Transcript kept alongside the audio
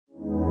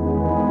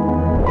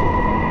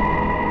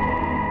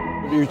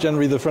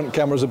generally the front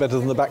cameras are better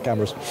than the back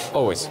cameras.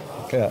 Always.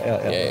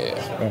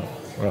 Yeah.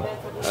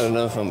 I don't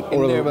know if I'm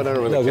in there, but I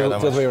don't really care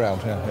that much. The other way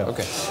around, yeah.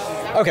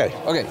 Okay,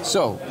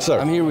 so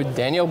I'm here with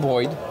Daniel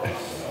Boyd,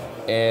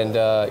 and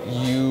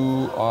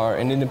you are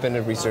an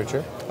independent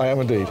researcher. I am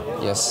indeed.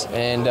 Yes,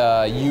 and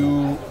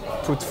you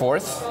put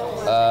forth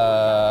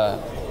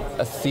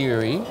a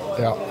theory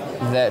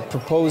that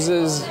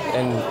proposes,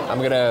 and I'm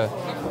going to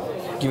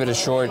give it a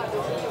short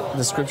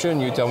description,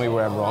 you tell me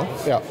where I'm wrong.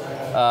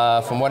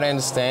 From what I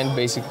understand,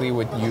 basically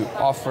what you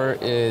offer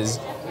is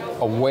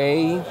a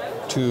way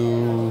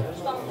to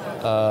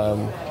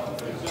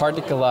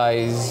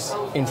particleize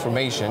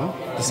information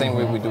the same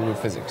way we do with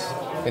physics.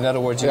 In other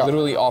words, you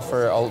literally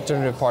offer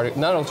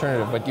not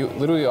alternative, but you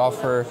literally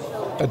offer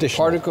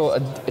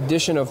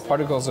addition of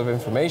particles of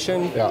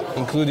information,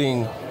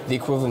 including the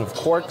equivalent of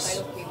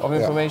quarks of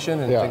information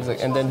and things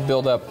like, and then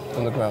build up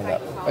from the ground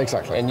up.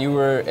 Exactly.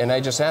 And I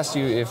just asked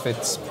you if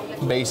it's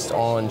based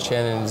on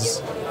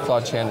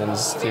Claude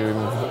Shannon's theory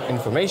of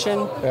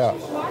information.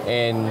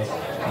 And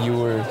you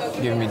were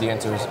giving me the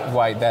answers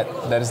why that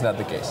is not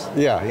the case.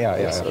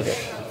 Yes, okay.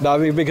 No, I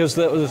mean, because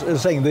I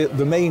was saying I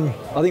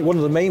think one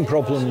of the main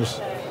problems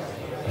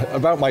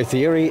about my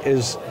theory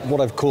is what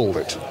I've called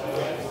it.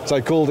 So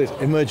I called it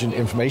emergent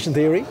information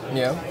theory.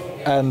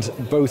 And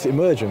both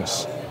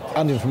emergence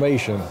and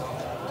information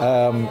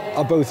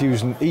are both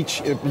used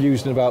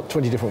in about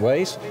 20 different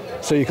ways.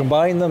 So you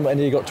combine them and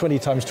you've got 20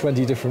 times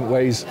 20 different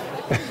ways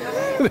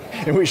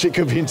in which it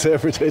could be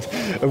interpreted,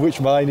 of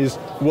which mine is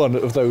one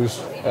of those.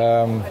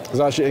 I was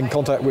actually in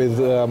contact with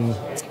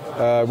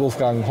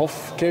Wolfgang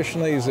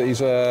Hofkirchner.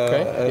 He's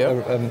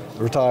a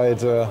retired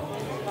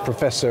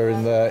professor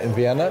in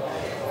Vienna,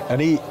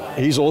 and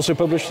he's also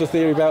published a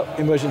theory about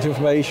emergent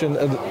information.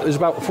 And there's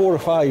about 4 or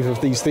 5 of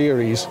these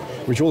theories,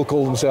 which all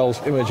call themselves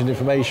emergent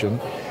information,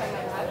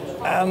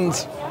 and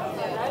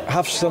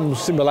have some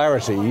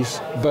similarities,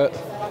 but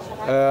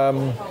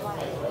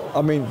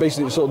I mean,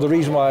 basically, sort of the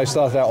reason why I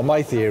started out on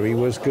my theory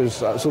was because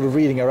sort of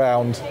reading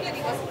around,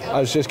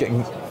 I was just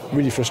getting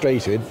really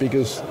frustrated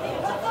because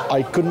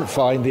I couldn't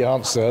find the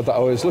answer that I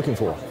was looking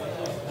for.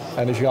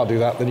 And if you can't do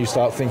that, then you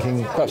start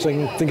thinking, perhaps I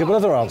can think of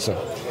another answer.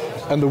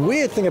 And the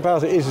weird thing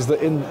about it is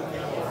that in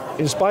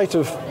spite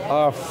of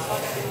our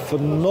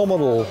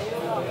phenomenal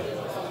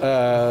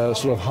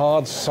sort of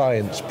hard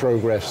science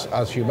progress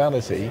as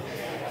humanity,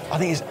 I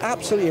think it's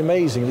absolutely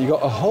amazing that you've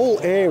got a whole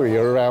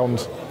area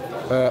around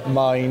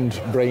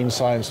mind, brain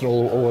science, and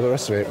all the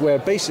rest of it, where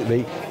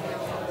basically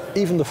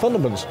even the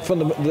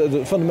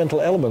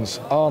fundamental elements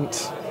aren't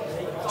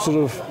sort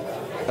of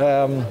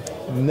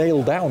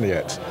nailed down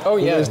yet.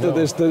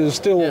 There's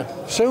still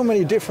so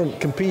many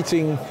different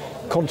competing,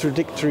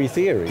 contradictory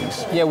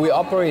theories. Yeah, we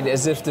operate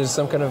as if there's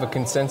some kind of a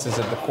consensus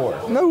at the core.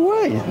 No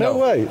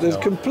way. There's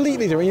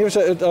completely different.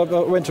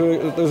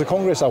 There's a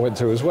congress I went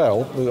to as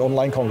well, the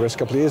online congress a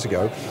couple of years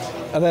ago,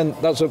 and then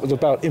that was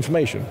about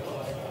information.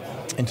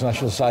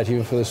 International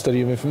Society for the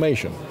Study of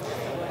Information.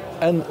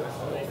 And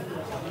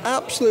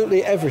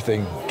absolutely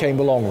everything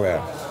came along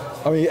there.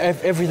 I mean,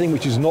 everything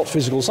which is not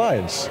physical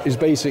science is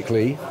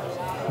basically,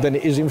 then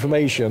it is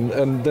information,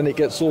 and then it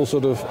gets all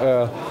sort of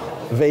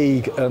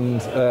vague and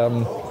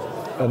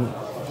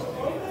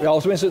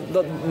not so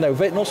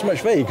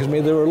much vague, because I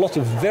mean, there are a lot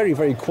of very,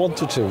 very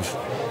quantitative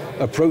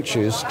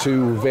approaches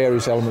to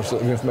various elements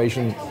of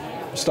information,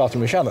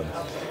 starting with Shannon,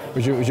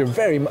 which are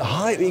very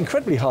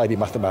incredibly highly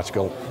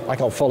mathematical. I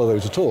can't follow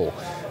those at all,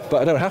 but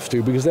I don't have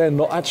to, because they're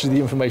not actually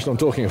the information I'm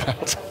talking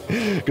about.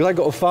 Because I've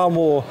got a far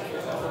more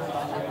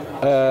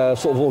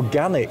sort of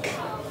organic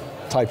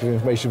type of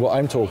information, what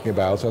I'm talking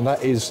about, and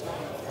that is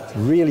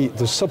really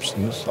the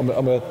substance. I'm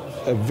a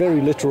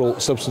very literal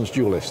substance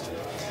dualist.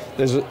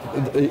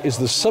 Is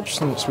the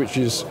substance which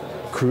is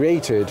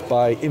created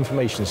by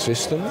information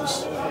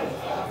systems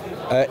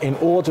in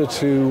order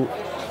to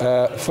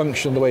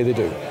function the way they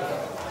do.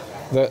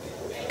 That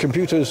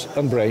computers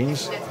and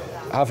brains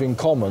have in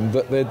common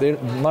that they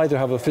neither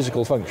have a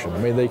physical function. I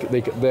mean,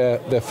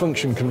 their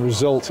function can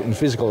result in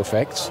physical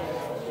effects,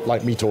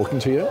 like me talking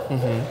to you.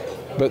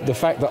 But the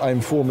fact that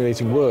I'm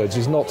formulating words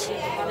is not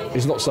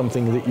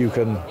something that you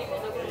can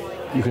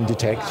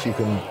detect.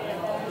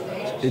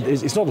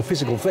 It's not a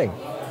physical thing.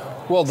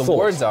 Well, the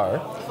words are.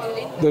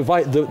 The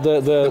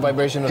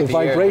vibration of the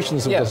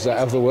vibrations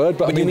of the word,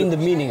 but you mean the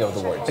meaning of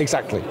the words?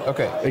 Exactly.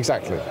 Okay.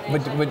 Exactly.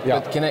 But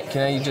can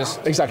I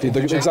just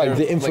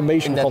the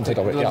information content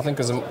of it? Yeah.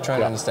 Because I'm trying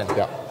to understand.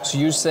 Yeah. So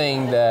you're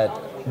saying that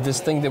this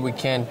thing that we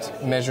can't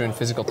measure in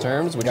physical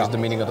terms, which is the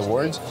meaning of the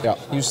words,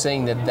 you're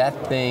saying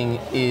that thing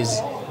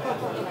is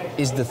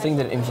the thing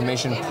that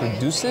information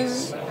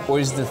produces, or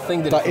is the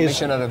thing that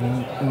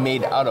information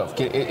made out of?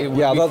 Would it be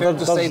fair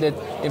to say that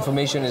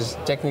information is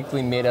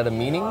technically made out of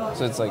meaning?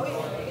 So it's like.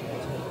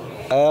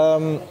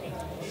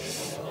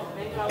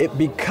 It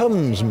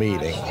becomes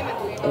meaning.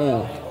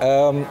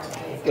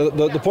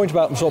 The point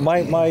about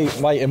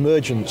my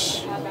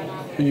emergence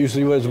use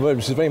the words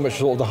emergence is very much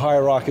sort of the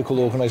hierarchical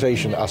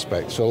organization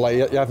aspect. So like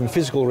you have in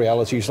physical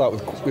reality, you start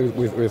with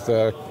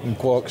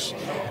quarks,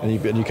 and you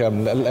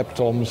become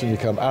leptons, and you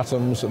become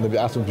atoms, and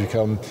the atoms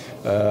become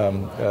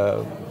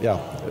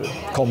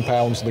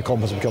compounds, and the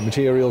compounds become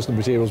materials, and the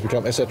materials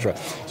become etc.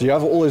 So you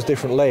have all those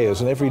different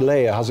layers, and every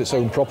layer has its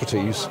own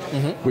properties,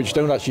 which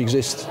don't actually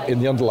exist in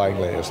the underlying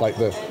layers. Like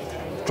the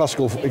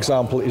classical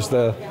example is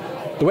the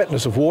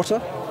wetness of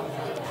water.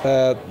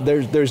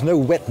 There's no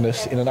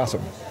wetness in an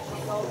atom.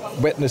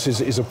 Wetness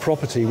is a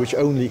property which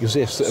only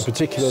exists at a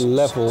particular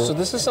level. So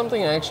this is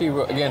something I actually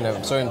wrote, again,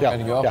 I'm sorry I'm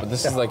cutting you off, but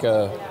this is like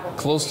a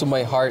close to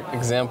my heart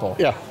example.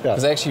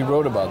 Because I actually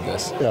wrote about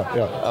this.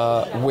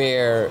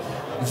 Where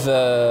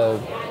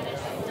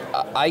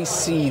I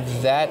see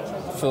that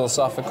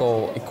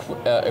philosophical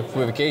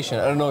equivocation,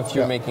 I don't know if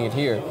you're making it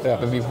here,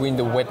 but between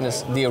the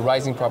wetness, the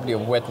arising property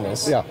of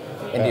wetness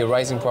and the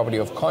arising property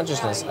of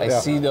consciousness, I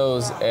see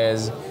those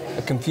as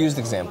a confused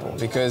example,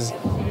 because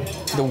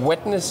the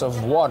wetness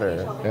of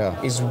water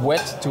is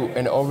wet to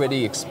an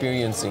already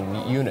experiencing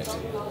unit.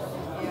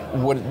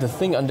 What the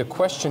thing under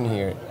question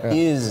here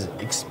is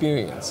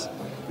experience.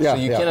 So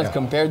you cannot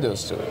compare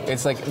those two.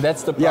 It's like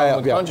that's the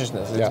problem with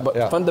consciousness.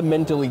 It's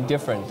fundamentally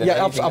different than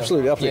anything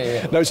absolutely. else.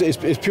 No,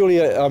 it's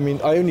purely. I mean,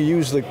 I only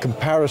use the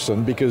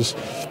comparison because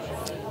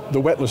the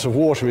wetness of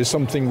water is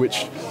something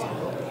which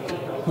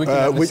we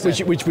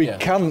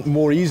can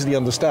more easily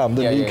understand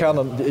than you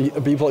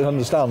can people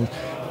understand.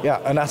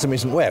 An atom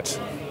isn't wet,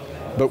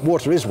 but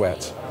water is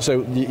wet.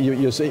 So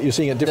you're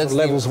seeing at different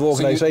levels of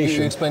organization. So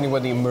you're explaining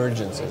what the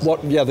emergence is.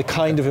 The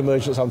kind of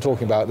emergence I'm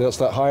talking about. That's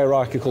that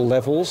hierarchical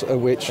levels at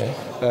which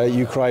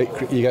you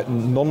get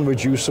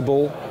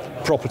non-reducible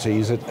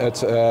properties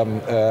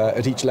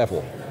at each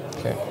level.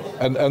 Okay.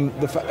 And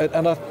the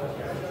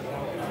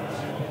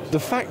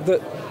fact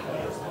that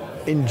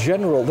in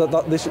general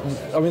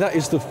that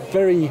is the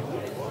very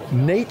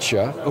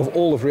nature of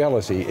all of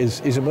reality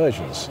is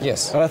emergence.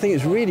 Yes. And I think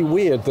it's really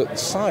weird that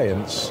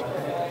science,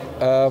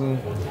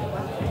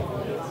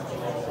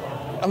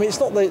 it's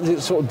not that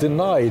it's sort of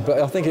denied, but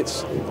I think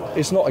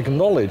it's not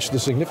acknowledged the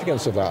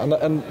significance of that.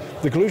 And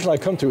the conclusion I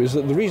come to is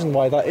that the reason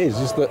why that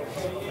is that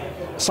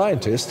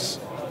scientists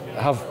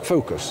have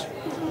focus.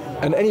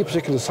 And any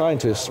particular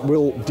scientist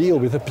will deal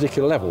with a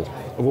particular level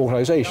of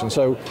organization.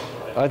 So,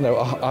 I don't know,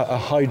 a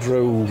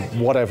hydro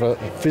whatever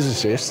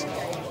physicist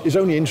is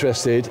only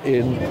interested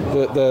in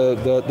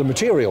the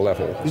material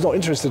level. He's not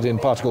interested in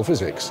particle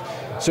physics.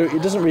 So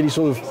it doesn't really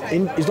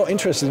he's not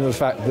interested in the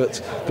fact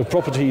that the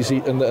properties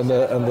and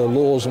the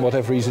laws and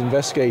whatever he's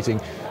investigating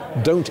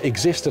don't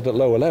exist at a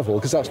lower level,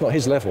 because that's not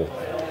his level.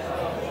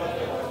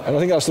 And I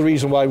think that's the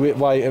reason why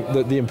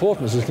the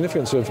importance, the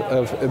significance of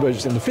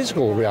emergence in the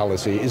physical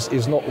reality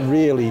is not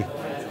really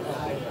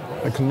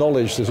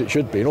acknowledged as it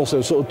should be, and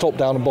also sort of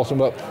top-down and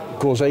bottom-up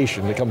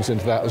causation that comes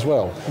into that as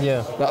well.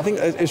 Now, I think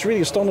it's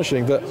really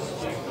astonishing that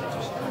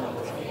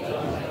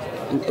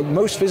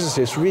most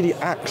physicists really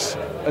act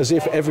as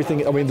if everything,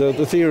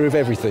 the theory of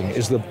everything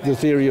is the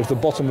theory of the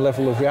bottom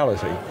level of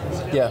reality.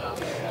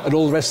 And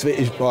all the rest of it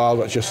is,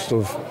 that's just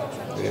sort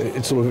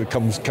of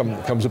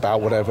comes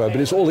about, whatever,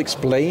 but it's all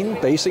explained,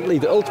 basically.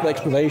 The ultimate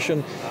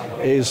explanation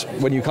is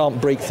when you can't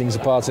break things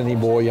apart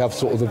anymore, you have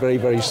sort of the very,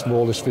 very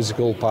smallest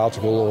physical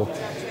particle or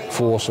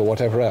force or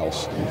whatever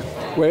else.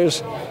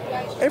 Whereas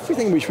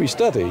everything which we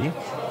study,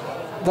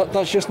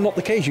 that's just not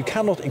the case. You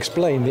cannot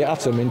explain the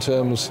atom in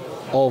terms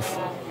of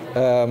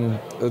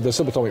the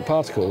subatomic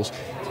particles,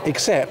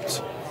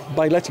 except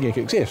by letting it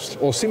exist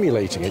or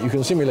simulating it. You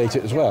can simulate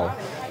it as well.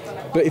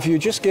 But if you're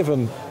just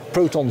given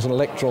protons and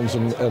electrons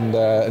and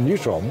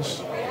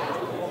neutrons,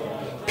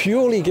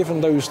 purely given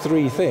those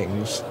three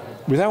things,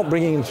 without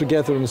bringing them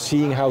together and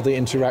seeing how they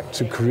interact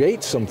to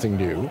create something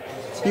new,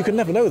 you can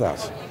never know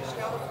that.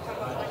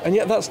 And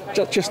yet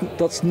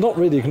that's not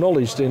really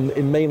acknowledged in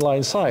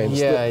mainline science.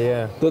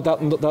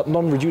 That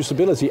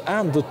non-reducibility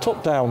and the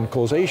top-down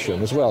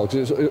causation as well.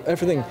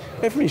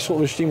 Everybody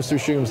sort of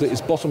assumes that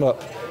it's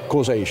bottom-up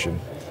causation.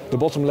 The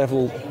bottom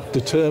level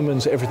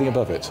determines everything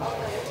above it.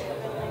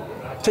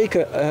 Take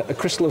a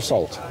crystal of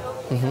salt.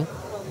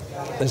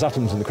 There's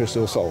atoms in the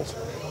crystal of salt.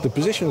 The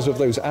positions of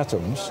those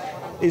atoms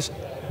is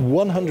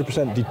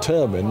 100%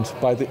 determined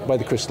by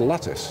the crystal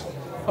lattice.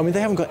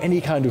 They haven't got any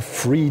kind of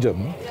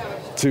freedom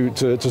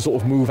to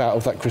sort of move out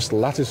of that crystal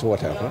lattice or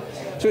whatever.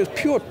 So it's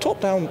pure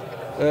top-down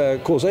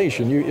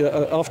causation.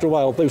 After a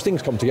while, those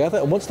things come together,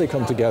 and once they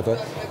come together,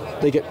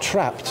 they get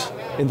trapped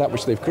in that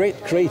which they've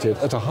created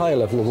at a higher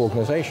level of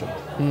organization.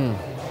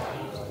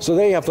 So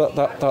they have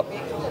that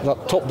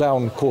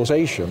top-down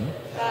causation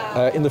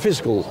in the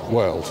physical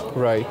world,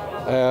 right?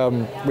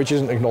 Which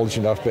isn't acknowledged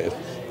enough, but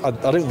I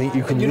don't think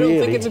you can really... You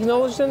don't think it's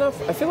acknowledged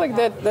enough? I feel like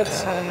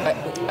that's...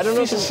 I don't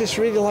know. Physicists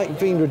really like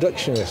being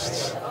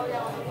reductionists.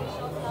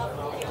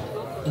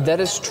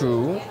 That is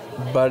true,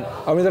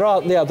 but there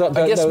are.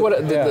 I guess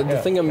the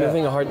thing I'm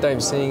having a hard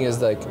time saying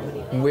is, like,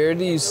 where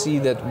do you see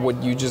that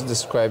what you just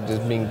described as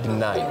being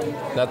denied,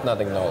 not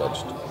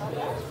acknowledged?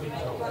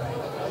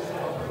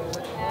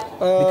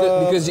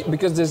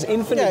 Because there's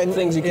infinite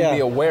things you can be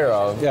aware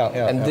of,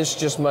 and this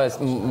just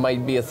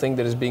might be a thing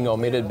that is being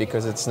omitted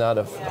because it's not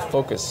a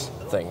focus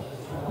thing.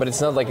 But it's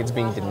not like it's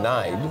being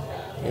denied.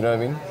 You know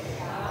what I mean?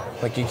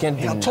 Like you can't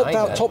deny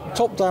that.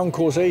 Top-down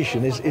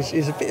causation is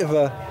a bit of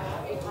a.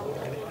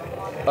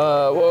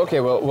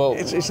 Well.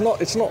 It's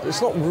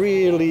not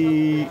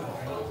really.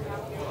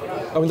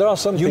 I mean, there are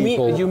some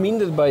people. You mean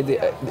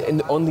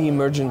that on the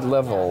emergent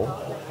level,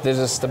 there's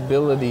a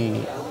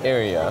stability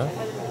area.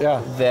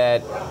 Yeah.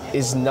 That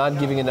is not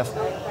given enough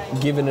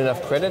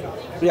credit.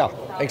 Yeah,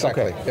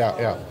 exactly. Okay.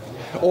 Yeah.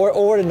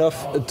 Or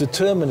enough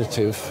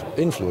determinative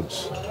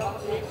influence.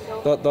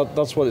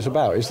 That's what it's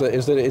about. Is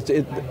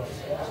that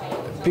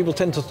people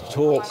tend to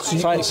talk.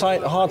 Hard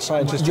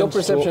scientists. Your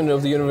perception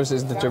of the universe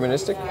is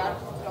deterministic.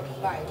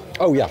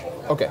 Oh yeah.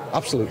 Okay.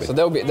 Absolutely. So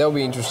that'll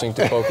be interesting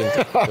to poke into.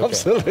 Okay.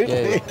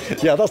 Absolutely.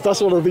 Yeah.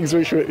 That's one of the things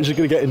which are going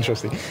to get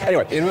interesting.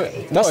 Anyway,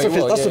 that's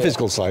the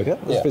physical side. Yeah.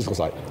 That's the physical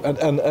side.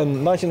 And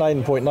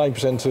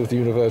 99.9% of the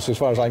universe, as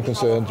far as I'm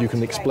concerned, you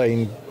can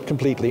explain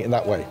completely in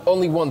that way.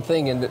 Only one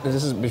thing, and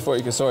this is before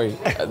you go. Sorry,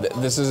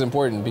 this is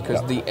important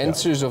because the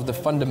answers of the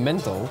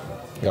fundamental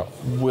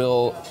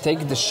will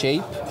take the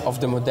shape of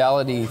the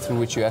modality through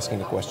which you're asking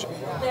the question.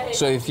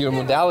 So if your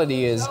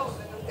modality is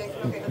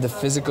the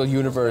physical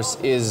universe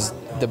is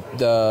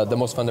the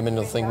most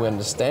fundamental thing we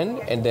understand,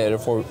 and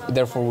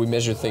therefore we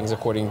measure things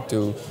according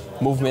to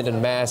movement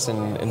and mass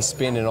and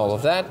spin and all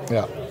of that,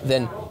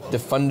 then the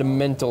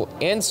fundamental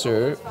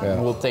answer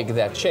will take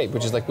that shape,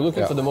 which is like we're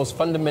looking for the most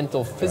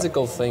fundamental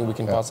physical thing we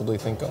can possibly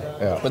think of.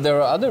 But there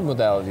are other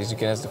modalities you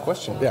can ask the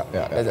question.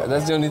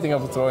 That's the only thing I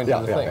would throw into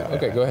the thing.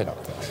 Okay, go ahead.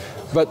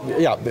 But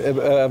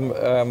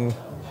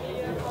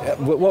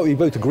what we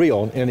both agree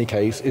on, in any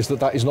case, is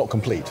that is not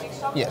complete.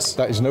 Yes.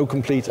 That is no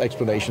complete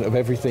explanation of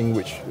everything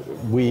which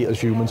we as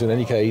humans, in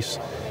any case,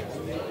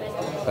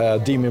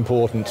 deem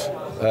important.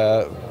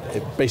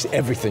 Basically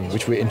everything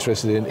which we're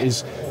interested in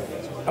is,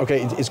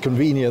 okay, it's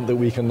convenient that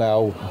we can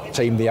now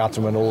tame the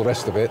atom and all the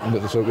rest of it,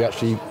 and so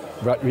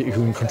we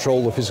can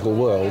control the physical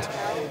world.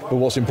 But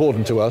what's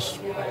important to us,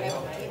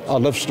 our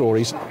love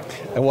stories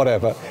and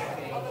whatever,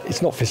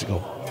 it's not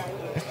physical.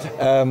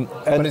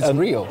 But it's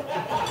real.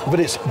 But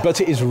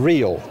it is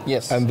real.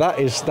 Yes. And that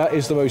is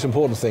the most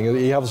important thing.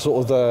 You have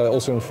sort of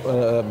also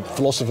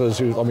philosophers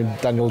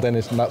Daniel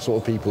Dennett and that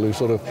sort of people who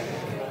sort of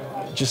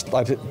just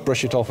like to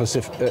brush it off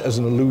as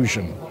an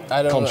illusion,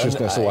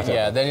 consciousness or whatever.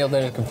 Yeah, Daniel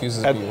Dennett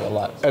confuses me a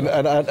lot. And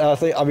I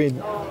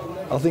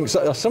think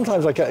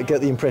sometimes I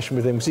get the impression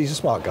with him, because he's a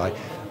smart guy,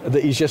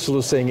 that he's just sort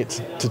of saying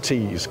it to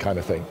tease, kind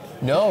of thing.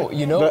 No,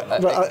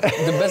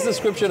 the best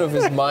description of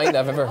his mind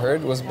I've ever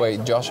heard was by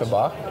Joshua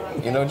Bach.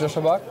 You know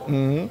Joshua Bach?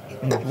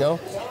 Mm-hmm. No?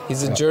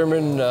 He's a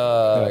German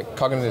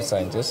cognitive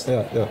scientist.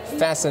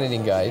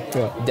 Fascinating guy.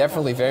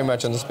 Definitely very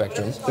much on the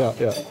spectrum.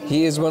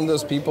 He is one of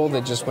those people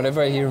that just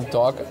whenever I hear him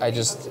talk, I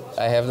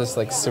have this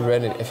like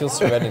serenity. I feel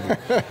serenity.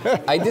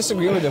 I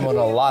disagree with him on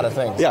a lot of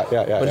things.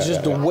 But it's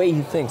just the way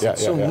he thinks.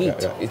 It's so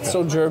neat. It's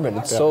so German.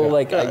 It's so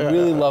like I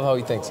really love how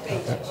he thinks.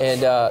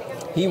 And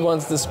he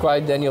once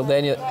described Daniel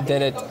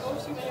Dennett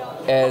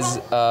as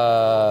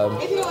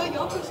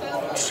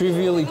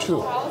trivially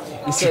true.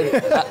 He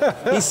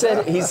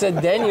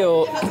said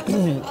Daniel,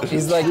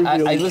 he's like,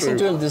 I listened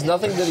to him, there's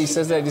nothing that he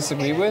says that I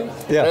disagree with,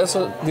 but I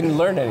also didn't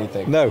learn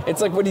anything. No. It's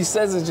like what he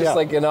says is just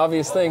like an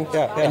obvious thing.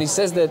 And he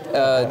says that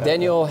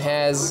Daniel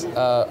has,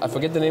 I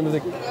forget the name of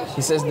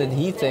he says that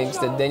he thinks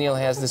that Daniel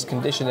has this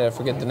condition that I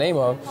forget the name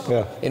of,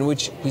 in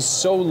which he's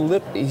so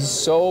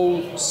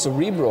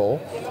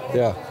cerebral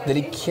that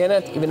he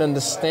cannot even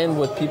understand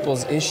what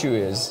people's issue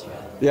is.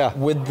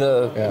 With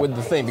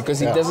the thing, because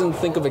he doesn't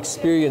think of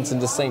experience in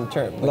the same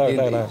term. Like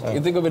no.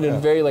 You think of it in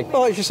very like.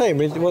 Well, as you say,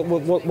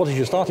 what is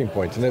your starting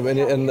point?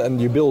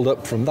 And you build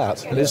up from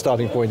that. And his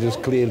starting point is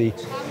clearly,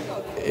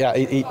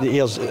 he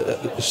has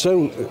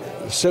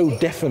so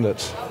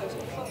definite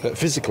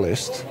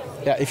physicalist.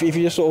 If you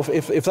just sort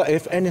of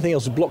if anything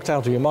else is blocked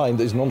out of your mind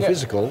that is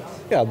non-physical,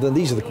 then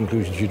these are the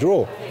conclusions you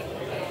draw.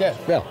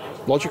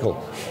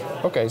 Logical.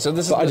 Okay, so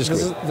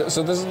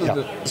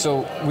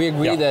so we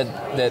agree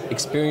that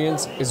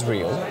experience is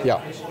real.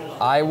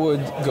 I would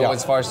go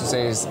as far as to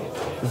say is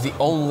the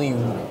only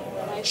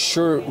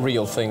sure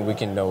real thing we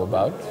can know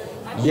about.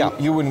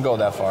 You wouldn't go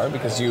that far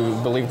because you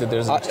believe that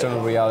there's an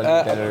external reality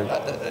that are.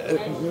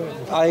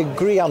 I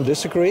agree and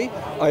disagree.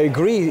 I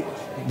agree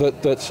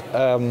that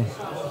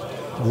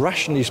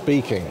rationally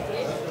speaking,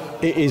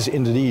 it is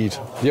indeed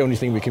the only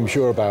thing we can be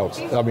sure about.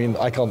 I mean,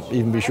 I can't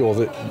even be sure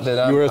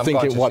that you were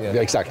thinking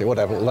exactly,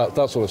 whatever,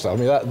 that sort of stuff. I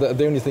mean,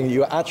 the only thing that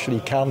you actually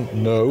can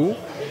know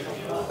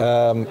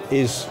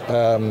is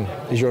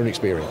your own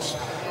experience.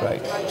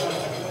 Right.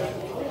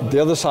 The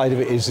other side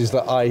of it is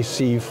that I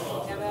see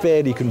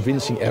fairly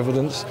convincing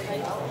evidence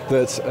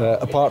that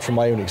apart from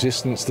my own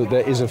existence, that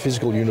there is a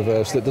physical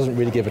universe that doesn't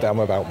really give a damn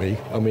about me.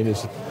 I mean,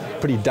 it's a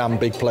pretty damn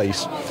big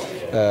place.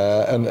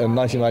 And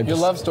 99%. Your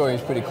love story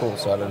is pretty cool,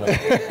 so I don't know.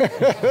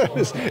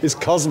 it's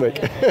cosmic.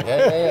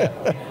 Yeah.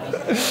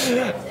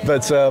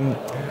 But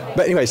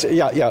anyways,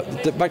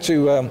 back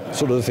to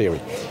sort of the theory.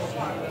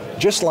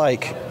 just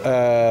like,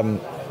 where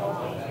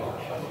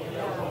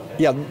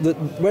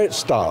it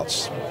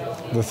starts,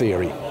 the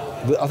theory,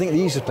 I think the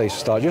easiest place to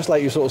start, just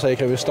like you sort of say,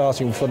 okay, we're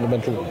starting with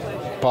fundamental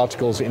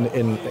particles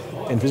in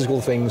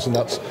physical things, and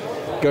that's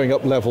going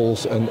up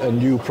levels, and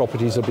new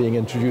properties are being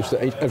introduced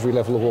at every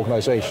level of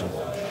organization.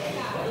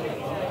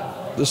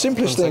 The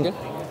simplest thing,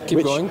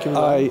 keep going.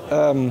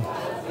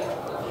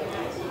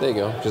 There you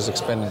go, just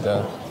expanded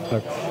the...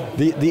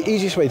 The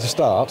easiest way to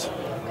start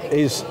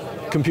is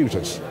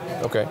computers.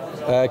 Okay.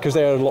 Because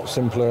they're a lot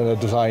simpler and are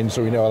designed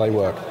so we know how they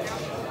work.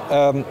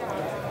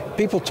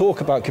 People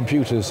talk about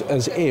computers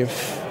as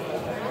if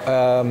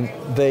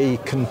they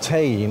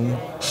contain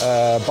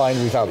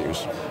binary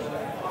values.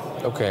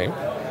 Okay.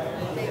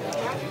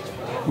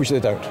 Which they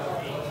don't.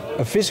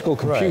 A physical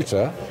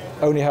computer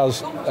only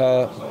has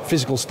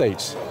physical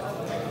states.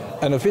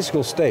 And a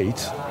physical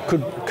state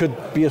could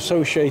be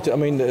associated, I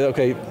mean,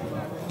 okay,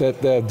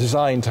 they're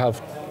designed to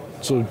have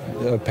sort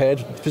of paired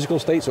physical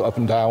states, or up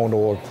and down,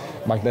 or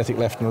magnetic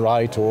left and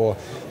right, or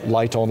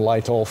light on,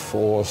 light off,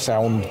 or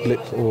sound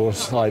blip, or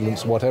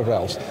silence, whatever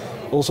else.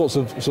 All sorts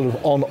of sort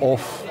of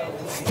on-off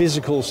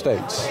physical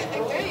states.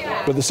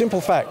 But the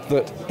simple fact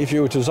that if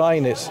you were to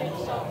design it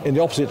in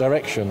the opposite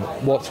direction,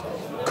 what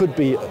could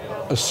be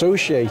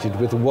associated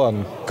with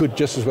 1 could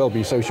just as well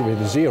be associated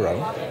with a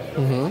 0,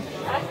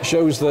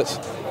 shows that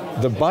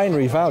the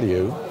binary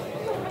value,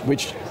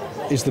 which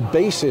is the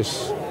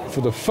basis for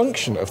the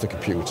function of the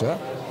computer,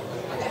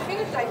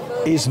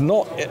 is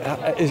not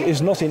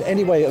in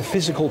any way a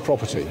physical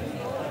property.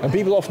 And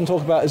people often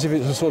talk about it as if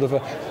it's a sort of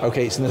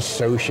okay, it's an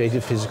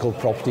associated physical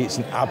property, it's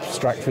an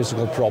abstract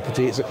physical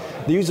property.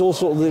 They use all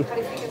sorts of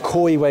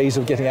coy ways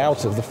of getting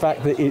out of the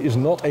fact that it is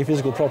not a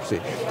physical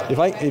property.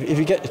 If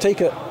you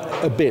take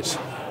a bit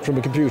from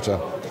a computer,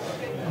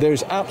 there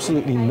is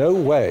absolutely no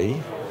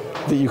way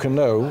that you can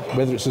know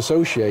whether it's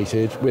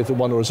associated with a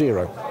 1 or a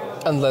 0.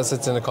 Unless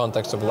it's in the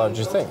context of a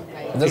larger thing.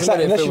 It doesn't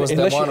Exactly. matter if it was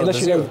the 1 or the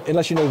 0.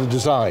 Unless you know the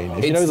design.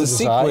 If you know the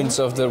sequence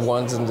of the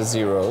 1s and the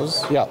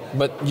 0s. Yeah.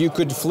 But you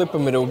could flip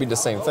them and it would be the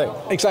same thing.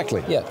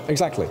 Exactly. Yeah.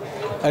 Exactly.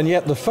 And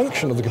yet the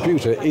function of the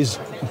computer is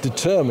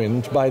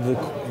determined by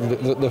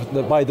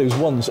by those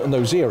 1s and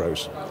those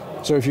 0s.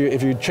 So if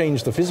you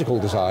change the physical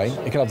design,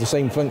 it can have the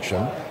same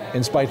function,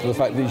 in spite of the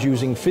fact that it's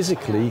using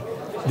physically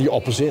the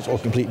opposite or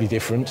completely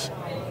different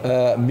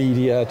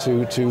media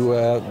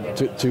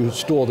to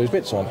store those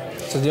bits on.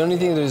 So the only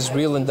thing that is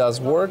real and does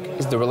work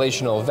is the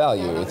relational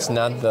value. It's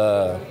not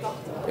the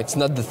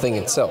thing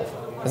itself.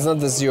 It's not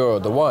the 0 or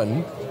the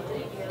 1.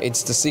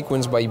 It's the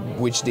sequence by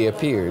which they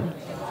appeared.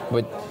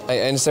 But I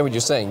understand what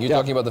you're saying. You're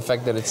talking about the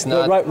fact that it's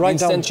not the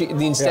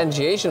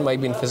instantiation might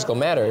be in physical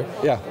matter.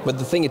 Yeah. But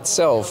the thing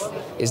itself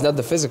is not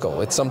the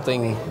physical. It's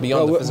something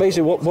beyond the physical.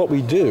 Basically, what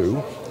we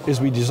do is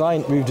we've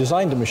designed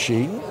a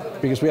machine,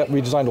 because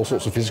we designed all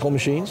sorts of physical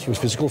machines with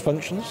physical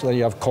functions. Then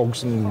you have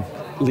cogs and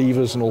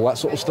levers and all that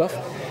sort of stuff.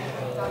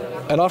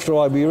 And after a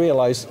while, we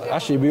realized,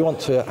 actually, we want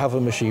to have a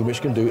machine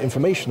which can do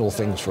informational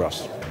things for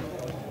us.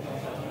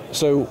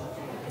 So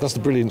that's the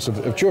brilliance of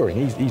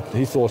Turing.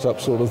 He thought up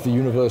sort of the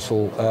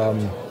universal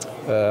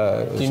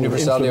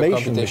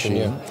information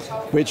machine,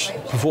 which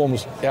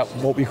performs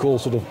what we call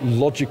sort of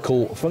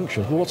logical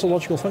functions. Well, what's a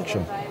logical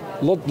function?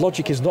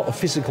 Logic is not a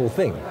physical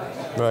thing.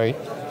 Right.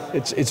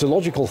 It's a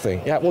logical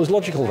thing. Yeah, well, it's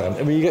logical then.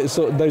 I mean, you get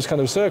sort of those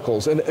kind of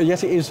circles, and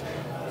yet it is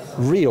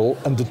real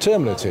and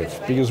determinative,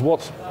 because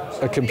what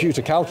a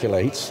computer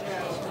calculates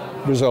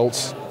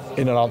results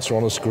in an answer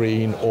on a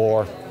screen,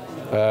 or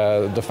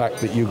the fact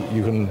that you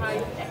can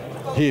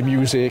hear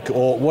music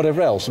or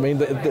whatever else. I mean,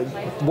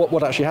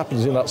 what actually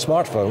happens in that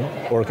smartphone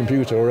or a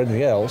computer or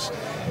anything else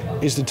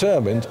is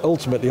determined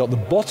ultimately at the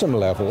bottom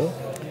level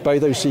by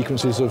those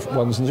sequences of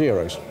 1s and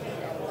 0s,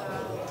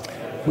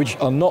 which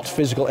are not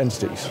physical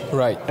entities.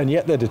 Right. And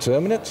yet they're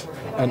determinate,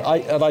 and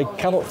I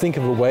cannot think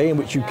of a way in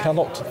which you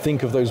cannot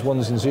think of those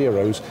 1s and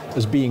 0s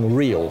as being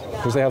real,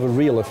 because they have a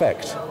real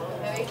effect.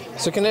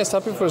 So can I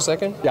stop you for a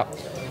second? Yeah.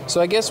 So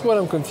I guess what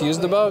I'm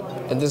confused about,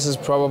 and this is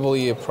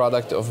probably a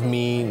product of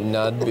me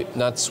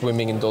not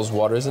swimming in those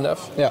waters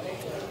enough. Yeah.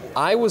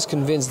 I was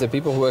convinced that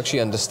people who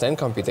actually understand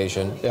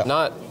computation,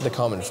 not the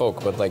common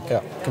folk, but like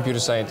computer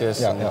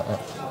scientists,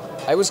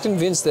 I was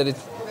convinced that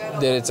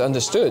it's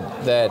understood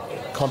that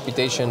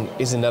computation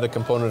is another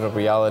component of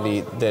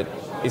reality that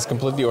is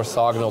completely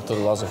orthogonal to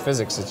the laws of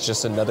physics. It's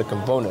just another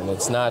component.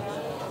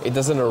 It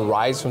doesn't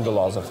arise from the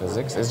laws of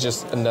physics. It's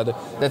just another.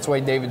 That's why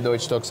David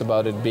Deutsch talks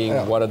about it being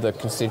one of the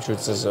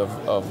constituencies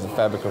of the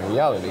fabric of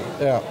reality.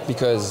 Yeah.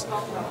 Because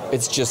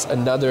it's just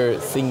another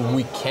thing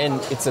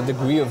it's a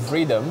degree of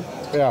freedom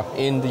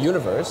in the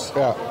universe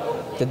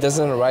that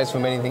doesn't arise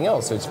from anything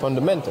else. So it's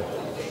fundamental.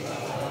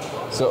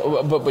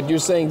 So, but you're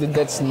saying that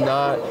that's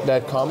not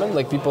that common?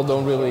 Like, people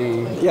don't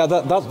really... Yeah,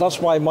 that's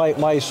why my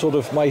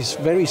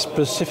very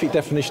specific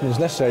definition is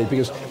necessary,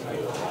 because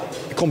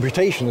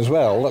computation as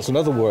well, that's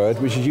another word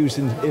which is used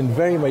in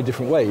very, very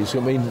different ways.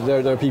 I mean,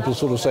 there are people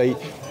sort of say,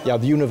 the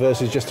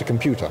universe is just a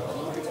computer.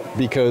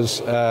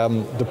 because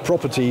the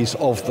properties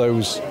of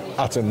those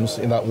atoms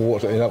in that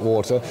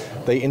water,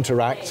 they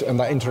interact, and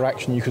that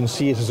interaction, you can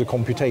see it as a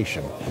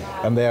computation,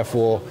 and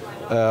therefore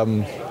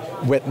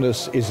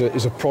wetness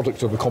is a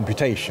product of a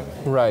computation.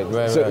 Right.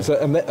 And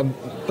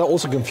that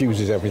also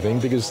confuses everything,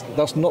 because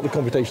that's not the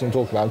computation I'm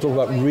talking about. I'm talking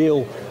about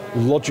real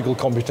logical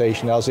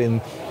computation, as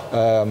in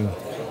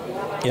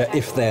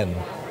if then,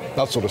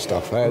 that sort of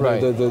stuff.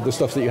 Right. The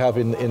stuff that you have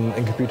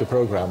in computer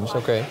programs.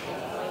 Okay.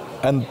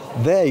 And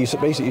there you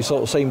basically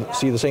sort of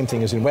see the same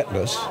thing as in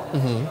wetness.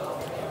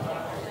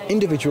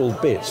 Individual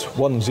bits,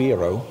 1,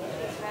 0,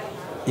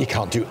 you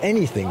can't do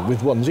anything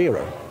with 1,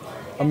 0.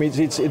 I mean,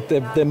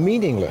 they're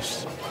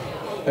meaningless.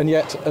 And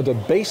yet, at a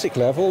basic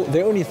level,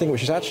 the only thing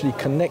which is actually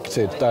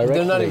connected directly...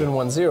 They're not even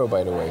 1, 0,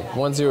 by the way.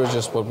 1, 0 is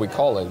just what we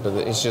call it, but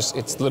it's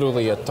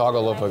literally a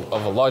toggle of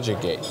a logic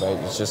gate, right?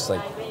 It's just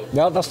like...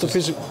 Now, that's the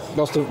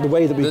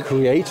way that we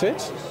create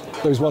it.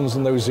 Those 1s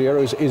and those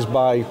 0s is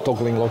by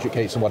toggling logic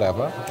gates and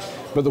whatever.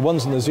 But the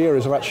 1s and the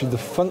 0s are actually the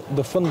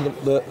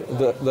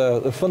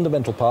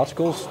fundamental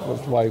particles,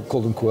 that's why I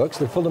call them quirks,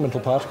 the fundamental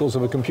particles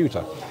of a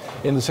computer,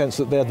 in the sense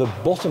that they're the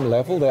bottom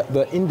level,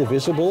 they're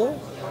indivisible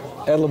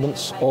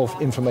elements of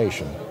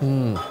information.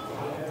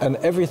 And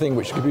everything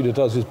which a computer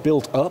does is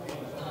built up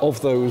of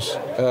those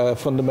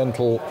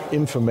fundamental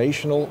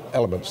informational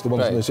elements, the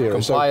 1s and the 0s.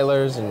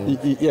 Compilers so,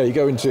 you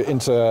go into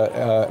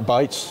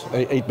bytes,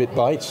 8-bit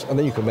bytes, and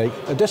then you can make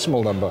a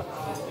decimal number.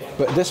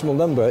 But a decimal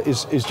number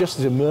is just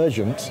as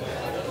emergent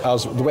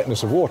as the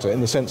wetness of water,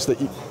 in the sense that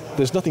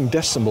there's nothing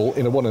decimal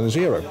in a 1 and a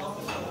 0.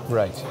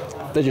 Right.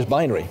 They're just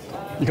binary.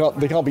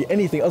 They can't be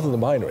anything other than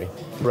binary.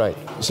 Right.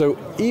 So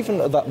even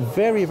at that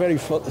very, very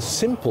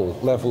simple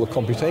level of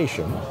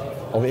computation,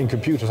 in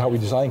computers, how we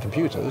design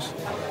computers,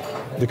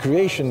 the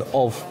creation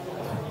of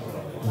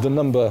the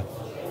number,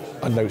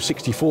 I don't know,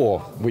 64,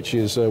 which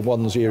is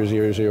 1, 0,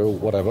 0, 0,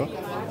 whatever,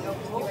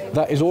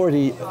 that is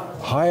already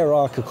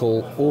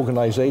hierarchical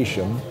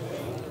organization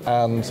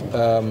and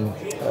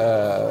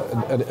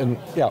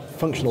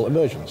functional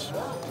emergence.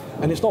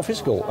 And it's not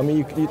physical. I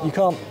mean, you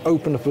can't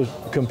open up a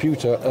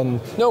computer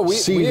and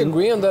we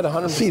agree on that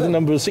 100%. See the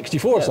number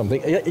 64 or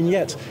something, and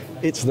yet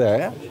it's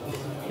there,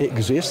 it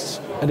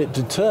exists, and it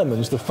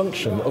determines the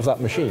function of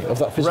that machine, of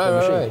that physical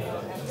machine. Right.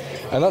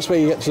 And that's where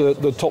you get to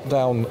the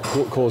top-down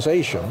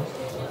causation,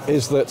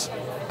 is that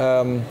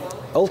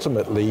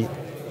ultimately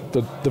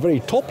the very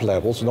top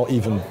levels, not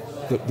even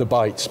the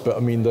bytes, but I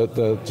mean the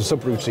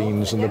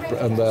subroutines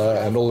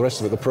and all the rest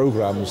of it, the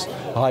programs,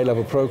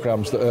 high-level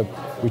programs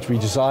which we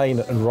design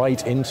and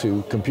write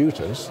into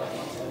computers,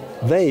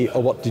 they are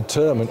what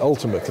determine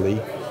ultimately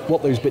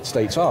what those bit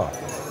states are.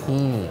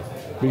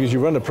 Because you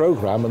run a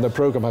program, and the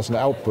program has an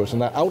output,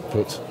 and that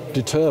output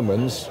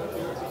determines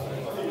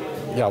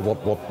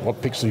what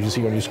pixels you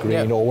see on your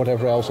screen, or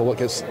whatever else, or what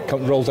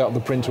rolls out of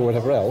the printer or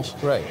whatever else.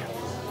 Right.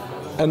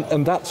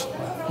 And that's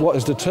what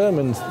has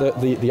determined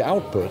the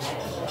output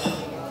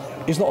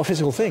is not a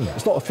physical thing.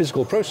 It's not a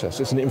physical process.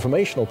 It's an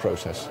informational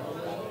process.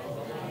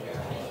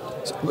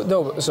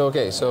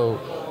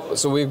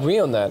 So we agree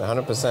on that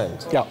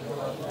 100%. Yeah.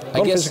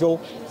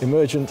 Non-physical,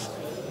 emergent,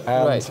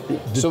 and right.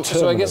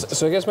 determinate.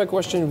 So I guess my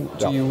question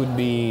to you would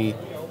be,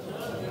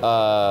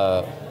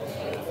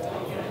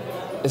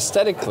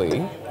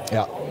 aesthetically.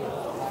 Yeah.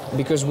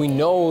 Because we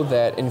know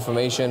that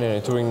information in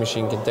a Turing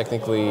machine can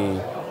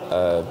technically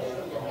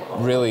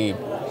really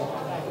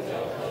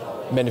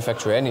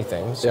manufacture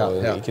anything. So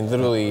it can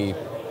literally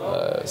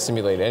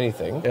simulate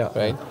anything,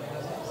 right?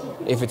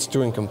 If it's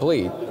Turing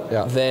complete,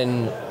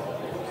 then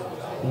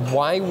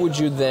why would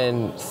you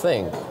then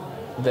think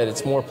that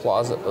it's more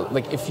plausible?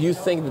 Like, if you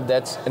think that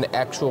that's an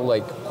actual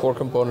core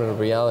component of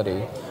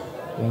reality,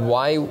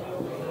 why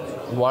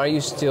are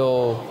you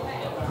still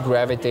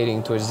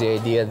gravitating towards the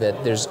idea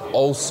that there's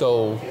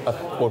also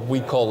what we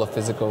call a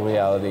physical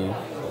reality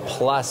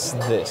plus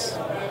this?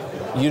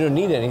 You don't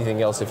need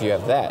anything else if you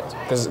have that,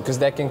 because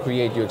that can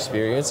create your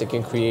experience. It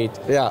can create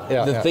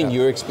the thing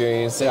you're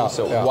experiencing.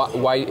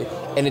 Why?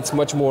 And it's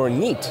much more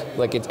neat.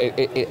 Like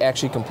it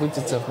actually completes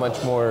itself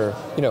much more.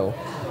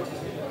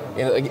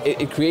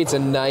 It creates a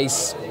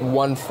nice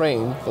one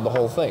frame for the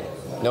whole thing.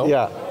 No.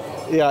 Yeah.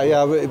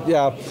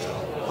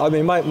 I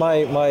mean,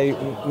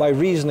 my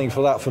reasoning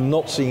for that, for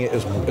not seeing it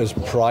as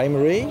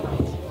primary,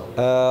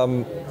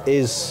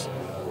 is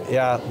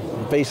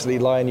basically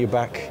lying you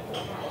back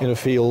in a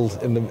field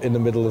in the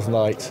middle of the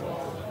night,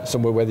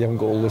 somewhere where you haven't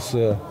got all this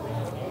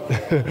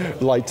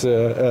light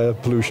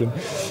pollution.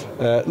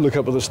 Look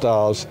up at the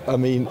stars. I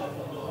mean,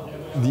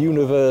 the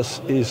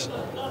universe is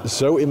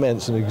so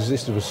immense and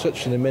existed for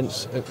such an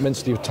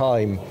immensity of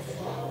time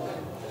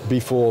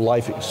before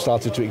life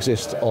started to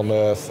exist on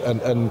Earth,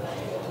 and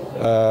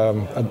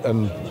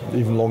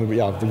even longer.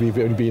 We've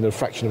only been a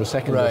fraction of a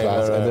second of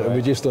that, and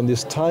we're just on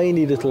this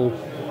tiny little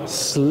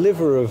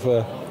sliver of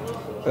a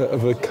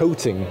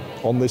coating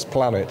on this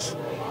planet,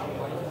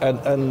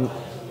 and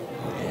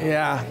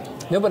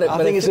no, but I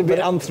think it's a bit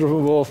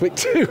anthropomorphic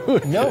too.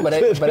 No, but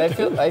I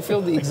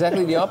feel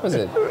exactly the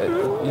opposite.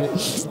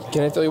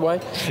 Can I tell you why?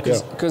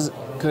 Because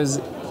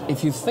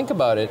if you think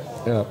about it,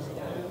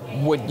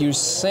 what you're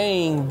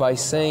saying by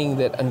saying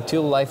that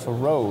until life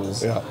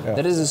arose,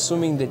 that is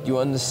assuming that you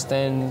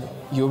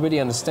already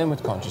understand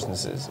what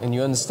consciousness is, and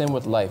you understand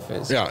what life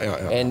is.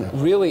 And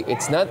really,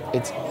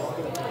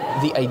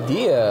 the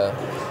idea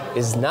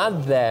is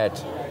not that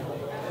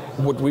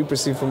what we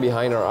perceive from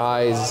behind our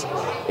eyes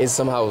is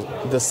somehow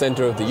the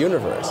center of the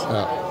universe.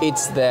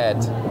 It's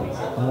that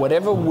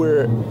whatever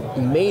we're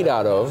made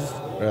out of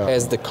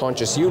as the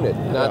conscious unit,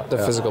 not the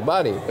physical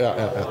body,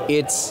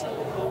 it's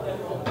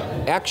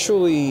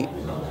actually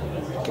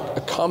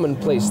a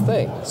commonplace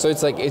thing. So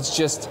it's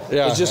just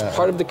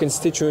part of the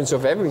constituents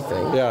of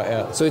everything.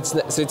 So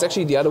it's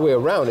actually the other way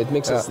around. It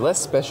makes us less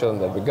special in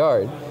that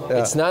regard.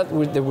 It's not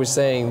that we're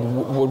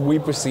saying what we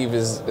perceive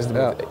is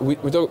we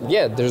don't.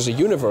 There's a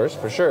universe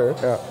for sure.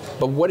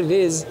 But what it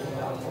is,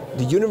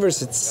 the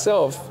universe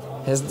itself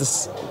has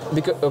this.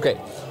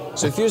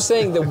 So if you're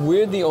saying that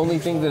we're the only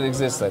thing that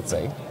exists, let's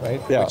say, right?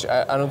 Which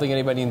I don't think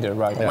anybody in their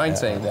right mind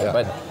saying that.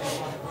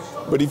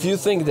 But if you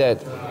think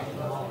that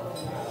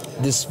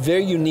this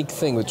very unique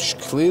thing, which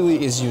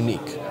clearly is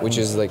unique, which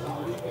is like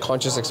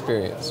conscious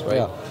experience,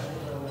 right?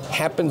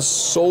 Happens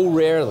so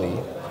rarely,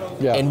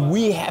 and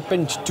we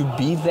happen to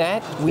be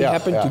that.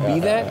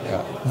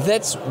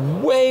 That's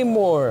way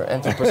more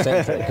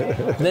anthropocentric.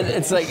 Then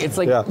it's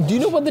like. Do you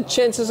know what the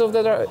chances of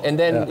that are? And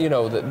then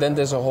then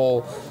there's a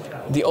whole.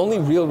 The only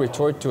real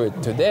retort to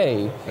it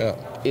today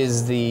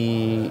is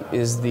the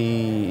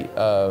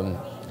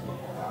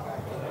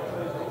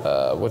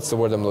what's the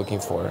word I'm looking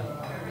for?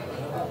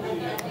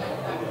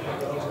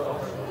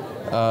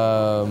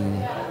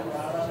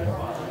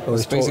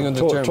 Spacing on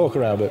the term. Talk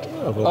around it.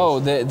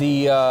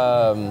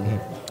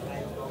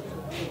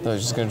 No,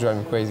 it's just going to drive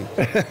me crazy.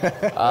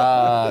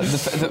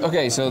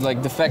 So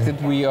like the fact that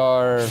we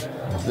are,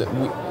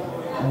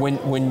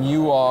 when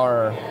you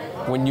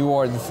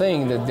are the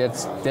thing,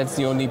 that's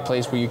the only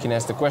place where you can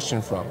ask the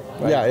question from.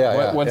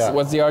 Right?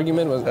 What's the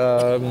argument?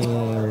 I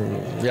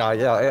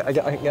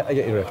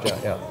get your drift.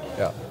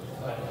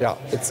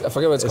 I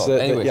forget what it's called.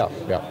 Anyway.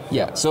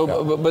 So,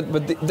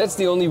 but that's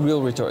the only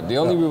real retort. The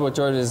only real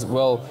retort is,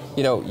 well,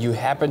 you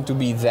happen to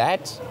be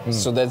that,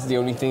 so that's the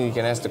only thing you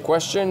can ask the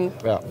question.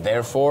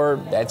 Therefore,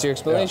 that's your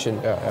explanation.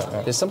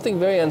 There's something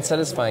very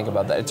unsatisfying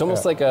about that. It's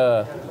almost like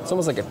a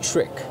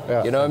trick.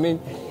 You know what I mean?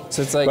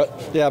 So it's like.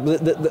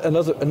 But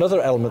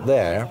another element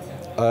there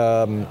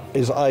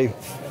is I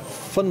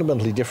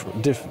fundamentally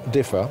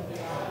differ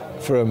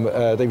from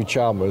David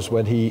Chalmers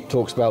when he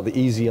talks about the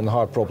easy and the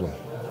hard problem.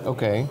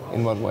 Okay,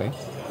 in what way?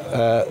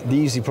 The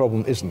easy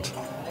problem isn't.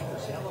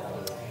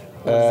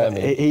 What does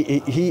that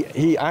mean?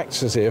 He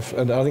acts as if,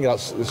 and I think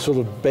that's sort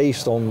of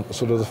based on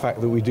sort of the fact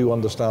that we do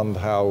understand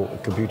how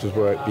computers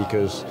work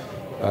because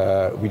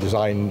we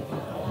design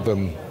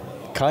them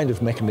kind of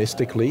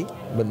mechanistically,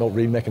 but not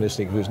really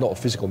mechanistic. It's not a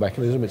physical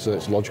mechanism; it's a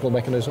logical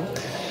mechanism.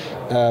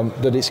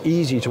 That it's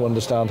easy to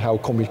understand how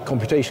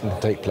computation can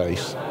take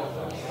place,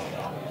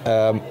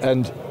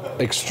 and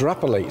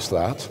extrapolates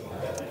that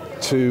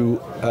to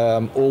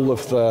all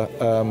of the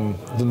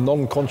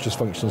non-conscious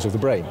functions of the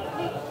brain.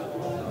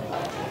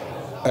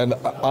 And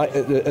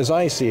as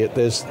I see it,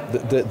 there's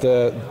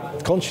the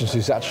consciousness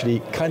is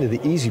actually kind of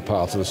the easy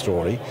part of the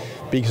story,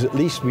 because at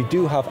least we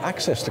do have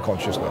access to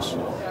consciousness.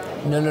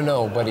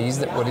 No. But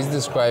what he's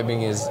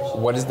describing is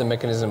what is the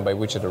mechanism by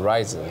which it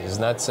arises. He's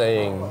not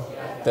saying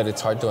that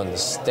it's hard to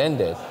understand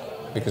it,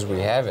 because we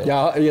have it.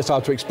 It's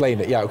hard to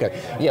explain it.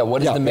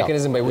 What is the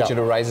mechanism by which it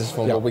arises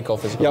from what we call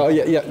physical?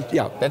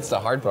 That's the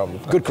hard problem.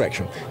 Good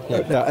correction.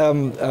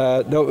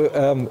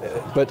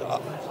 But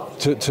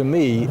to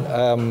me,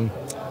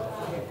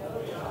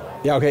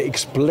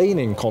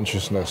 explaining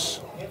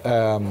consciousness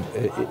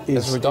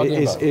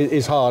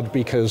is hard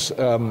because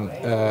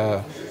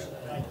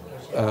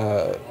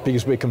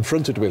we're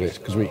confronted with it,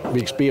 because we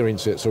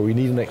experience it, so we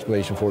need an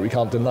explanation for it. We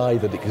can't deny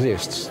that it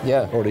exists.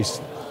 Or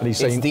he's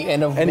saying it's the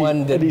end of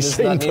one that does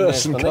not need an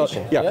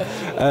explanation.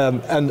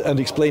 And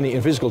explaining it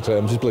in physical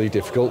terms is bloody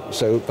difficult,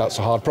 so that's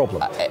a hard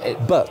problem.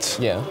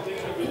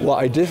 What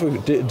I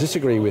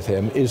disagree with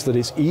him is that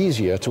it's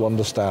easier to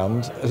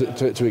understand,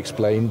 to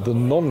explain the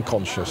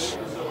non-conscious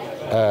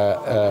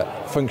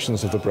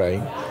functions of the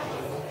brain.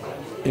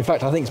 In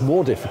fact, I think it's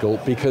more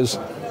difficult because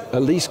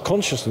at least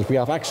consciousness we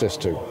have access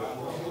to,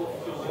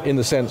 in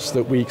the sense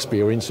that we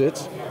experience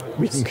it.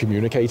 We can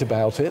communicate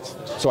about it,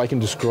 so I can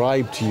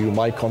describe to you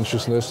my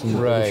consciousness, and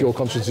if your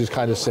consciousness is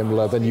kind of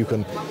similar, then you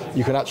can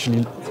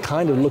actually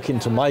kind of look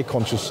into my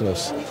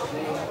consciousness.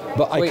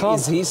 But I can't.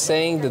 Is he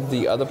saying that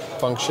the other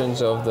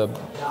functions of the?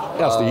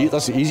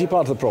 That's the easy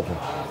part of the problem.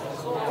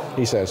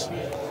 He says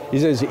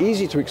it's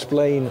easy to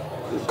explain.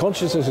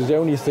 Consciousness is the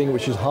only thing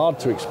which is hard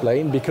to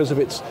explain because of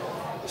its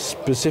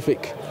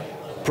specific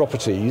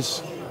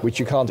properties, which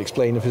you can't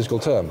explain in physical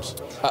terms.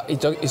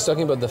 He's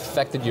talking about the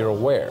fact that you're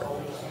aware.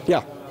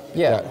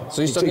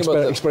 So he's talking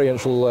about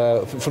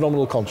experiential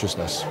phenomenal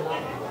consciousness.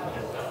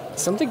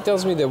 something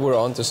tells me that we're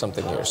onto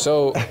something here.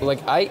 So,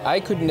 like, I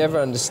could never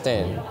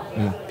understand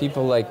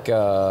people like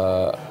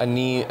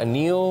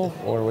Anil,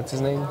 or what's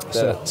his name?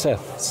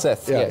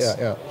 Seth. Yeah, yes.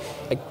 yeah.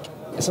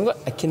 Sometimes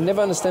I can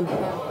never understand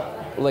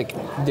like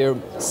their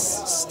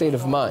state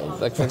of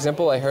mind. Like, for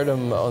example, I heard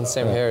him on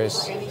Sam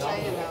Harris,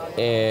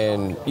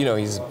 and you know,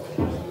 he's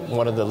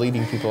one of the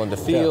leading people in the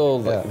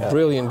field,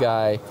 brilliant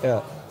guy.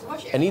 Yeah.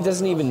 And he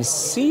doesn't even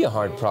see a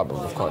hard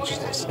problem of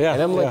consciousness. Yeah,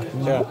 and I'm like,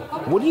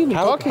 what are you even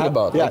talking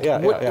about?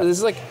 This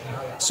is like,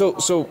 so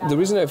the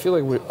reason I feel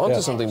like we're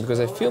onto something, because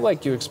I feel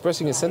like you're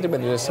expressing a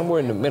sentiment that is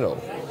somewhere in the middle.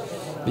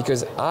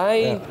 Because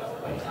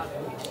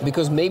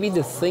because maybe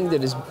the thing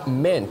that is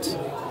meant,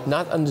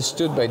 not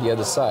understood by the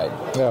other side.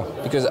 Yeah.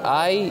 Because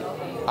I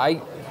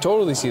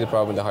totally see the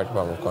problem with the hard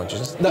problem of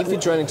consciousness. If you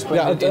try and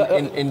explain it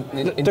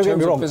in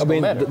terms of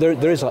physical matter.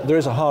 There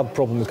is a hard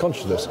problem with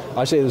consciousness.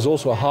 I say there's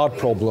also a hard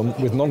problem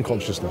with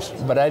non-consciousness.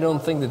 But I don't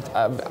think that,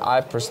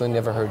 I personally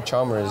never heard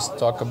Chalmers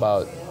talk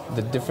about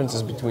the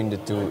differences between the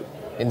two,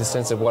 in the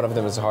sense that one of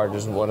them is hard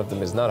and one of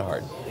them is not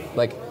hard.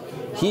 Like,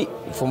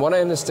 from what I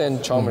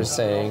understand Chalmers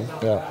saying,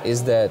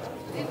 is that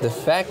the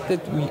fact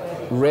that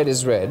red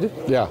is red,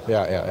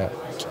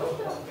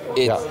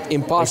 it's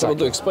impossible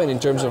to explain in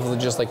terms of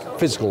just like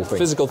physical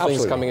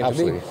things coming into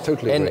being.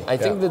 Totally and agree. I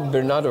think that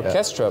Bernardo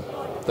Kastrup,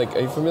 like,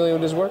 are you familiar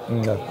with his work?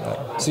 No.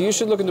 So you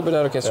should look into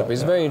Bernardo Kastrup.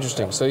 He's very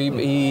interesting. So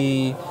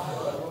he you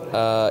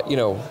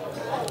know,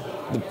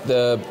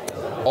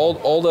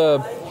 all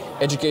the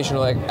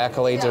educational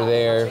accolades are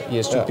there. He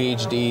has 2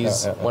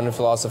 PhDs, one in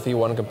philosophy,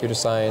 one in computer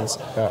science.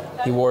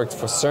 He worked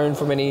for CERN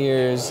for many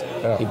years.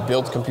 He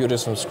built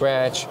computers from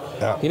scratch.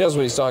 He knows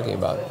what he's talking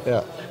about.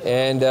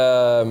 And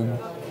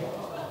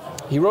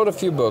he wrote a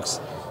few books.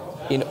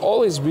 In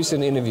all his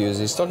recent interviews,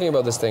 he's talking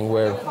about this thing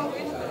where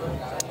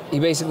he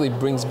basically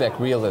brings back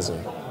realism,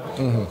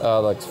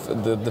 like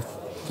the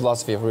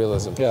philosophy of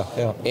realism.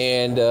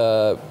 And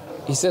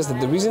he says that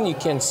the reason you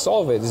can't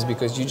solve it is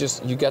because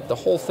you get the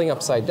whole thing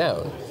upside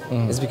down.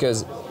 It's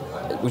because,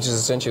 which is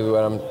essentially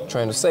what I'm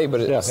trying to say,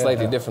 but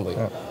slightly differently,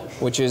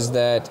 which is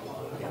that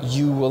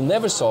you will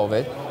never solve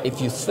it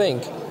if you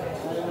think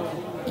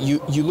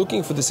you're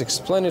looking for this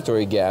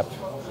explanatory gap.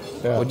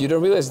 What you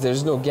don't realize,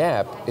 there's no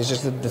gap. It's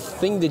just that the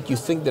thing that you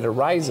think that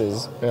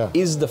arises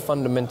is the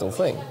fundamental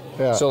thing.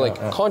 So like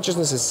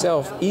consciousness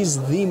itself is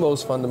the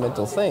most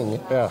fundamental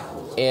thing.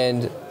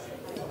 And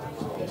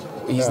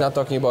he's not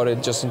talking about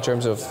it just in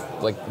terms of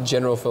like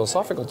general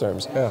philosophical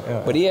terms.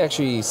 But he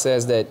actually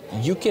says that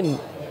you can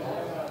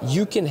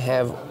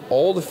have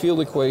all the field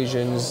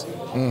equations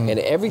and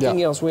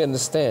everything else we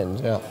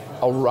understand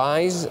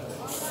arise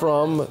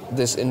from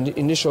this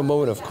initial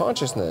moment of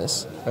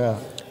consciousness.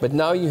 But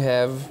now you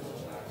have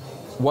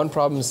one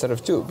problem instead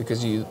of two,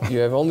 because you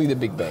have only the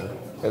Big Bang.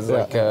 It's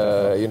like,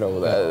 you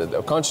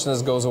know,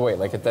 consciousness goes away,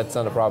 like that's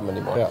not a problem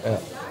anymore.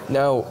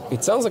 Now,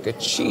 it sounds like a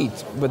cheat,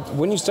 but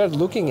when you start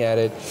looking at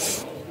it,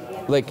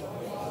 like,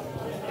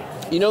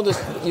 you know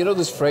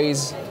this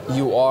phrase,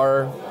 you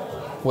are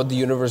what the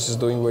universe is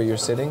doing where you're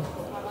sitting?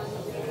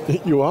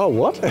 You are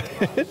what?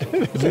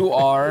 You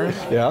are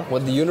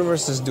what the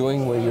universe is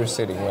doing where you're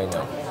sitting right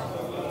now.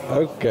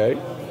 Okay.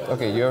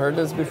 Okay, you heard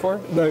this before?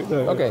 No.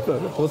 Okay,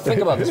 well,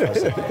 think about this for a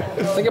second.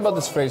 Think about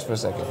this phrase for a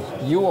second.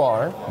 You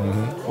are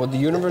what the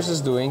universe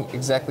is doing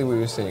exactly where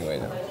you're sitting right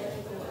now.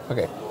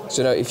 Okay,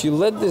 so now if you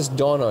let this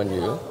dawn on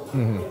you,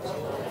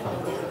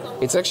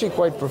 it's actually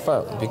quite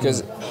profound,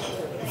 because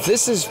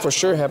this is for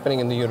sure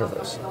happening in the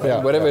universe,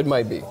 right? Whatever it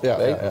might be.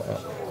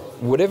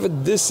 Whatever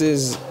this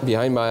is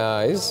behind my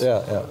eyes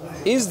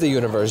is the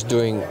universe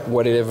doing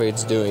whatever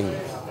it's doing.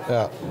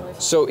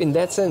 So in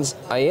that sense,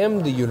 I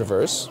am the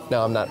universe.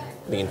 Now, I'm not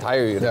the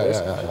entire universe,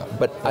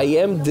 but I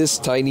am this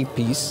tiny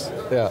piece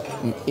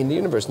in the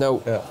universe.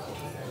 Now,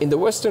 in the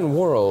Western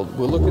world,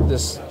 we look at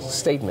this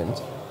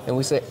statement and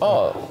we say,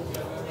 oh,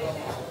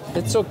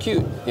 that's so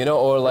cute, you know,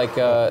 or like,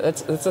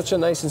 that's such a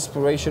nice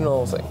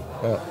inspirational thing.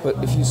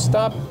 But if you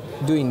stop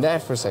doing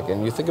that for a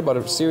second, you think about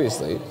it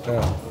seriously,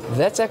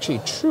 that's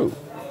actually true.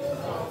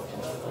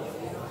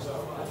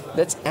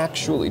 That's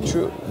actually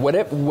true.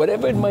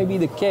 Whatever it might be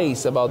the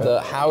case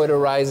about how it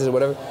arises or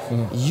whatever,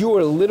 you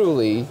are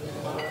literally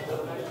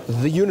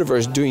the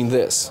universe doing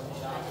this,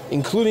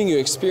 including your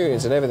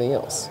experience and everything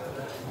else.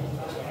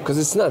 Because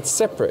it's not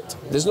separate.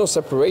 There's no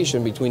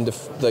separation between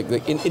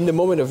in the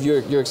moment of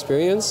your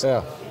experience,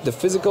 the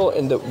physical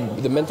and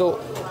the mental.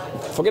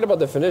 Forget about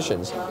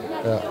definitions.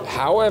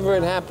 However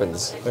it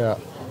happens,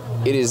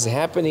 it is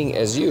happening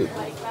as you.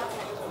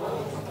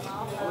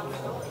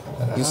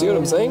 You see what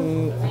I'm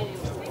saying?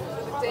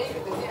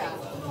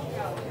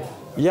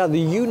 Yeah, the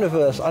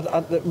universe.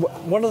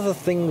 One of the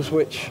things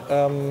which,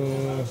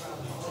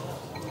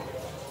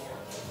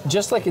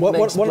 just like it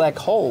makes black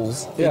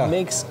holes, it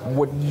makes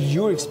what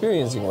you're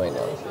experiencing right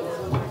now.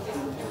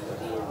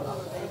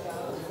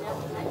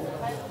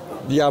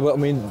 Yeah, but I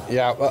mean,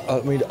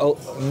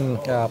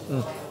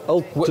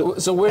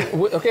 So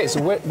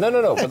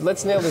no. But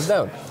let's nail this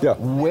down.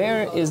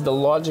 Where's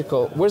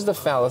the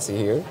fallacy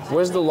here?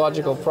 Where's the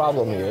logical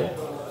problem here?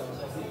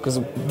 Because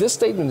this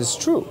statement is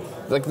true.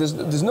 Like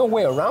there's no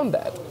way around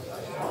that.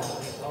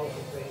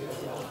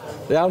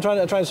 Yeah, I'm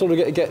trying to sort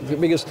of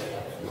get because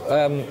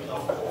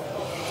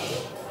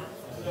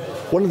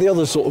one of the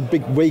other sort of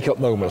big wake-up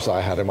moments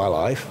I had in my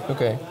life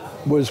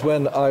was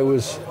when I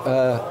was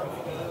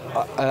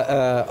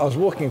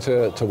walking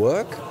to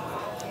work,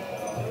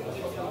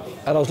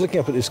 and I was looking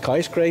up at this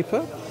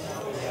skyscraper,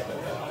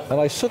 and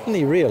I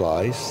suddenly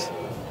realised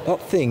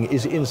that thing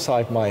is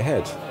inside my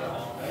head.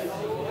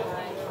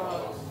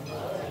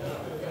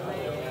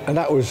 And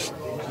that was,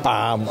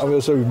 bam, I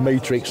was so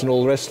Matrix and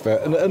all the rest of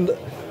it. And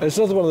it's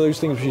another one of those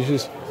things which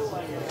is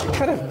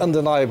kind of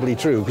undeniably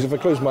true, because if I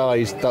close my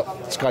eyes, that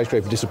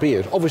skyscraper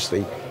disappeared.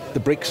 Obviously, the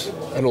bricks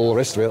and all the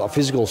rest of it, that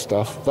physical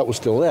stuff, that was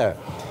still there.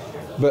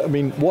 But I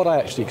mean, what I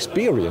actually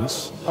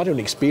experience, I don't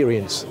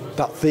experience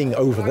that thing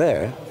over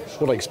there.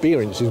 What I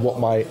experience is what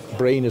my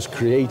brain has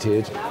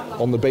created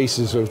on the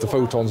basis of the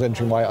photons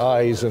entering my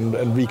eyes and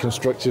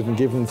reconstructed and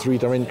given 3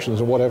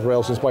 dimensions and whatever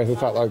else, in spite of the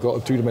fact that I've got a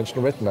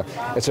 2-dimensional retina,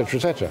 etc.,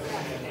 etc.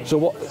 So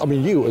what, I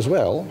mean, you as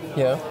well.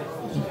 Yeah.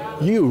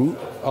 You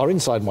are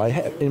inside my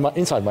head.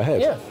 Inside my head.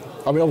 Yeah.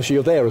 I mean, obviously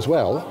you're there as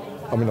well.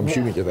 I mean, I'm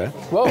assuming you're there.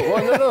 Well,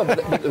 no.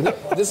 But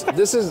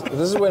this is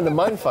when the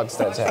mindfuck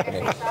starts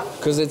happening,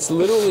 because it's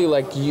literally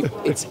like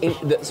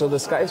so the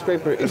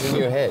skyscraper is in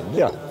your head.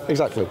 Yeah,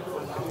 exactly.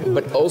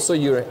 But also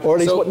you're. Or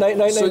at least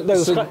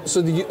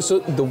so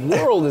the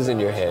world is in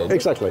your head.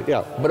 Exactly.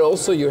 Yeah. But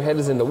also your head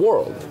is in the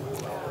world.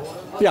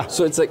 Yeah.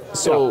 So it's like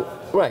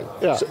right.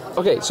 Yeah.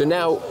 So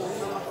now.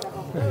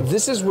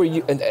 This is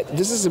where and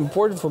this is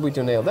important for me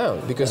to nail down,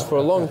 because for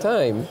a long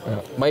time,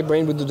 my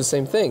brain would do the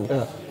same thing.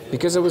 Yeah.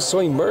 Because I was so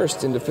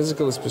immersed in the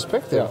physicalist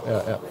perspective,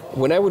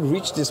 when I would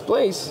reach this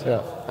place,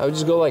 I would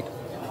just go like,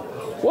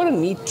 what a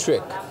neat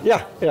trick.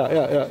 Yeah.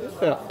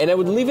 And I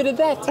would leave it at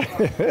that.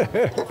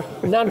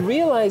 Not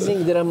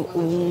realizing that I'm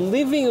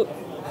living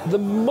the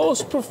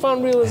most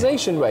profound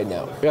realization right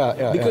now.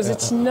 Because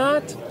it's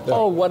not,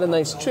 oh, what a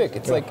nice trick.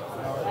 It's like,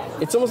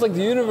 it's almost like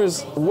the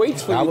universe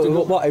waits for you to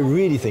go. What I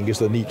really think is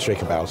the neat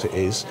trick about it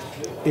is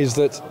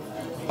that,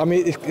 I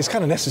mean, it's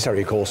kind of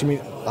necessary, of course. I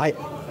mean,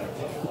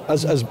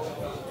 as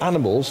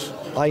animals,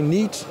 I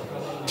need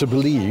to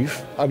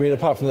believe. I mean,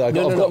 apart from that, I've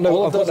got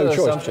no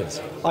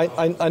choice.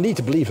 I need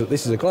to believe that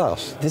this is a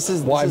glass. This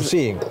is what I'm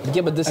seeing.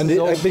 Yeah, but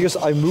because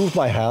I move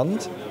my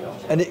hand,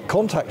 and it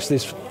contacts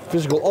this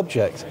physical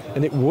object,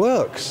 and it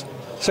works.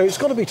 So it's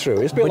got to be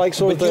true. It's a bit like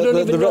sort of the you don't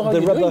even know how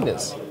you're rubber. Doing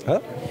this. Huh?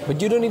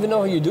 But you don't even know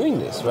how you're doing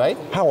this, right?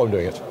 How I'm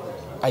doing it.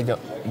 I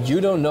don't. You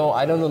don't know.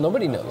 I don't know.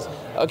 Nobody knows.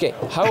 Okay.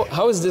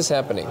 How is this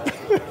happening?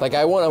 Like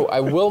I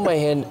will my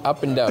hand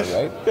up and down,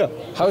 right? Yeah.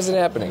 How is it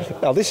happening?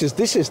 Now this is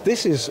the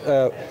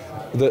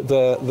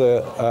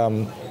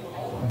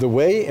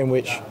way in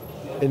which,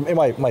 in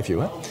my view.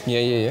 Huh?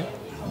 Yeah.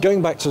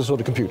 Going back to sort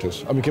of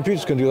computers. I mean,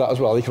 computers can do that as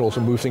well. They can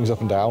also move things up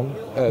and down.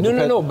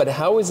 No. But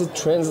how does it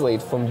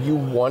translate from you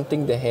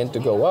wanting the hand to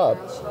go up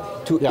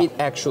to it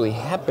actually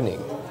happening?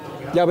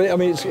 Yeah, but I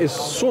mean, it's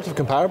sort of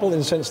comparable in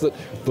the sense that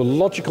the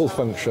logical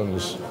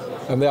functions,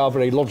 and they are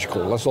very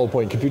logical. That's the whole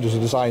point. Computers are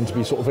designed to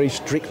be sort of very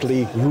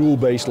strictly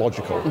rule-based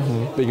logical,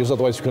 because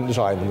otherwise you couldn't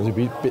design them. They'd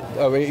be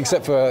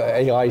except for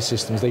AI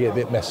systems, they get a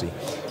bit messy,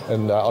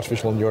 and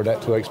artificial neural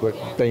networks. But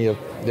then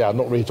you're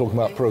not really talking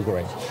about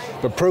programming.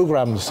 But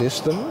programmed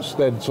systems,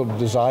 they're sort of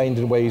designed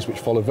in ways which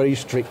follow very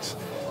strict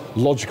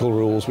logical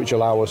rules, which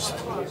allow us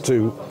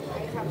to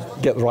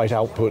get the right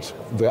output.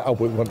 The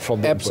output went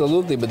from the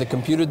absolutely, input. But the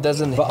computer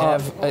doesn't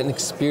have an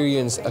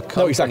experience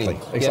accompanying.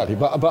 No, exactly.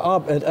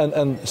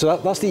 Yeah. So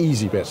that's the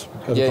easy bit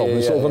of the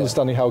problem. Sort of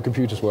understanding how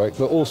computers work,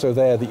 but also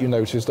there that you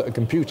notice that a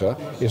computer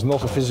is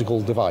not a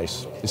physical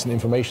device; it's an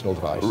informational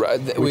device,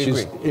 which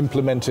is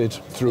implemented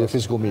through a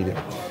physical medium.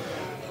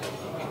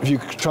 If you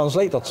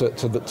translate that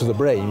to the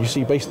brain, you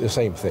see basically the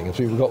same thing.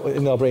 So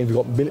in our brain, we've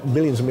got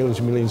millions and millions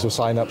and millions of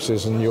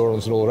synapses and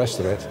neurons and all the rest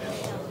of it.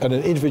 And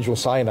an individual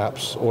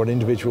synapse or an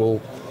individual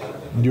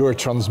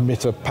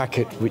neurotransmitter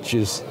packet which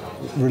is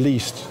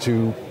released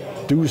to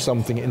do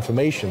something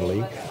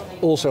informationally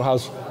also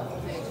has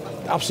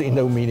absolutely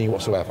no meaning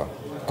whatsoever.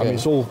 I mean,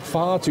 it's all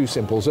far too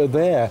simple. So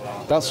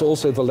that's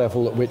also the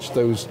level at which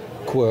those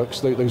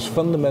quirks, those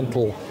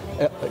fundamental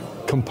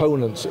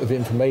components of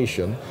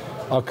information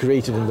are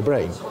created in the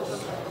brain.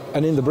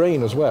 And in the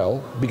brain as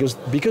well, because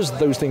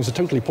those things are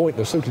totally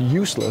pointless, totally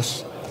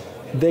useless,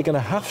 they're going to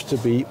have to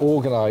be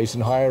organized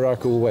in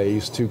hierarchical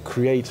ways to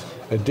create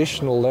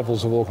additional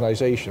levels of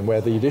organization,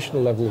 where the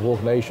additional level of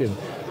organization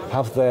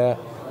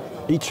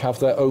each have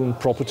their own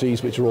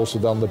properties, which are also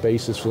then the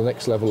basis for the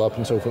next level up,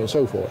 and so forth and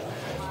so forth.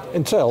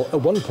 Until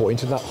at one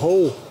point in that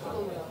whole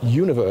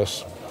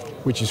universe,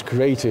 which is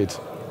created,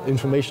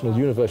 informational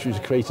universe which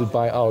is created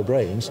by our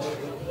brains,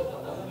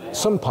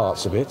 some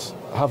parts of it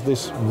have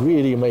this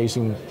really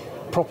amazing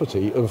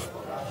property of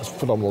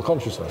phenomenal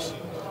consciousness.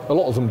 A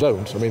lot of them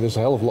don't. I mean, there's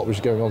a hell of a lot which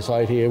is going on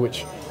inside here,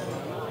 which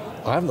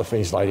I haven't the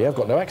faintest idea. I've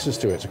got no access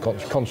to it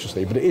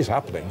consciously, but it is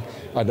happening.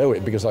 I know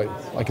it because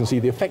I can see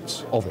the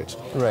effects of it.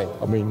 Right.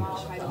 I mean,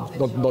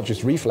 not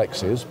just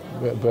reflexes,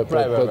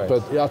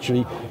 but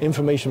actually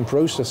information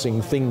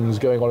processing things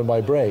going on in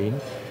my brain,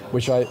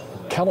 which I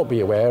cannot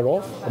be aware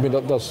of. I mean,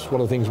 that's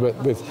one of the things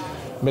with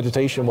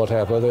meditation,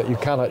 whatever, that you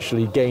can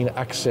actually gain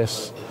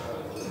access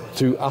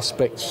to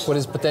aspects. What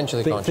is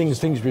potentially conscious?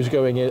 Things which are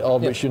going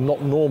on which you're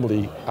not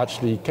normally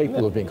actually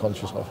capable of being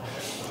conscious of.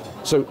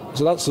 So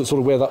that's sort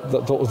of where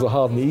that was the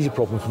hard and the easy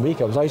problem for me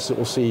comes. I sort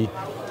of see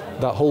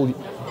that whole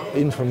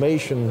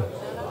information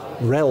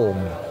realm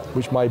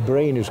which my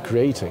brain is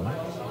creating,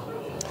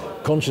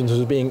 consciousness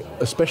as being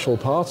a special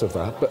part of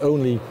that, but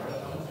only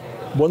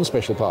one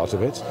special part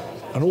of it,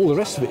 and all the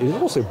rest of it is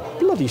also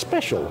bloody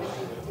special,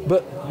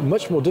 but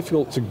much more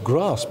difficult to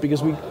grasp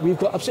because we've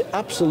got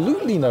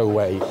absolutely no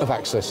way of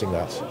accessing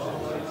that.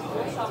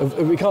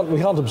 We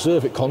can't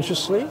observe it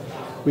consciously.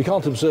 We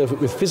can't observe it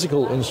with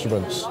physical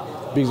instruments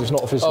because it's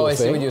not a physical thing. Oh, I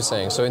see what you're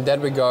saying. So in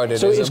that regard,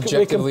 it is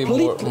objectively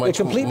much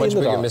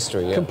bigger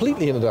mystery. Yeah.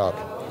 Completely in the dark.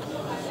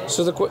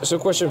 So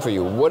question for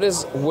you: what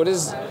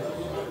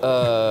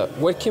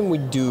can we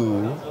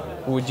do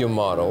with your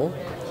model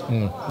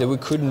that we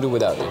couldn't do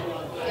without it?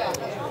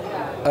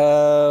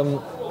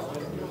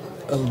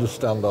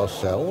 Understand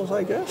ourselves,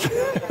 I guess.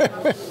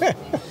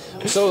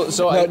 But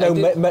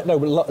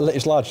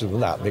it's larger than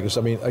that because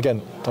I mean,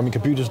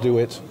 computers do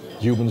it,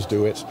 humans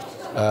do it,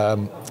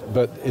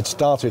 but it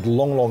started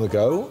long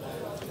ago,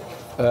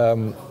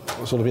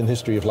 sort of in the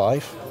history of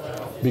life,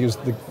 because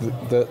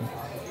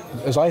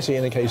as I see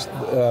in the case,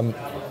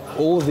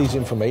 all of these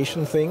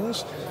information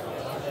things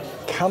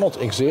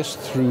cannot exist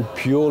through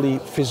purely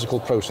physical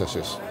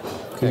processes.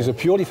 Okay. Because a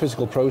purely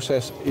physical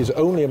process is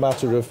only a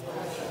matter of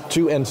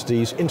two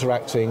entities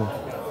interacting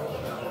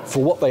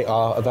for what they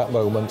are at that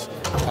moment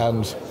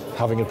and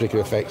having a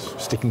particular effect,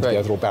 sticking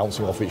together or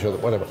bouncing off each other,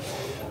 whatever.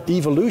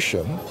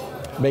 Evolution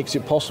makes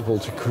it possible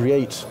to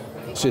create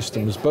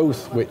systems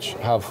both which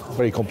have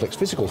very complex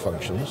physical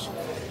functions,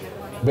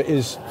 but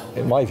is,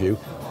 in my view,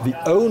 the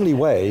only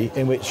way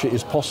in which it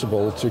is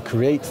possible to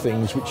create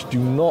things which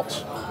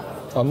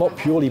are not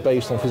purely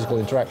based on physical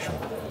interaction,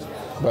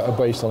 but are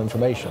based on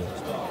information.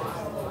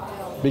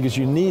 Because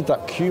you need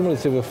that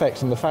cumulative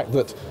effect, and the fact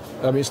that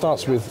it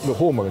starts with the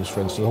hormones,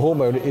 for instance. A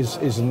hormone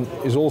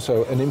is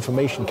also an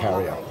information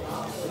carrier.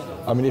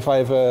 I mean, if I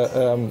have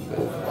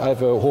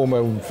a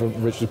hormone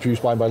which is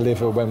produced by my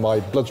liver when my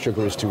blood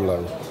sugar is too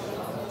low,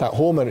 that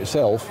hormone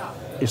itself,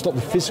 it's not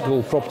the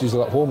physical properties of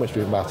that hormone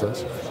which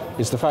matters.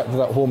 It's the fact that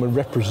that hormone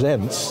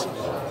represents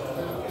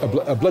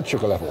a blood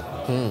sugar level,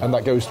 and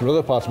that goes to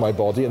another part of my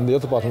body, and the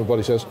other part of my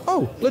body says,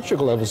 "Oh, blood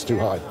sugar level's too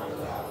high."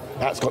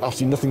 That's got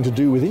absolutely nothing to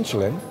do with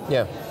insulin.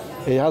 Yeah.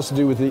 It has to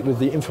do with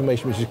the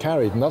information which is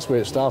carried, and that's where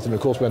it started. And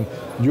of course, when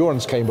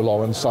neurons came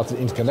along and started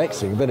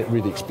interconnecting, then it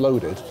really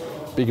exploded,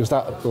 because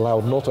that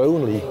allowed not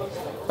only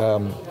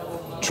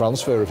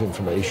transfer of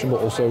information,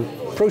 but also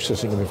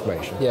processing of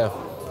information. Yeah.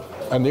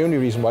 And the only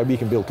reason why we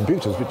can build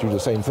computers which do the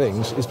same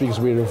things is because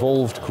we're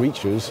evolved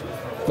creatures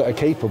that are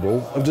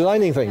capable of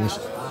designing things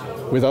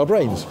with our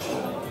brains.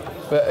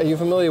 But are you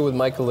familiar with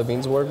Michael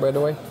Levine's work, by the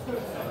way?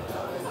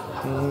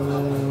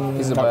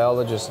 He's a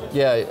biologist.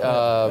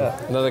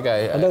 Another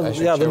guy.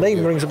 The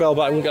name rings a bell,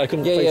 but I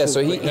couldn't.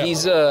 So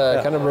he's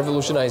kind of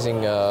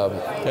revolutionizing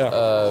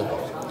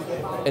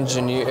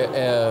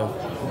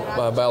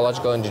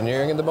biological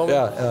engineering at the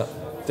moment.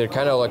 They're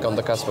kind of like on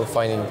the cusp of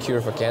finding a cure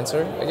for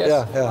cancer, I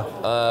guess.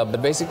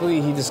 But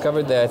basically, he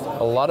discovered that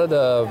a lot of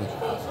the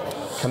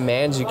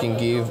commands you can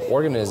give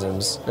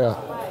organisms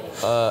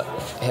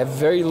have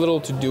very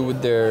little to do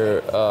with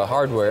their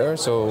hardware,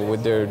 so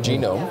with their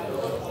genome.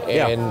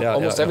 And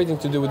almost everything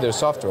to do with their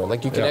software.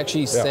 Like you can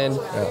actually send.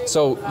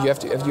 So you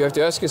have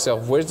to ask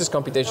yourself, where's this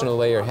computational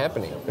layer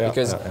happening?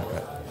 Because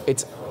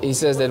he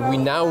says that we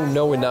now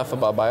know enough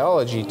about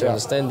biology to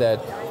understand that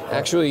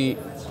actually,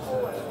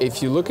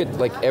 if you look at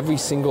like every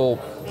single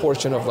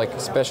portion of like a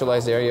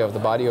specialized area of the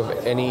body of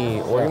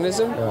any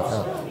organism,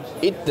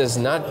 it does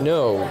not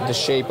know the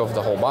shape of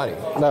the whole body.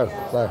 No.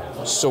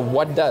 So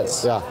what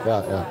does?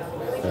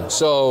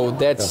 So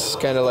that's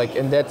kind of like,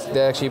 and that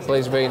actually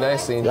plays very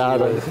nicely into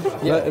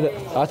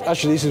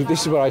Actually,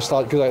 this is where I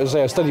start, because as I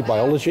say, I studied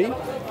biology,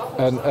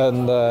 and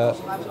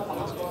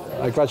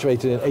I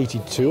graduated in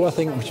 '82, I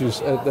think, which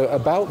was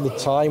about the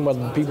time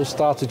when people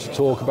started to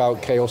talk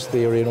about chaos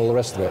theory and all the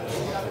rest of it.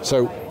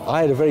 So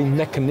I had a very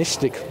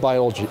mechanistic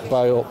biology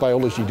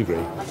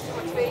degree,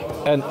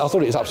 and I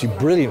thought it was absolutely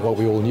brilliant what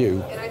we all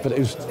knew, but it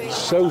was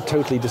so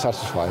totally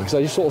dissatisfying, because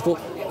I just sort of thought,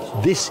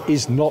 this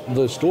is not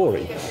the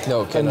story.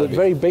 No, and that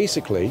very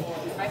basically,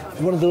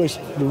 one of the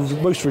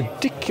most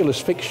ridiculous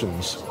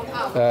fictions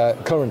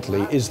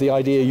currently is the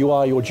idea you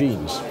are your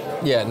genes.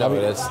 Yeah, no,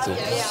 that's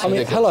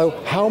ridiculous. Hello,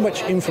 how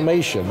much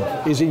information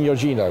is in your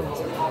genome?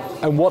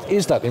 And what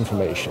is that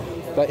information?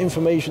 That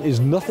information is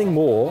nothing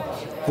more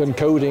than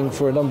coding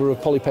for a number of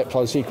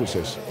polypeptide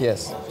sequences.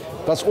 Yes.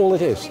 That's all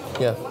it is.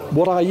 Yeah.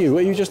 What are you?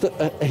 Are you just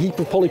a heap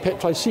of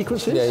polypeptide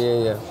sequences?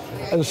 Yeah.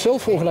 And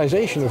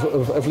self-organization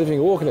of living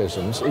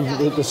organisms,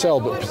 the cell,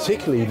 but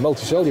particularly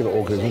multicellular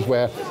organisms,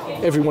 where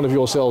every one of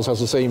your cells has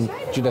the same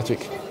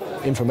genetic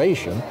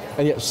information,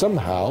 and yet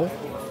somehow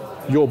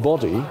your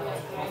body,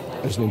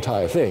 as an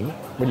entire thing,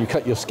 when you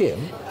cut your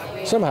skin,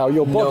 somehow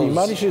your body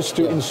manages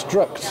to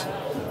instruct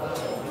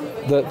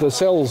the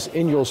cells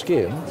in your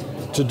skin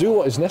to do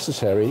what is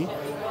necessary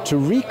to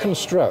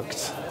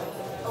reconstruct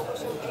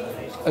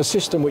a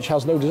system which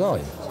has no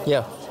design.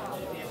 Yeah.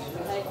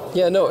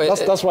 Yeah, no.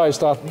 That's why I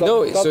start.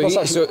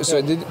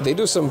 They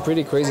do some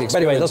pretty crazy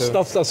experiments.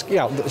 Anyway, that's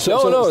yeah.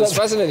 It's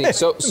fascinating.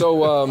 So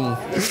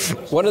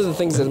one of the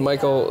things that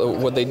Michael,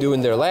 what they do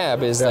in their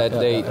lab is that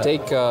they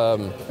take,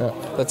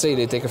 let's say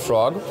they take a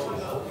frog.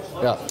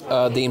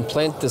 Yeah. They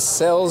implant the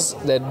cells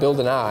that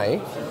build an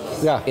eye.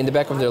 Yeah. In the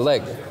back of their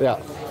leg. Yeah.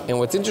 And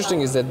what's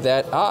interesting is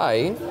that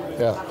eye.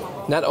 Yeah.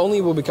 Not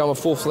only will become a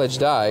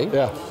full-fledged eye.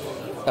 Yeah.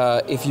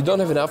 If you don't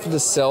have enough of the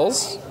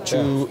cells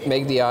to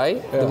make the eye,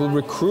 they will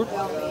recruit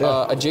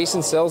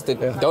adjacent cells that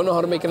don't know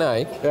how to make an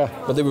eye,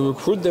 but they will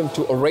recruit them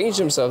to arrange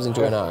themselves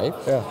into an eye,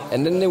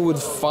 and then they would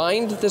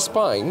find the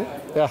spine,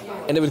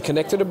 and they would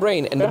connect to the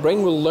brain, and the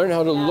brain will learn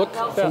how to look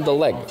from the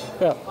leg.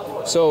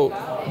 So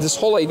this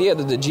whole idea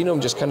that the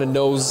genome just kind of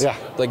knows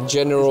like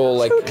general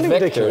like vectors,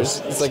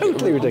 ridiculous. It's like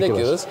totally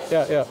ridiculous.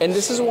 And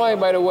this is why,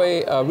 by the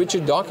way,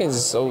 Richard Dawkins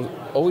is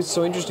always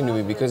so interesting to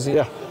me, because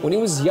when he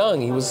was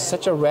young, he was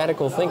such a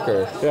radical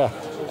thinker.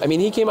 I mean,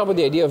 he came up with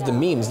the idea of the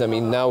memes. I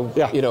mean, now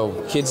you know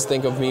kids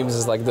think of memes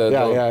as like the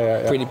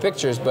pretty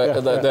pictures,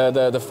 but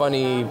the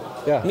funny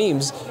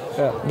memes.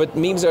 But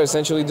memes are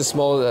essentially the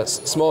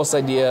smallest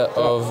idea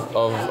of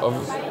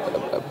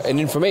an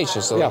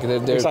information. So like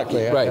they're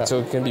exactly right. So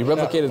it can be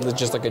replicated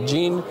just like a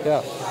gene.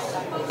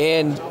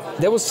 And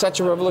that was such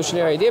a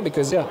revolutionary idea,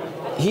 because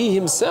he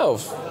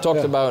himself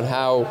talked about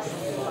how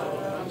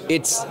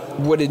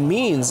what it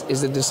means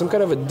is that there's some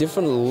kind of a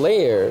different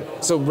layer.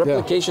 So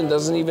replication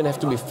doesn't even have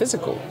to be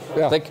physical.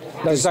 Like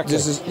exactly.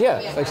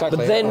 Exactly.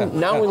 But then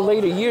now in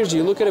later years,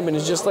 you look at him and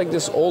it's just like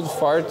this old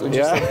fart who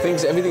just like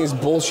thinks everything is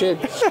bullshit.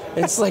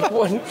 It's like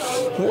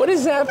what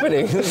is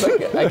happening? It's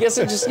like, I guess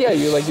it just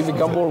you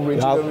become more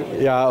rigid.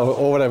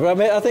 Or whatever. I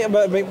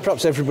mean,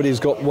 perhaps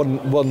everybody's got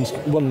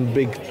one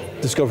big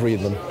discovery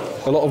in them.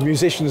 A lot of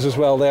musicians as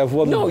well. They have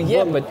one.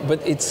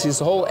 But it's his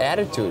whole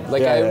attitude.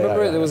 Like I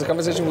remember there was a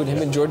conversation with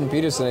him and Jordan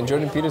Peterson, and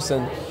Jordan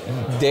Peterson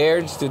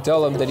dared to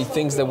tell him that he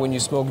thinks that when you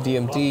smoke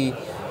DMT,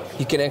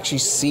 you can actually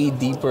see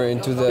deeper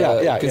into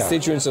the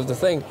constituents of the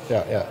thing.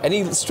 And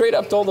he straight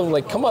up told him,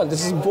 like, "Come on,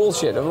 this is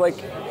bullshit." I'm like,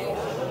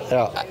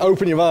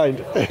 open your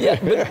mind. But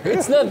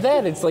it's not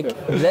that. It's like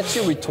that's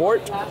your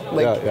retort.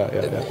 Like,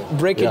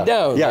 break it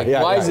down.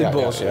 Why is it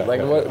bullshit?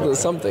 What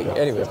something.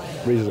 Anyway.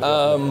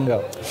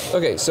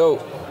 Okay, so.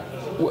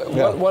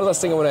 One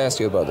last thing I want to ask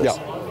you about this.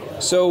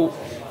 So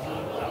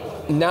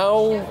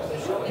now,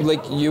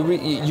 like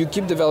you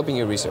keep developing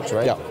your research,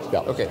 right?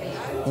 Okay.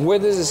 Where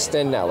does it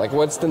stand now? Like,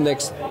 what's the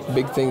next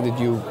big thing that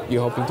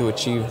you're hoping to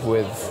achieve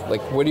with?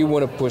 Like, where do you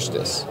want to push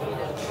this?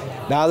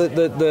 Now,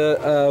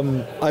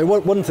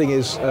 one thing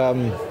is,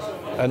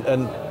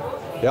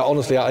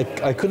 honestly,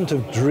 I couldn't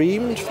have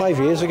dreamed 5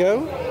 years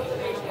ago.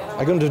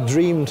 I couldn't have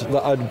dreamed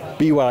that I'd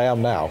be where I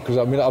am now, because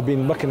I mean I've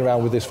been mucking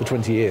around with this for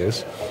 20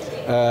 years.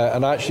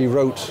 And I actually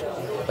wrote,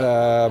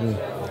 the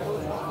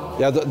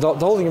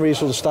whole thing really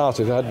sort of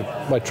started. I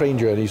had my train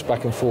journeys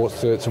back and forth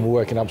to my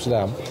work in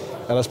Amsterdam,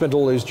 and I spent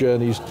all those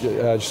journeys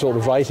just sort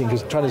of writing,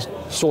 trying to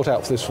sort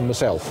out this for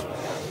myself.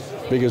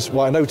 Because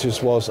what I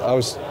noticed was I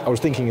was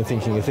thinking and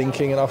thinking and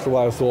thinking, and after a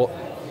while I thought,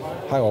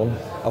 hang on,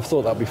 I've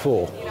thought that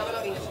before.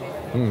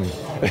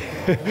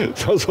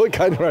 So I was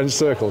kind of around in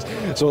circles.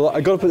 So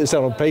I got to put this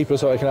down on paper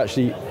so I can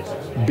actually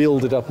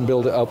build it up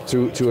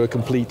to a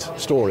complete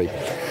story.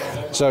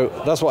 So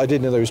that's what I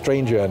did in those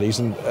train journeys,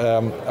 and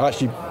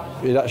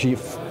it actually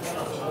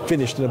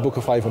finished in a book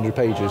of 500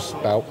 pages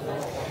about,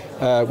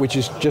 which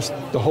is just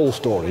the whole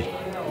story.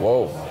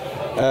 Whoa!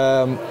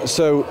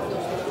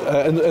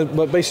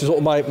 But basically,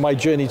 sort of my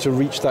journey to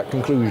reach that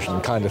conclusion,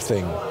 kind of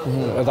thing.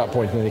 At that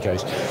point, in any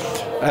case,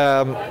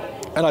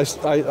 and I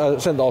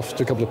sent it off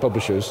to a couple of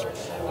publishers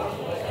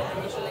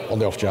on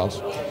the off chance,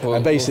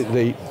 and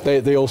basically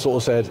they all sort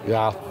of said,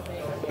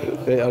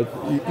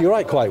 you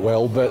write quite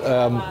well, but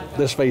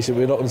let's face it,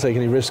 we're not going to take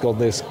any risk on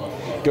this.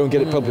 Go and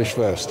get it published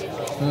first.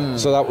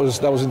 So that was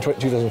in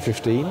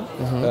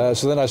 2015.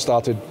 So then I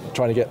started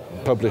trying to get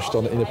published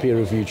in a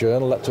peer-reviewed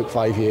journal. That took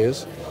 5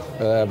 years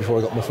before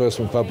I got my first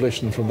one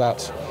published, and from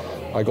that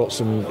I got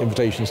some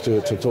invitations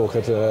to talk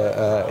at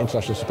an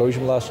international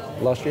symposium last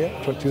year,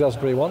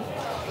 2021.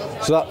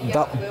 So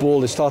that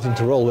ball is starting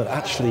to roll, and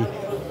actually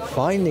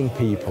finding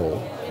people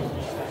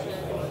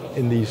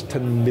in these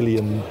 10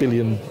 million,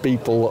 billion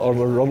people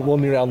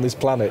wandering around this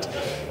planet,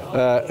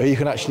 you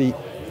can actually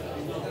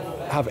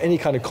have any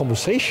kind of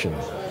conversation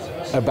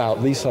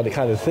about these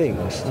kind of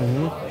things.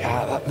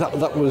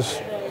 That was,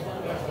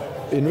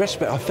 in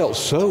retrospect, I felt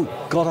so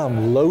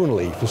goddamn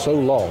lonely for so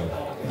long.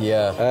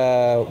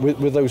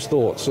 with those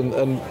thoughts,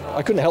 and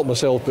I couldn't help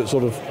myself but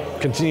sort of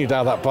continue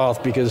down that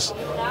path because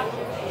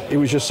it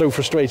was just so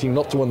frustrating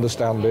not to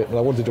understand it, and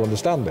I wanted to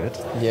understand it.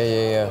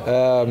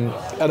 And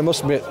I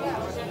must admit,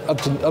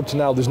 up to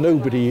now, there's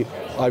nobody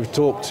I've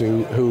talked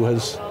to who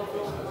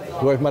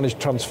I've managed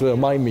to transfer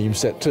my meme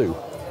set to,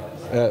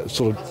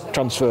 sort of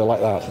transfer like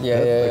that.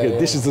 Okay,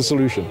 this is the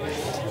solution,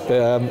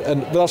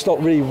 but that's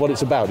not really what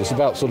it's about. It's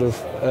about sort of,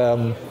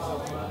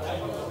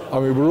 I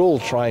mean, we're all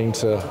trying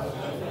to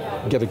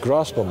get a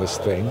grasp on this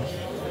thing,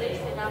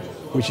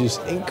 which is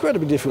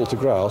incredibly difficult to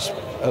grasp,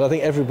 and I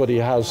think everybody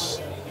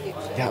has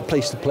a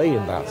place to play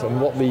in that.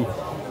 And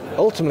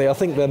ultimately, I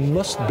think there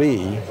must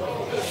be,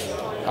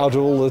 out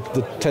of all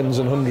the tens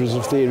and hundreds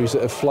of theories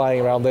that are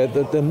flying around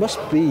there must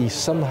be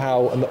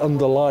somehow an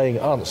underlying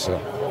answer.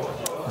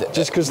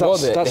 Just because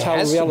that's how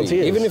reality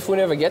is. Even if we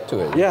never get to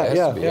it.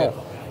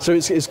 So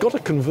it's got to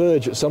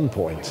converge at some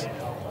point.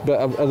 But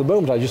at the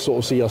moment, I just sort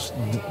of see us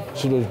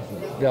sort of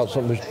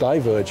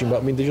diverging.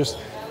 But I mean, they're just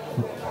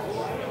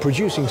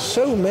producing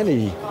so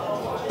many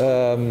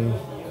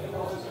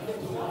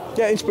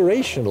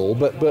inspirational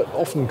but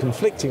often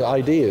conflicting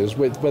ideas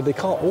where they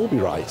can't all be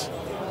right.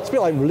 It's a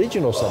bit like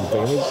religion or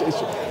something.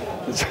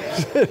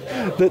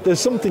 There's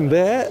something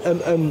there,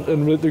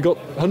 and we've got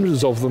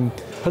hundreds of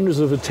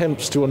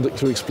attempts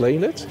to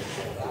explain it.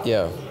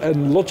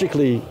 And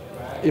logically,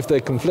 if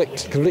they're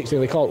conflicting,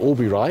 they can't all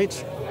be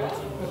right.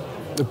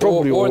 They're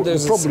probably all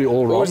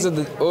wrong.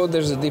 Or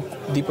there's a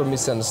deeper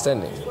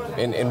misunderstanding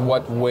in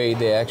what way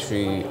they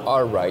actually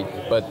are right,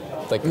 but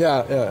like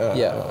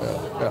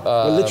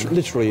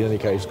literally, in any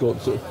case,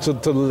 to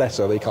the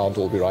letter, they can't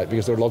all be right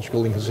because there are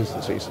logical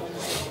inconsistencies.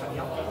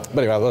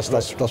 But anyway, that's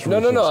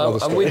really no.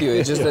 I'm with you.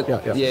 It's just that.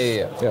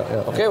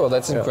 Okay, well,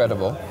 that's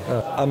incredible.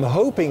 I'm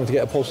hoping to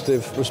get a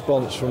positive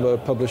response from a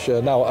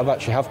publisher. Now, I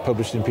have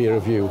published in peer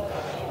review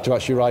to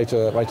actually write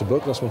a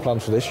book. That's my plan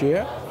for this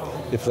year,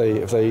 if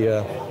they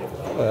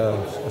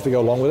go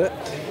along with it.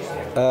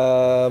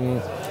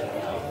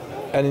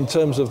 And in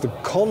terms of the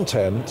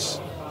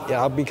content,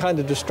 I've been kind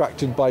of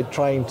distracted by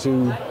trying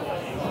to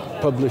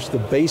publish the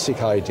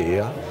basic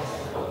idea,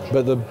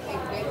 but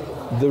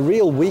the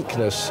real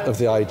weakness of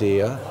the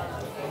idea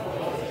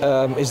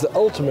is that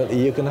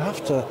ultimately you're going to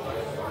have to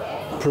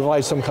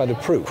provide some kind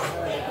of proof.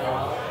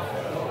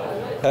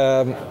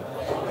 And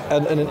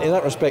in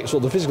that respect,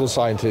 sort of the physical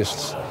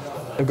scientists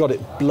have got it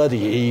bloody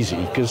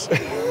easy because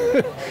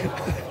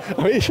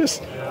I mean,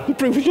 the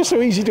proof is just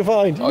so easy to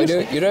find. You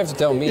don't have to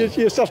tell me. You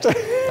just have to.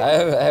 I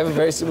have a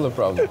very similar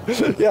problem.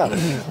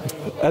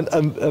 And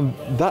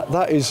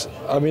that is,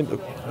 I mean,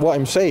 what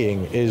I'm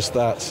saying is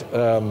that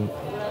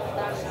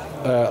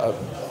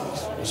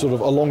sort of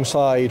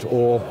alongside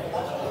or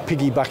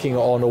piggybacking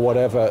on or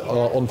whatever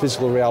on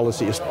physical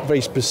reality is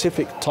very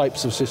specific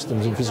types of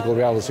systems in physical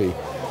reality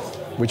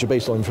which are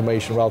based on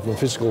information rather than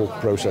physical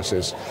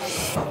processes.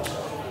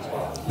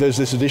 There's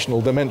this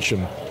additional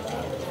dimension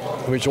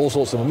in which all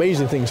sorts of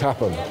amazing things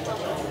happen,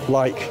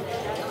 like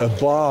a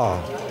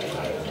bar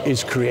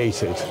is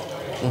created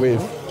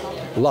with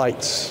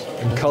lights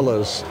and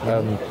colors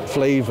and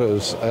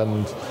flavors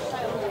and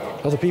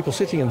other people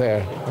sitting in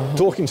there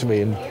talking to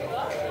me and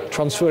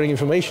transferring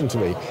information to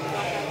me.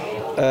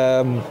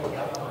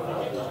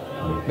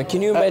 But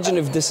can you imagine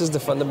if this is the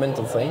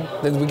fundamental thing?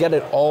 That we get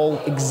it all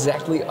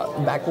exactly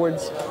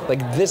backwards? Like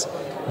this,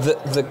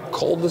 the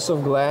coldness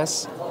of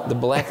glass, the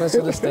blackness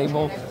of the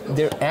stable,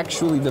 they're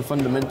actually the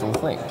fundamental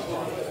thing.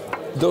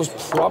 Those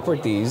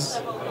properties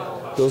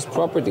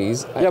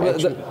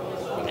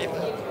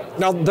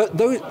now,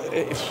 those,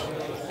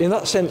 in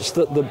that sense,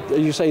 that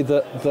you say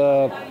that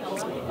the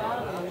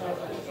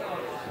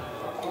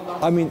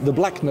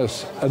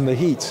blackness and the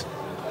heat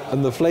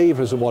and the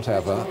flavors and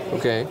whatever.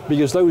 Okay.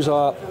 Because those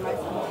are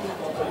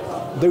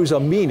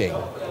meaning.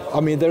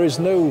 I mean, there is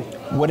no.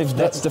 What if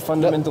that's the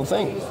fundamental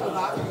thing?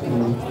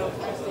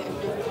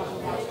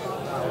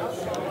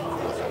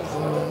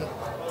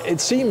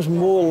 It seems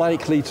more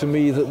likely to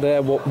me that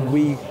they're what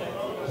we.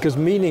 Because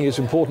meaning is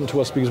important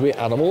to us because we're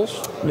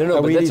animals.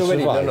 No, but that's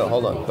already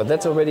hold on. But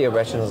that's already a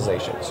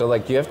rationalization. So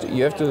like you have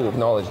to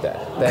acknowledge that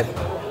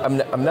I'm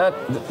not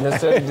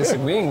necessarily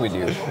disagreeing with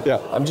you.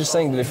 I'm just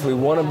saying that if we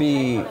want to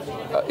be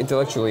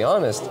intellectually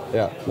honest,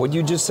 what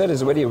you just said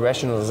is already a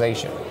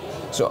rationalization.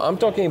 So I'm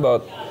talking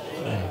about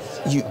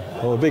you.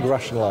 I'm a big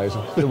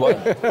rationalizer. What?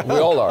 We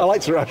all are. I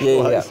like to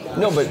rationalize.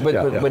 No,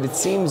 but it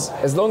seems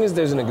as long as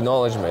there's an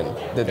acknowledgement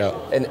that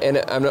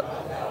and I'm not.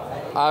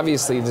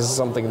 Obviously, this is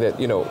something that,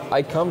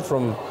 I come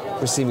from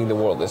perceiving the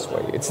world this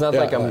way. It's not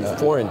like I'm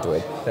foreign to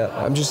it.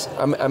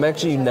 I'm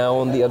actually now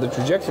on the other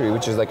trajectory,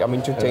 which is like I'm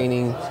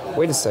entertaining,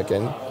 wait a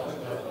second,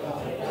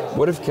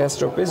 what if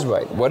Kastrup is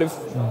right? What if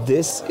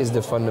this is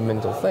the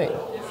fundamental thing?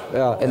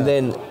 And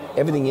then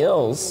everything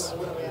else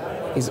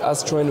is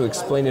us trying to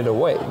explain it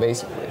away,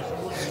 basically.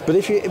 But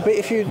if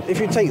you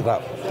take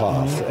that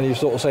path and you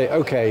sort of say,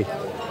 okay,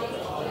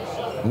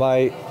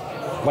 my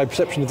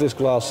perception of this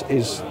glass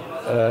is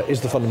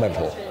the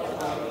fundamental.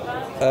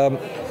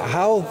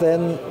 How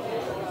then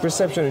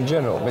perception in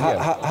general. But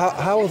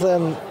how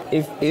then?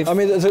 If I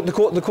mean,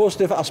 the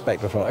causative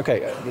aspect of it.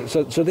 Okay,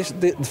 so this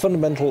the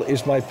fundamental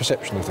is my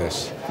perception of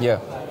this. Yeah.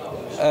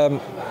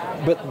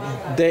 But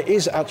there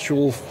is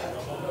actual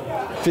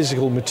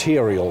physical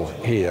material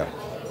here.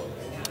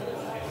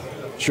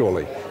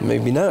 Surely.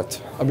 Maybe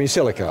not. I mean,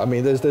 silica. I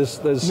mean,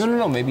 there's.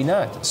 No. Maybe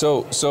not.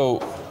 So,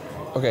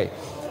 okay.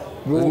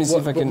 Let me see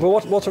if I can. But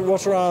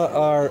what are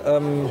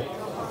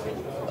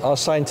our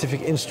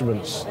scientific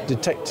instruments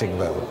detecting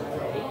them?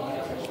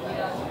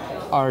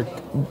 Our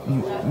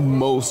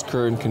most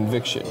current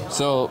conviction.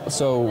 So.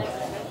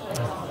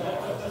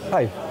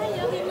 Hi.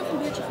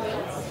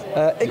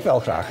 Ik wel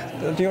graag.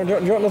 Do you want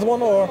another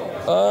one or?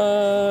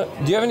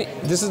 Do you have any?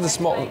 This is the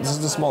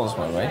smallest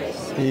one, right?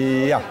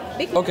 Yeah.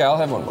 Okay, I'll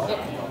have one more.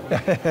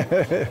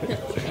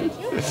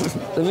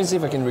 Let me see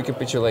if I can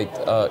recapitulate,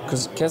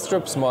 because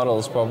Kastrup's model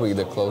is probably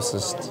the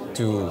closest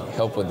to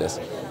help with this.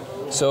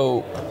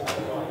 So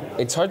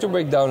it's hard to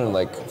break down in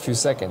like a few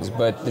seconds,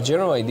 but the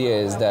general idea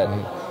is that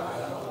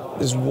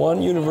there's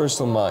one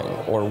universal mind,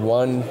 or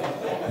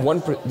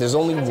there's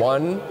only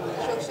one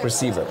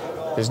perceiver.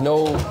 There's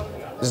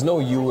no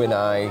you and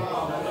I.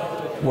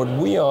 What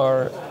we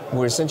are,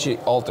 we're essentially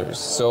alters.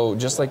 So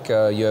just like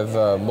you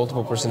have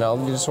multiple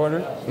personality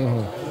disorder,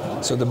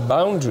 so the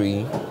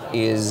boundary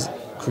is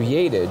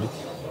created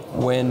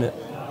when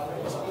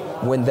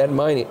that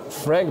mind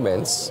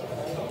fragments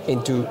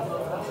into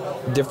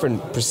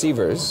different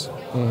perceivers,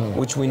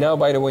 which we now,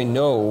 by the way,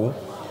 know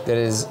that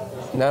is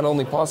not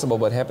only possible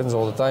but happens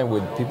all the time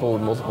with people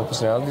with multiple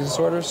personality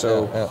disorder.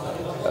 So,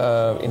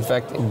 in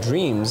fact, in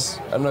dreams,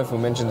 I don't know if we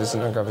mentioned this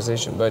in our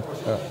conversation, but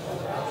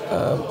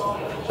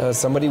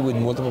somebody with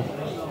multiple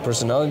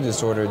personality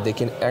disorder, they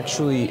can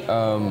actually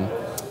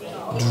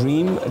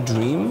dream a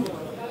dream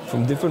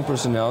from different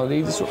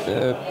personalities,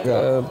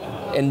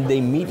 and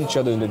they meet each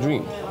other in the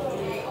dream.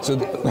 So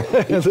the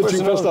two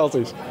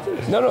personalities.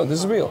 No, this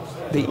is real.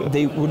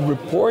 They would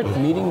report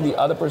meeting the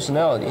other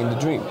personality in the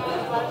dream.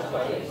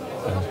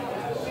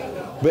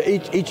 But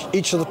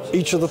each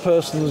of the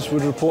persons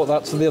would report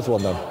that to the other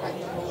one then?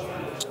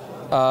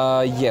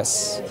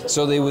 Yes.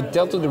 So they would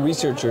tell to the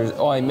researchers,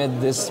 oh, I met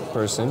this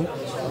person,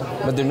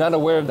 but they're not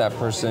aware of that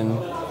person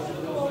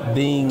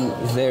being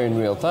there in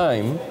real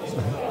time.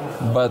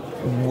 But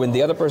when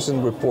the other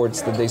person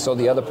reports that they saw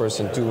the other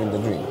person too in the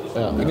dream,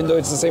 even though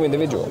it's the same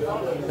individual.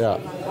 Yeah.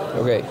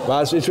 Okay.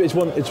 Well,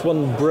 it's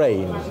one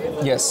brain.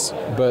 Yes.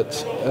 But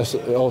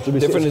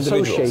different it's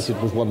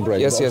associated with one brain.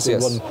 Yes. Yes.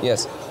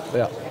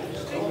 Yeah.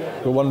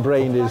 But one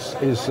brain is.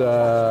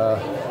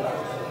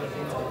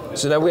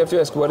 So now we have to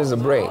ask, what is a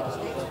brain?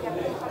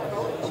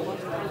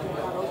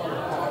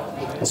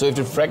 So if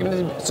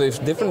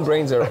different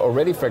brains are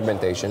already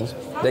fragmentations,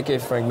 they can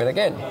fragment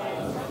again.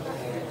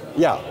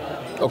 Yeah.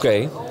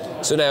 Okay.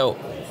 So now.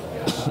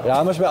 Yeah,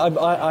 I must admit,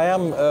 I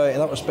am in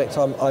that respect.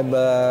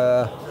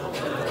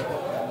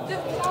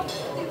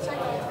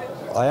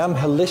 I am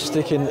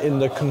holistic in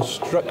the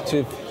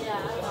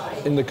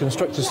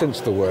constructive sense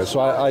of the word. So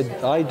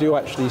I do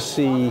actually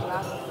see.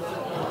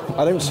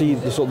 I don't see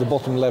the sort of the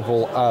bottom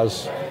level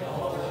as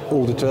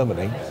all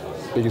determining,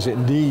 because it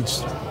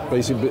needs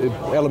basically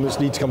elements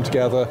need to come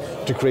together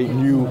to create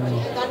new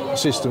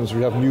systems.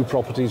 We have new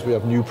properties, we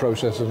have new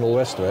processes, and all the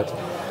rest of it.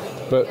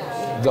 But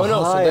so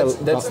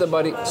that's the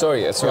body.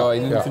 Sorry, I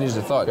didn't finish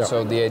the thought. Yeah.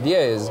 So the idea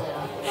is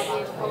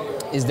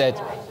that.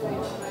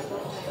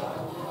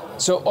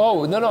 So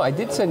I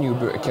did send you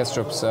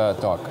Kastrup's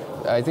talk.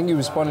 I think you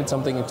responded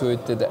something to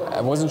it that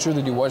I wasn't sure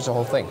that you watched the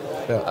whole thing.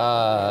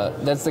 Yeah.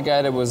 That's the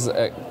guy that was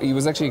he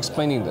was actually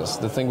explaining this,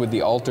 the thing with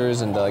the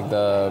altars and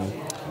the.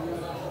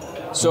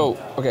 So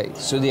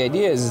so the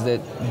idea is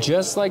that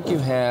just like you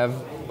have.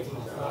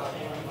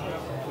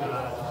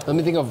 Let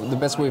me think of the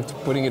best way of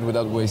putting it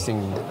without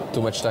wasting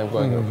too much time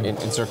going in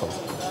circles.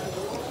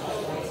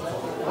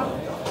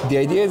 The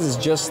idea is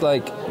just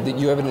like that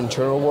you have an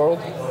internal world.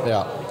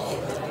 Yeah.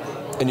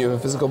 And you have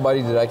a physical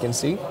body that I can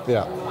see.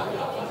 Yeah.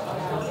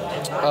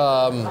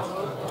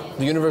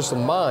 The universal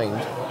mind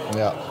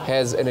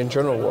has an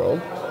internal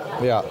world.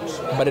 Yeah.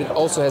 But it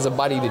also has a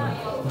body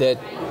that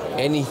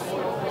any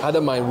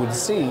other mind would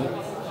see.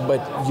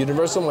 But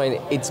universal mind,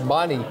 its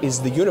body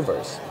is the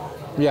universe.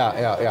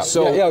 Yeah.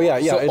 So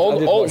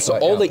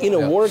all the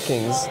inner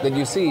workings that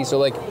you see.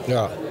 So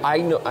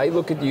I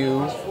look at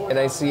you and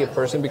I see a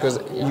person because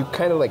you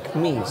kind of like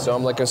me. So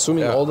I'm like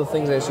assuming all the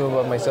things I assume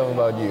about myself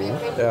about you.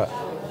 Yeah.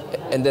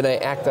 And then I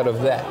act out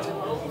of that.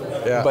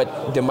 Yeah.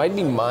 But there might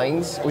be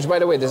minds, which by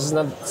the way, this is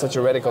not such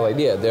a radical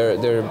idea. They're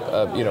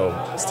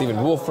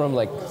Stephen Wolfram,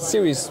 like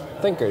serious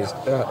thinkers.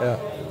 Yeah.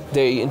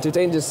 They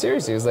entertain this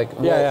seriously. It's like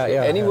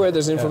anywhere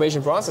there's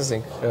information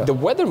processing, the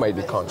weather might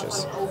be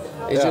conscious.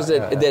 It's just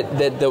that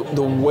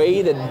the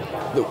way that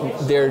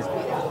their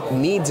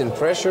needs and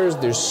pressures,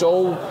 they're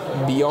so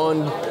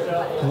beyond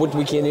what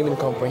we can't even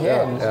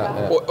comprehend.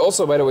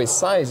 Also, by the way,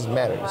 size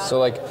matters. So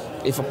like,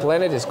 if a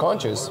planet is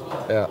conscious,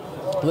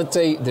 let's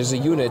say there's a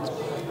unit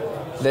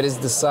that is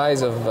the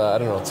size of,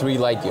 3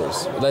 light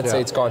years. Let's say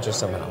it's conscious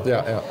somehow.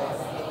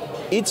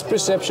 its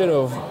perception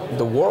of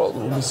the world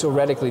will be so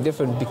radically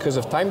different because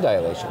of time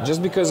dilation,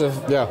 just because of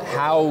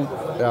how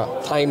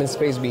time and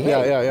space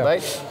behave,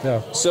 right?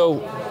 Yeah.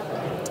 So,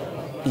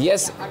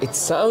 yes, it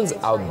sounds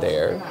out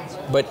there,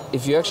 but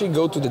if you actually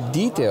go to the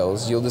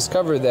details, you'll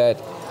discover that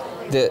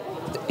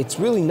it's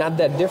really not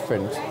that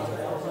different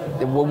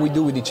than what we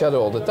do with each other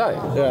all the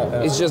time.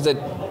 It's just that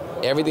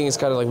everything is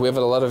kind of like, we have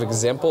a lot of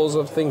examples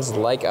of things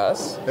like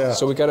us,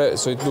 so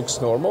it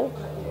looks normal.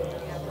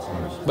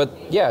 But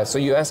yeah, so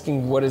you're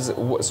asking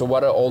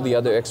what are all the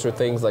other extra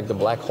things like the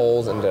black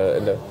holes and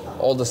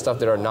all the stuff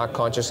that are not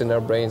conscious in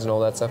our brains and all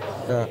that stuff?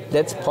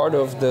 That's part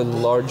of the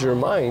larger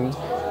mind,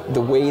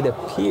 the way it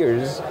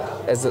appears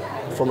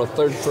from a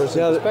third person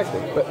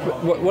perspective. But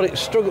what I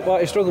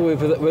struggle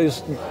with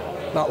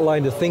that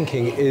line of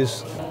thinking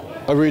is,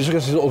 I was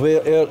discussing sort of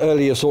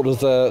earlier, sort of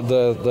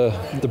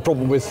the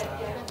problem with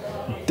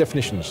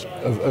definitions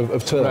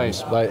of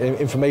terms. Right. Like,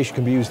 information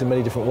can be used in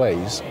many different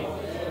ways.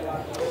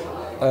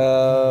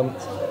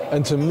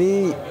 And to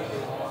me,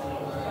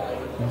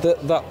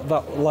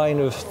 that line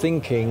of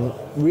thinking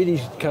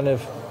really kind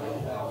of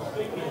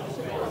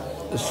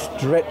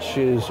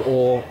stretches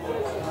or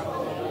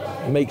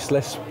makes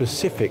less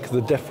specific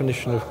the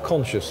definition of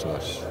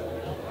consciousness.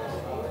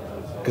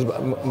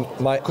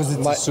 Because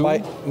it's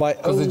assumed?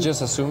 Because it's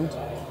just assumed?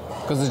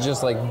 Because it's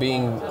just like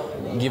being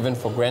given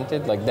for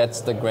granted? Like that's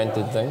the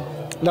granted thing?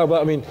 No,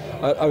 but I mean,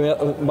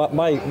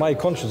 my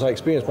consciousness, I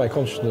experience my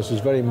consciousness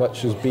as very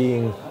much as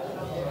being,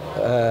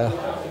 I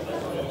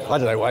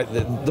don't know,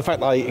 the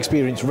fact that I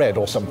experience red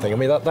or something. I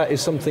mean, that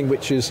is something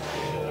which is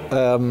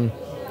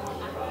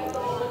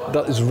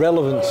that is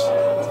relevant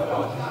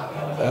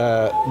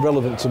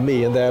to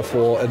me, and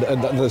therefore,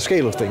 and the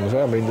scale of things.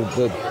 Right? I mean,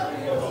 the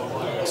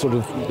sort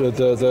of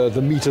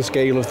the meter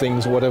scale of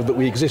things, or whatever that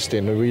we exist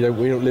in. We don't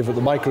live at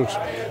the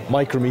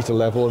micrometer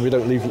level, and we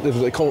don't live at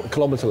the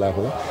kilometer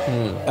level.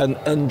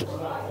 And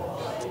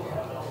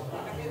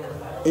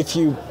if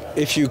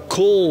you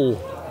call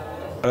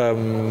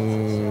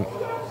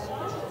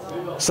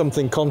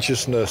something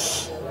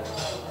consciousness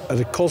at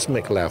a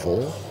cosmic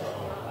level,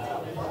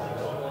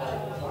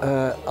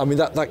 I mean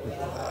that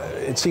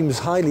it seems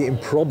highly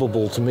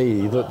improbable to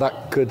me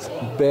that could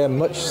bear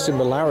much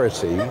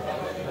similarity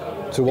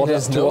to what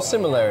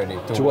similarity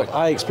to what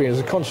I experience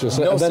as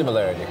consciousness. No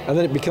similarity. And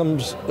then it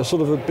becomes a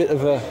sort of a bit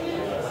of a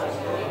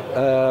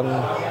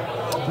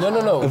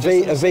No. A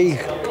vague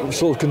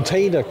sort of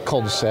container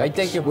concept. I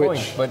take your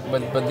point, but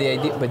the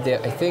idea,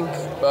 I think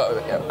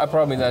I'm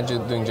probably not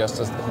doing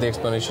the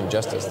explanation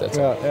justice. That's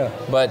all. Yeah.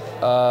 But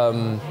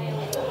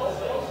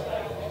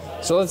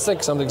so let's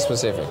take something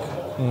specific.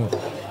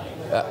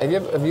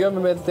 Have you ever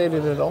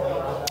meditated at all?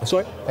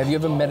 Sorry? Have you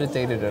ever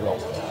meditated at all?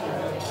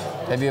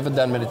 Have you ever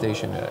done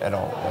meditation at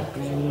all?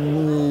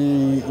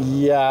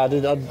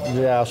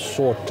 Yeah,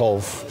 sort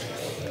of.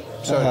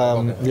 Sorry.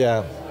 Okay.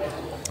 Yeah.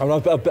 I mean,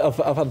 I've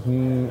had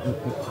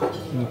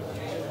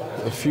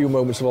a few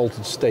moments of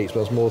altered states,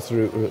 but it's more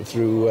through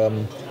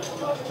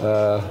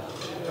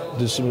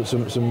there's some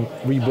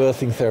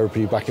rebirthing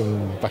therapy back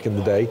in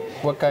the day.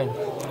 What kind?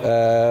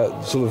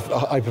 Sort of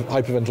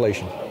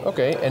hyperventilation.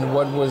 Okay, and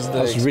what was the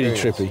That's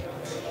experience? really trippy.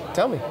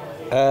 Tell me.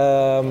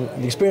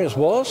 The experience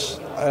was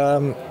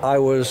I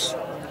was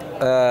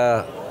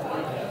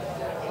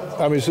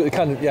sort of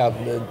kind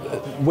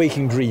of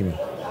waking dream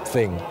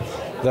thing.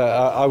 That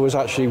I was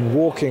actually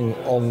walking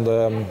on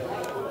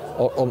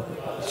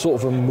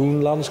sort of a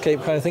moon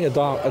landscape kind of thing, a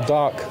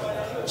dark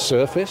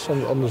surface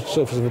on the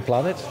surface of the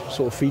planet,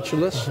 sort of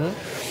featureless.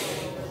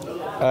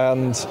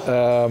 And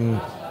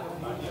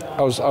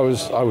I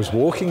was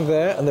walking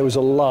there, and there was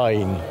a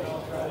line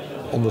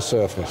on the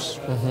surface,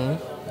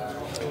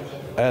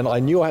 and I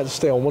knew I had to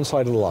stay on one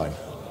side of the line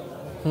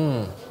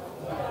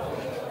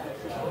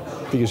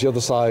because the other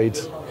side.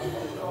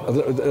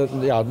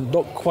 I'm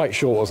not quite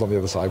sure what was on the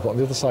other side, but on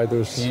the other side there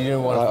was. You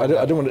didn't want I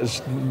don't want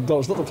to. No,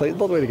 it's not the place.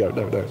 Not the way to go.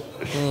 No.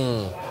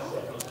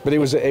 But it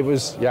was.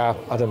 Yeah,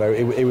 I don't know.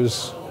 It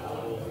was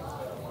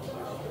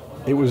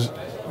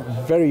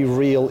very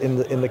real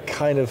in the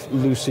kind of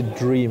lucid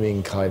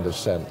dreaming kind of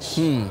sense.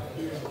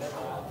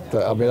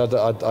 That, I mean, I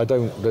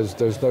don't.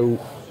 There's no.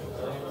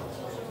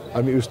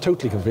 I mean, it was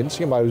totally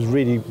convincing. I was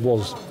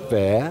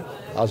there,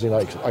 as in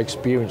I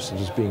experienced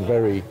it as being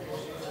very,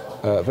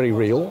 very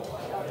real.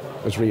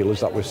 As real as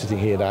that we're sitting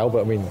here now,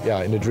 but I mean,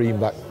 yeah, in a dream,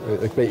 that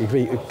a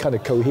kind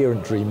of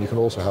coherent dream, you can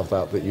also have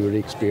that you really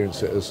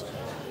experience it as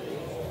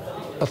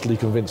utterly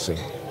convincing.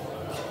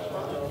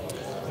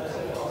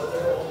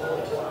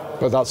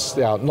 But that's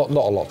not a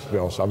lot, to be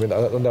honest. I mean,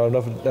 I've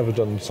never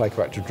done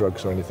psychoactive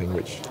drugs or anything,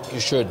 which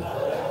you should.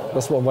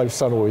 That's what my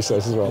son always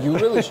says as well. You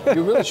really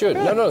should.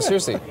 No,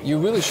 seriously, you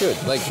really should.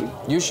 Like,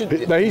 you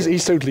should. No,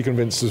 he's totally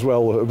convinced as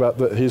well about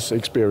his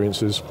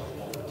experiences.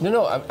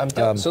 No, I'm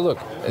telling. So look,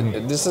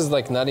 this is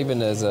like not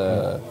even as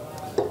a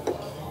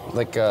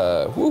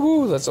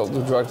woohoo. Let's all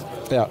do drugs.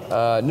 Yeah.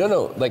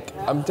 No. Like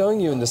I'm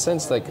telling you in the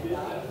sense like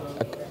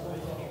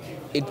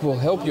it will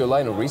help your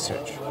line of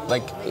research.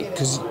 Like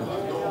because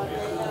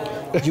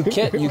you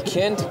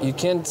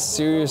can't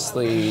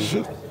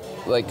seriously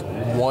like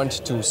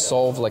want to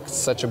solve like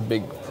such a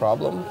big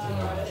problem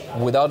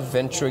without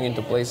venturing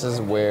into places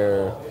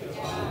where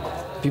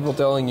people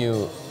telling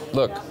you,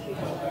 look,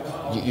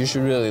 you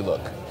should really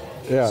look.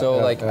 Yeah, so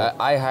yeah, like yeah.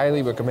 I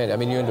highly recommend it. I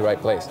mean, you're in the right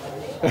place.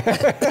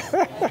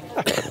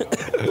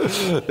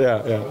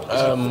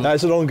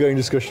 That's an ongoing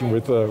discussion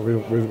with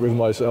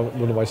my son,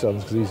 one of my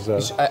sons, because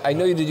he's. I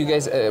know you did. You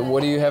guys,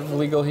 what do you have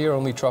legal here?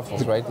 Only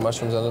truffles, right?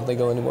 Mushrooms are not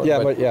legal anymore.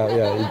 Yeah, but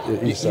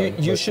he's,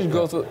 you should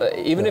go through,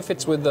 even if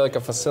it's with like a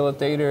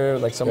facilitator,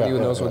 like somebody who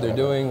knows what they're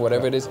doing,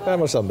 whatever it is. Yeah,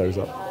 my son knows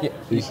that. Yeah,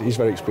 he's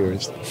very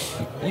experienced.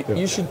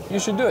 You should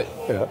do it.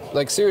 Yeah.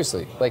 Like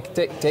seriously, like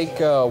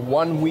take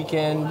 1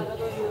 weekend,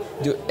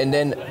 and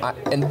then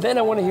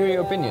I want to hear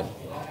your opinion.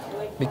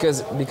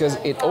 Because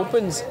it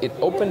opens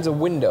a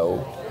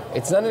window.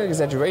 It's not an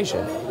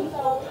exaggeration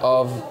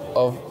of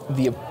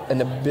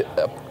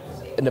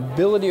an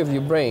ability of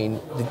your brain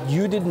that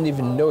you didn't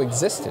even know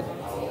existed.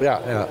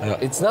 Yeah.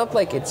 It's not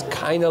like it's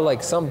kind of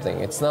like something.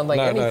 It's not like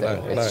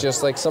anything. It's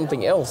just like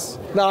something else.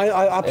 No,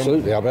 I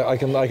absolutely. I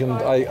can.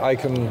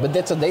 But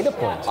that's a data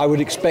point. I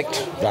would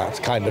expect that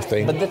kind of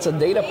thing. But that's a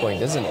data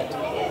point, isn't it?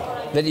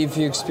 That if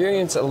your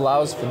experience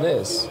allows for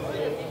this,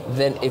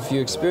 then if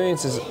your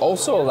experience is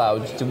also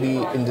allowed to be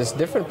in this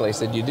different place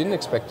that you didn't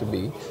expect to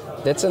be,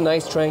 that's a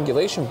nice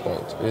triangulation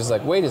point. It's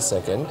like, wait a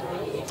second,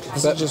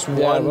 this is just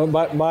one.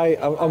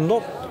 I'm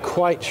not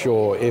quite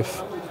sure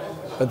if,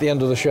 at the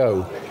end of the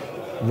show,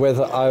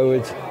 whether I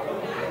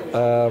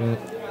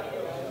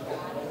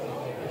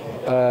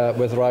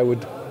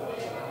would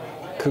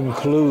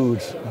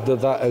conclude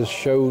that has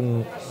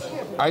shown.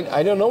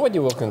 I don't know what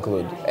you will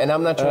conclude, and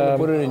I'm not trying to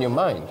put it in your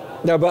mind.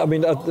 No, but I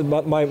mean,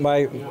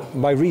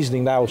 my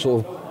reasoning now,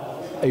 sort of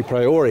a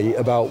priori,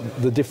 about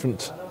the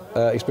different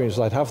experiences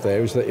I'd have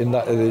there is that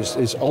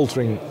it's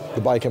altering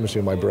the biochemistry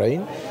of my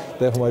brain.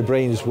 Therefore, my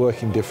brain is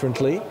working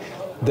differently.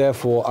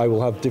 Therefore, I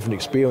will have different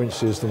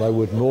experiences than I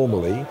would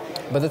normally.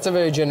 But that's a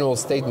very general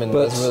statement.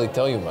 That doesn't really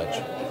tell you much.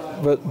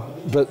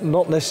 But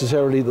not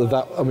necessarily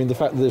that. I mean, the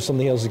fact that there's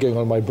something else is going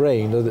on in my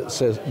brain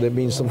that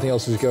means something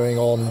else is going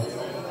on.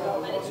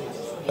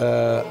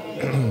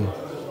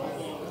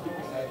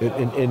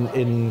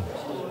 In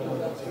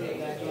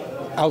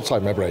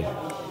outside my brain.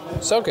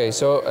 So okay,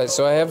 so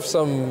I have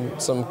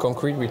some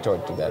concrete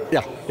retort to that.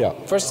 Yeah.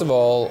 First of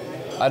all,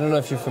 I don't know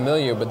if you're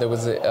familiar, but there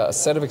was a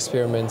set of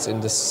experiments in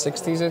the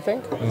 60s, I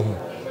think,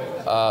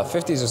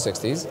 50s or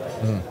 60s,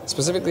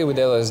 specifically with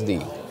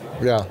LSD.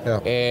 Yeah.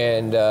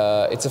 And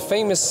it's a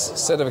famous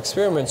set of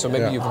experiments, so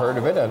maybe you've heard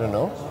of it. I don't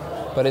know,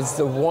 but it's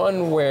the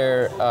one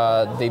where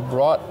they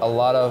brought a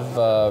lot of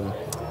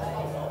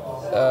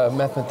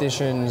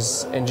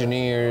mathematicians,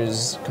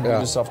 engineers,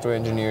 computer software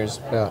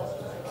engineers. Yeah.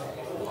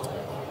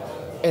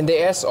 And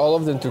they asked all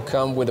of them to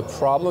come with a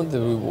problem that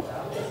they've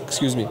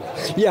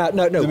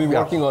been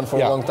working on for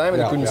a long time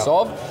and they couldn't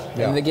solve.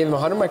 And they gave them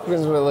 100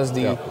 micrograms of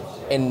LSD,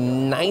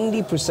 and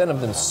 90%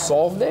 of them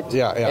solved it.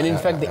 And in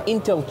fact, the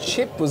Intel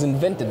chip was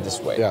invented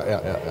this way.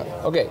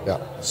 Okay.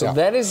 So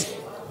that is.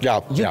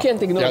 You can't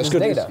ignore this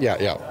data.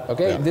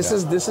 Okay. This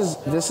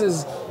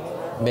is.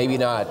 Maybe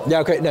not.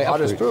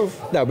 Hard as proof.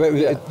 No, but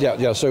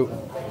So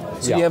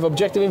you have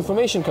objective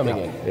information coming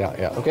in.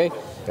 Okay.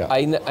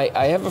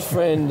 I have a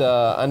friend,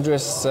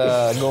 Andres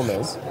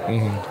Gomez,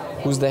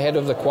 who's the head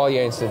of the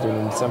Qualia Institute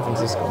in San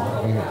Francisco.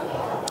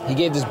 He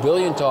gave this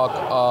brilliant talk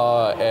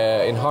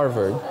in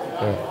Harvard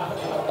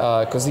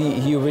because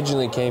he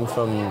originally came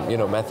from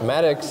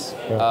mathematics,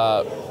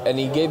 and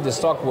he gave this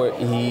talk where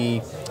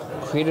he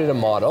created a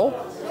model.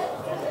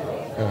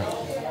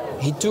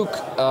 He took.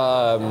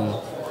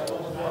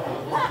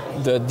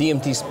 The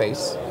DMT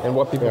space and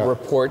what people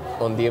report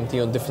on DMT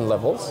on different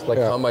levels, like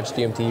how much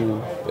DMT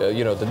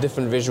the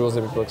different visuals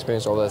that people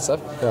experience, all that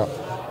stuff.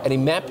 And he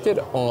mapped it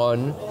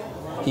on,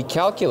 he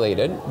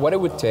calculated what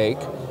it would take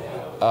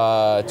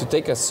to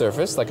take a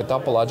surface, like a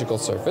topological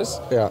surface,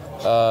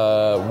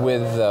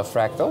 with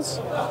fractals.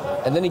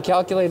 And then he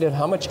calculated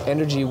how much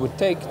energy it would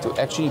take to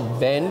actually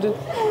bend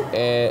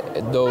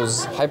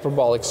those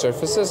hyperbolic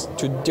surfaces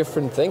to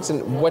different things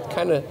and what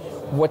kind of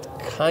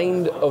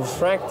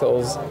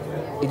fractals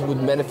it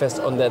would manifest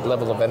on that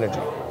level of energy.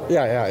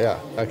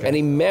 Okay. And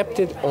he mapped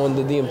it on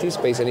the DMT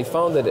space, and he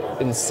found that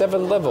in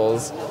 7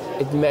 levels,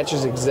 it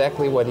matches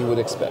exactly what he would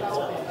expect.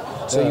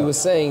 So he was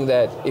saying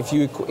that if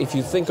you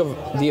think of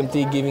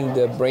DMT giving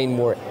the brain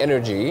more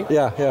energy,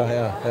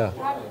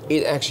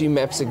 it actually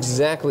maps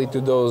exactly to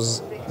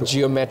those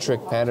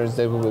geometric patterns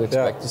that we would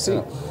expect to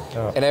see.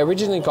 And I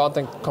originally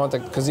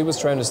contacted because he was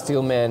trying to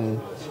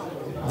steelman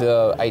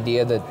the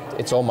idea that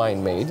it's all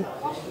mind-made.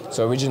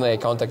 So originally I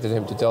contacted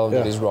him to tell him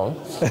that he's wrong,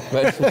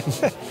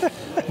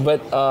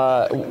 but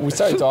we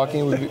started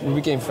talking. We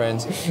became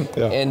friends,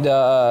 and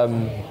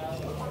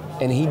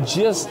he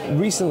just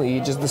recently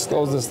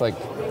disclosed this like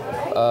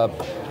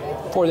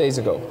 4 days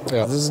ago.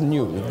 This is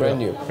new, brand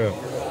new.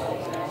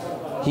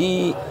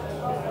 He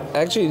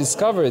actually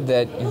discovered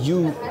that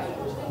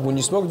when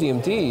you smoke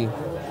DMT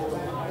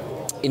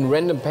in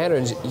random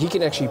patterns, he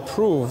can actually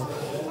prove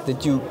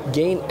that you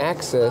gain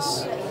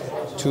access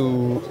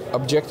to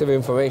objective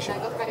information.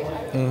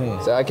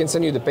 So I can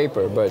send you the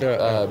paper, but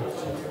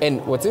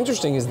and what's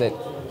interesting is that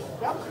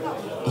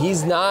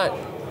he's not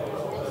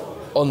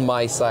on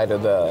my side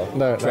of the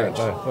trench.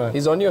 No.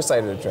 He's on your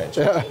side of the trench.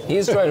 Yeah.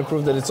 He's trying to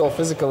prove that it's all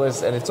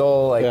physicalist and it's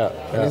all like.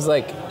 And he's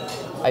like,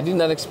 I did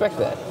not expect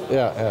that.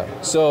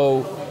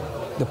 So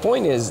the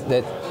point is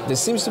that there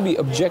seems to be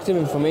objective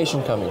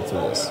information coming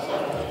through this.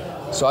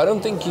 So I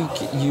don't think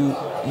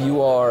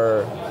you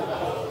are.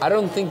 I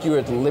don't think you're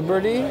at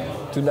liberty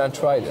to not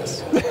try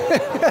this.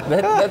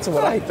 That's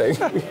what I think.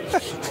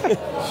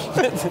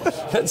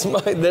 that's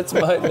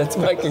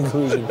my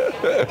conclusion.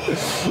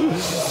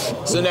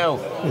 So now,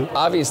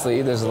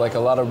 obviously, there's like a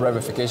lot of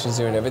ramifications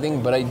here and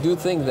everything, but I do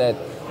think that,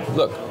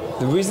 look,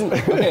 the reason.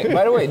 Okay,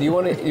 by the way, do you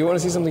want to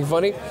see something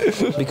funny?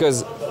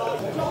 Because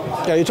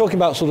you're talking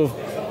about sort of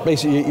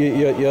basically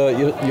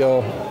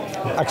your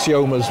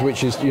axiomas,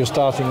 which is you're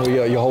starting with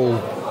your whole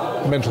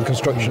mental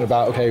construction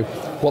about, okay,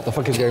 what the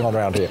fuck is going on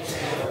around here?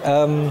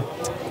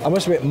 I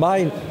must admit,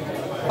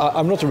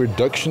 I'm not a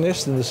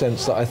reductionist in the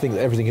sense that I think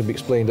that everything can be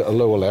explained at a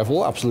lower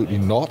level. Absolutely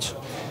not.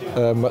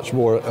 Much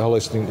more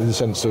holistic in the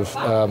sense of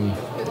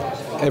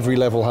every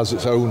level has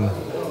its own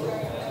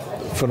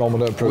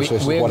phenomena,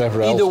 process,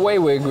 whatever else. Either way,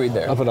 we agreed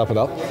there. Up and up and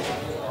up.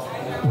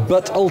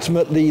 But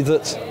ultimately,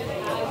 that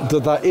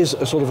is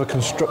a sort of a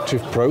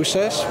constructive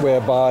process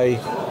whereby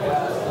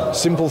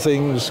simple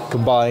things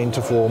combine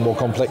to form more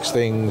complex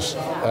things,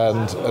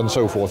 and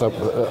so forth,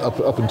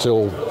 up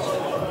until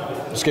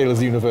scale of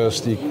the universe,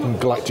 the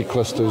galactic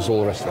clusters,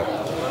 all the rest of it.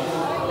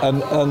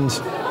 And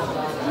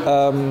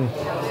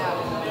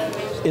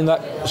in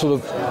that sort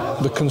of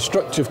the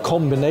constructive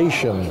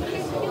combination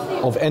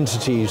of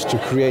entities to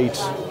create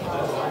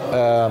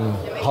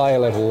higher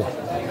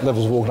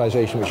levels of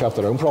organization which have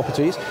their own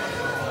properties.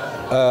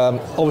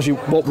 Obviously,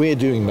 what we're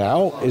doing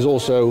now is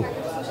also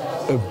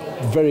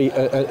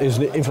is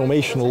an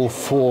informational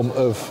form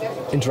of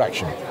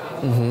interaction.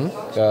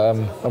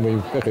 I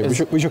mean, okay,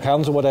 we shook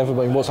hands or whatever,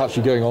 but what's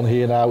actually going on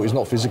here now is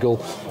not physical;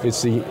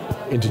 it's the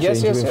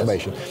interchange of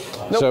information.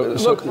 No,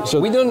 so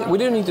we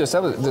don't need to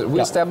establish.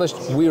 We established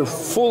we're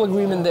full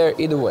agreement there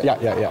either way.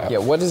 Yeah.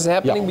 What is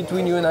happening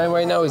between you and I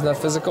right now is not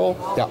physical.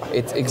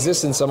 It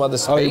exists in some other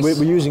space.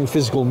 We're using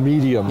physical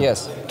medium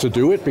to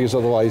do it, because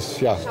otherwise,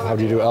 how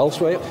do you do it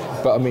elsewhere?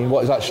 But I mean,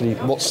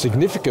 what's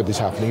significant is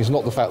happening is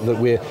not the fact that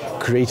we're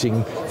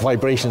creating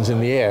vibrations in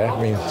the air. I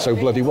mean, so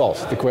bloody what?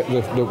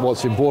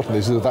 What's important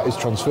is that is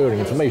transferring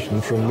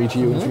information from me to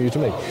you and from you to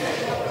me.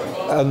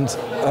 And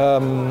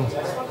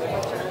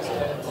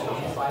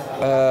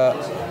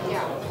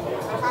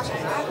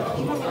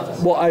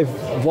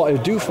what I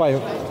do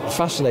find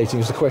fascinating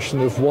is the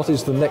question of what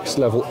is the next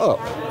level up.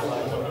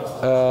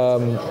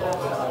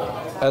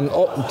 And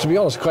to be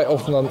honest, quite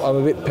often I'm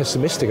a bit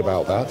pessimistic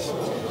about that.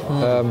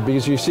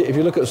 Because you see, if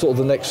you look at sort of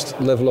the next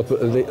level up at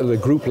the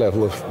group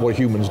level of what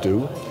humans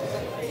do,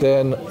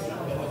 then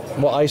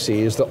what I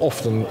see is that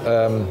often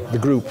the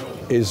group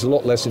is a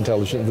lot less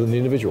intelligent than the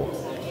individual.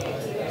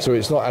 So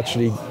it's not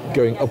actually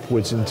going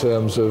upwards in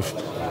terms of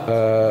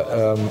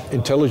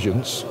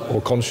intelligence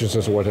or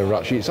consciousness or whatever.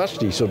 Actually, it's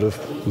actually sort of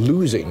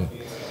losing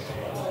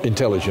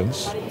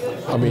intelligence.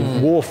 I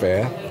mean,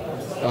 warfare,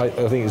 I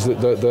think is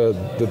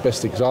the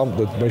best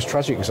example, the most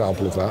tragic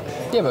example of that.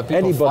 Yeah, but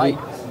people fight.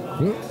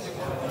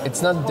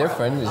 It's not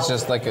different. It's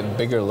just like a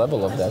bigger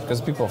level of that,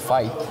 because people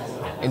fight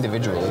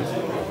individually.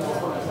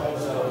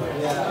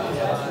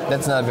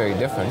 That's not very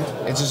different.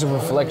 It's just a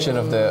reflection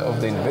of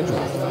the individual.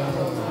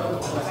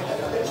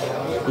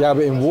 Yeah,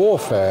 but in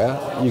warfare,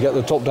 you get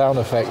the top-down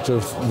effect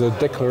of the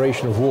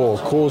declaration of war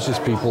causes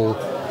people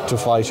to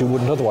fight who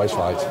wouldn't otherwise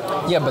fight.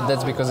 Yeah, but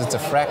that's because it's a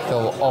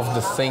fractal of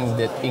the thing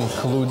that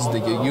includes the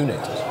unit.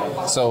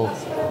 So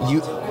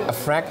a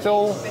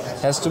fractal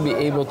has to be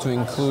able to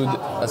include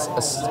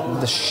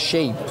the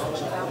shape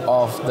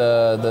of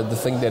the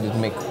thing that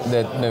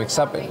makes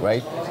up it,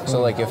 right?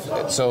 So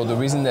so the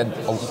reason that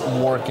a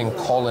war can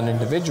call an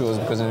individual is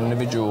because an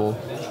individual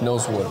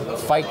knows what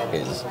fight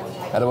is.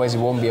 Otherwise, he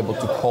won't be able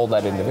to call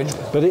that individual.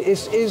 But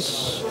is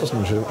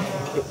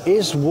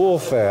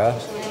warfare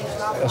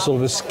a sort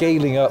of a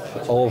scaling up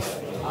of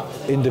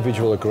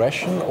individual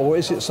aggression, or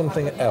is it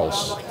something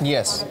else?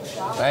 Yes,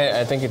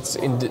 I think it's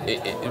Or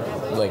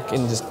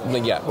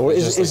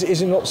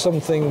is it not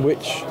something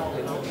which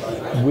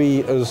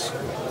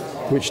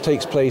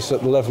takes place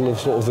at the level of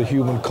sort of the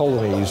human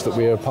colonies that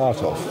we are a part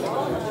of?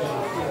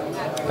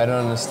 I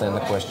don't understand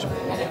the question.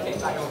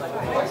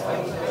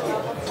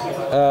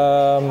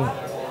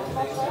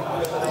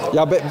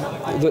 Yeah, but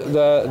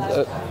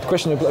the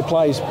question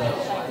applies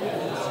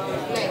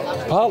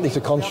partly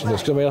to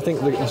consciousness. Because I mean, I think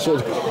the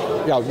sort of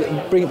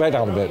bring it back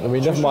down a bit. I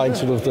mean, never mind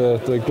sort of the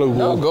global.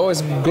 No, go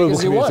as big global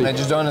as you community. want. I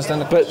just don't understand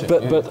the question.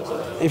 But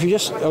if you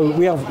just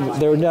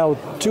there are now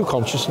two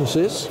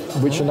consciousnesses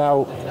which are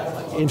now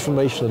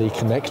informationally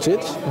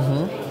connected.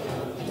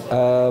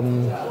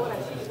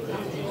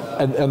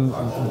 And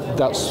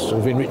that's sort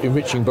of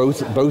enriching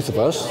both of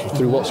us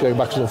through what's going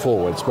backwards and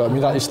forwards. But I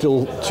mean, that is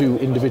still two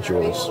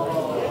individuals.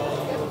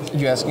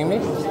 You asking me?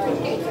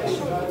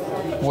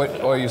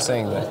 What are you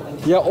saying then?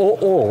 Yeah,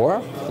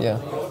 or Yeah.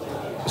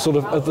 sort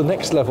of at the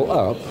next level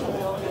up,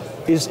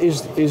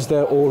 is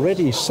there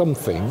already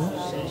something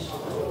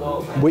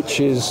which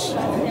is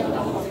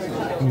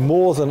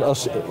more than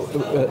us,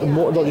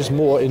 more, not just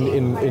more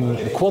in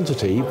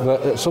quantity,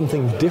 but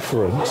something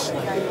different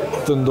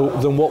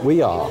than what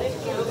we are?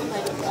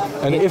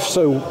 And if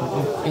so,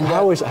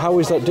 how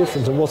is that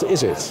different, and what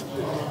is it?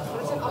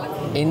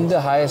 In the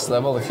highest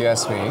level, if you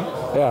ask me,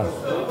 Yeah.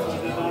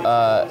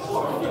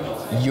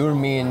 you're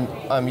me and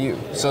I'm you.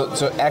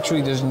 So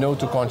actually, there's no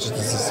two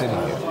consciousnesses sitting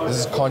here. This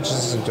is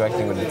consciousness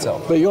interacting with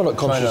itself. But you're not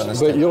Trying to conscious.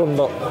 understand. But you're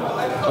not.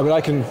 I mean,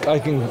 I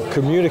can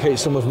communicate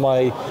some of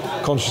my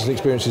conscious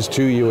experiences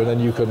to you, and then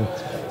you can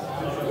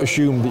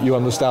assume that you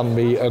understand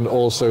me, and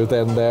also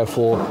then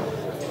therefore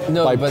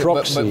No, by but,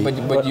 proxy.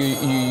 but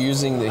you're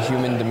using the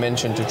human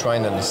dimension to try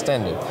and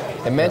understand it.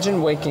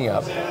 Imagine waking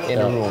up in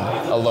a room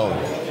alone.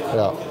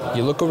 Yeah.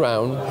 You look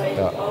around.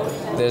 Yeah.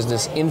 There's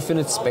this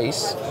infinite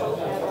space,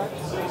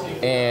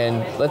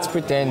 and let's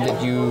pretend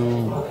that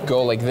you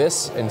go like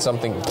this, and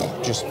something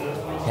just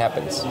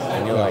happens,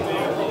 and you're like,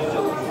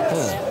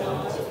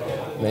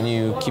 Then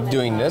you keep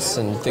doing this,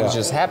 and things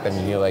just happen,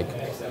 and you're like,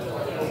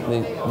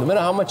 no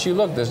matter how much you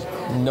look, there's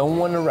no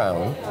one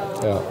around.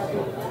 Yeah.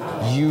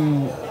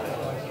 You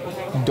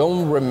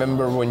don't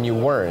remember when you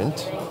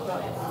weren't,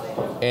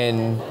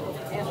 and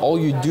all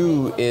you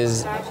do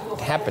is it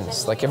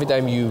happens. Like every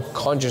time you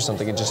conjure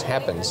something, it just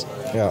happens.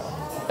 Yeah.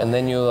 And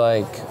then you're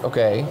like,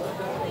 okay,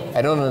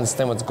 I don't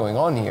understand what's going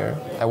on here.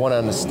 I want to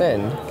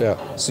understand. Yeah.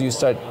 So you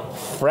start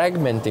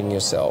fragmenting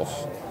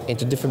yourself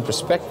into different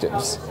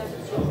perspectives.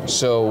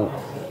 So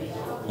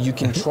you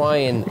can try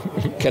and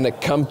kind of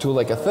come to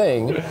like a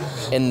thing,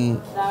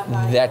 and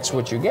that's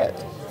what you get.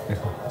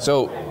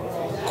 So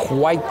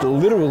quite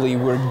literally,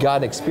 we're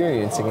God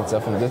experiencing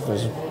itself in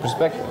different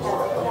perspectives.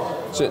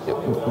 So,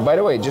 by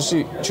the way, just so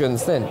you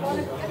understand,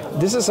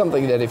 this is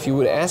something that if you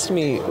would ask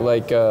me,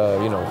 like,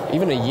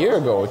 even a year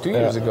ago or 2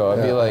 years ago,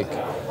 I'd be like,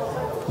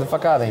 the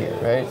fuck out of here,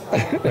 right?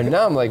 But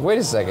now I'm like, wait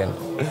a second.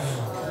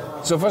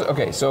 So first,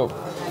 okay, so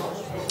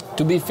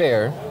to be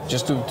fair,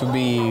 just to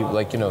be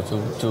like, to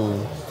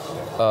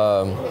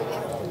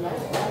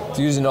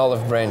use an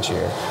olive branch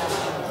here,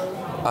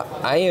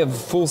 I have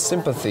full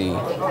sympathy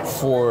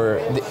for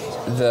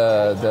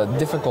the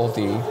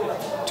difficulty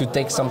to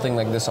take something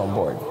like this on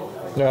board.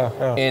 Yeah.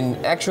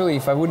 And actually,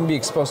 if I wouldn't be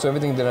exposed to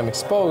everything that I'm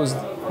exposed,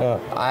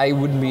 I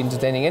wouldn't be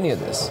entertaining any of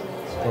this.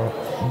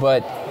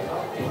 But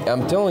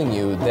I'm telling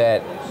you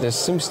that there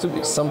seems to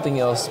be something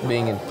else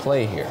being in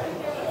play here.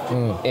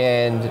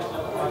 And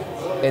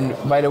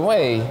by the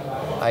way,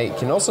 I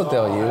can also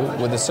tell you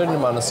with a certain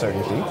amount of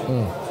certainty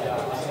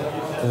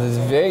that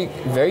very,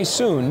 very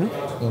soon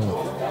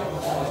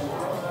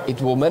it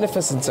will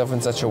manifest itself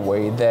in such a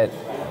way that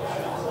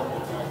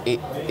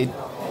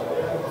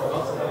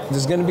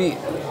there's going to be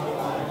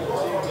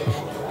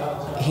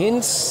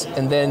hints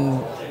and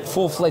then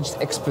full-fledged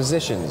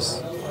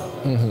expositions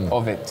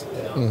of it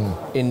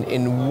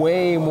in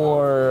way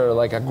more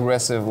like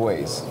aggressive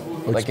ways.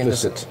 Like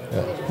explicit.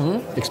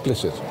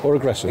 Explicit or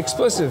aggressive.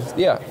 Explicit,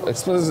 yeah.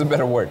 Explicit is a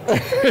better word.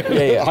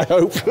 Yeah. I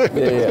hope.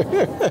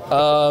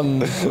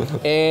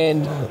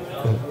 And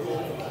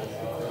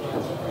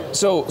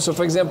so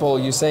for example,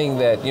 you're saying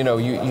that you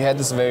had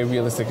this very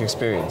realistic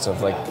experience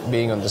of like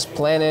being on this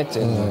planet,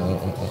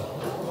 and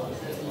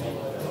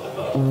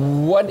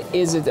what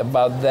is it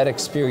about that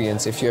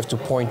experience, if you have to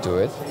point to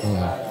it,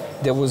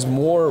 that was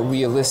more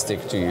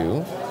realistic to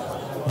you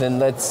than,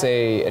 let's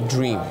say, a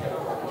dream?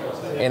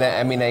 And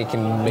I mean, I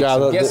can make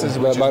some guesses,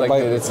 which is like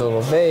it's a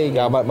little vague.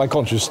 Yeah, my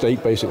conscious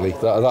state, basically.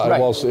 That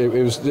was, it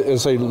was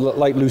say,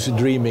 like lucid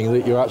dreaming,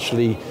 that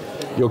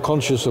you're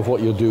conscious of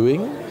what you're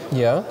doing.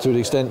 Yeah. To the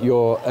extent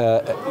you're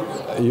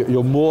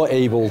more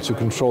able to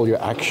control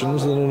your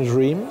actions than in a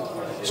dream.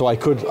 So I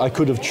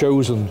could have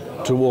chosen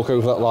to walk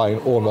over that line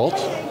or not.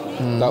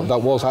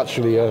 That was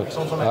actually I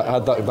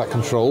had that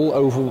control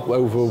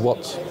over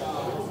what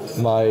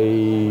my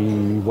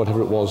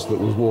whatever it was that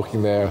was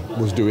walking there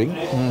was doing.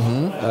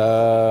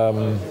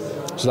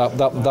 So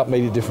that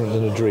made it different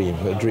than a dream.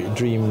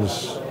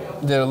 Dreams.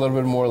 They're a little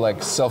bit more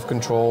like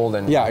self-controlled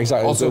and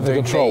exactly. Also the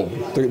control.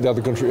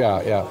 The control.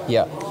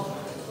 Yeah.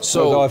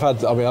 So no, I've had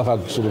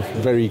sort of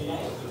very.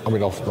 I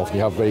mean, often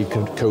you have very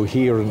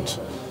coherent,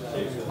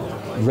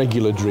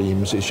 regular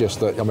dreams. It's just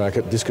that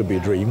this could be a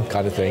dream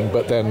kind of thing,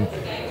 but then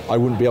I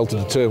wouldn't be able to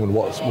determine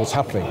what's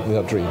happening in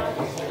that dream.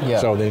 Yeah.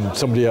 So then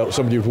somebody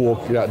would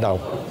walk. Now,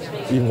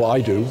 even what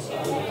I do,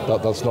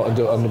 that's not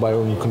under my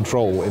own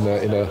control in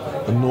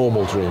a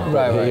normal dream.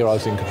 Right. Here I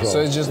was in control. So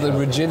it's just the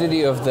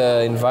rigidity of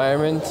the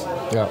environment.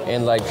 Yeah.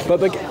 And like.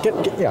 But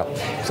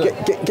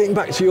getting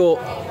back to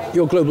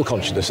your global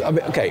consciousness. I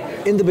mean, okay.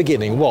 In the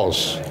beginning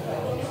was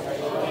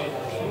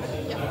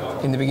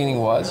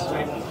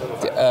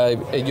a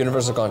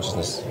universal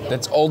consciousness.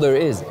 That's all there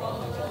is.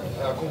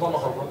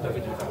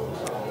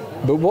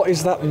 But what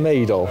is that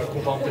made of?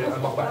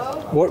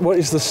 What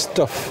is the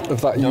stuff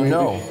of that?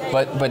 No.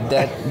 But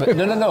that. But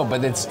no.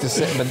 But it's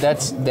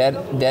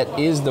that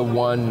is the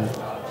one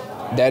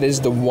that is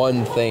the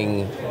one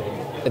thing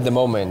at the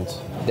moment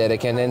that I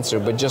can answer.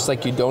 But just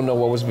like you don't know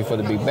what was before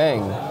the Big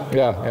Bang,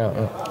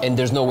 and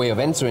there's no way of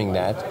answering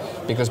that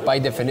because by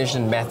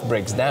definition math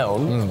breaks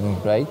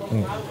down, right?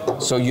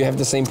 So you have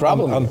the same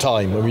problem. And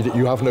time. I mean,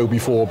 you have no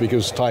before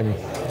because time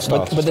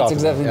starts. But that's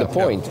exactly the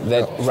point.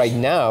 That right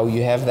now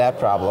you have that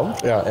problem.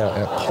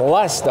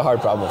 Plus the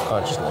hard problem of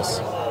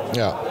consciousness.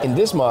 In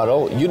this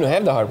model, you don't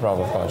have the hard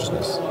problem of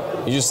consciousness.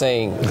 You're just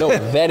saying, no,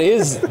 that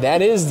is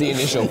the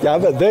initial. Yeah,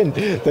 but then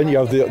you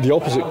have the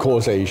opposite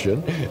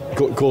causative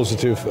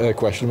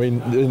question. I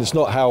mean, it's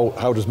not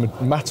how does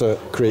matter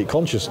create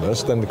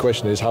consciousness. Then the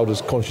question is, how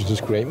does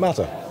consciousness create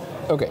matter?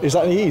 Okay. Is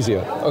that any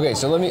easier? Okay,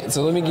 so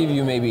let me give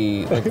you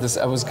maybe like this.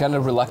 I was kind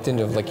of reluctant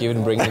of like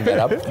even bringing that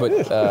up, but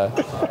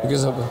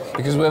because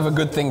we have a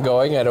good thing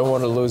going, I don't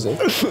want to lose it.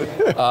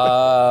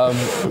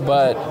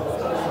 But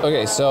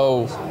okay,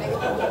 so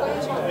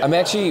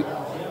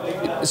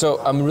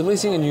I'm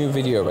releasing a new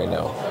video right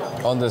now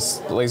on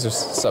this laser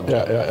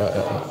subject.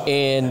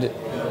 And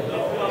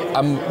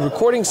I'm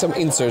recording some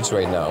inserts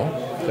right now.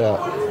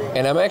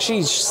 And I'm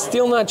actually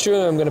still not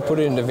sure I'm going to put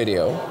it in the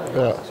video.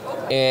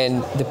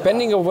 And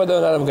depending on whether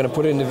or not I'm going to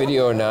put it in the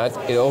video or not,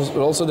 it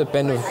also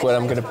depends on whether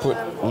I'm going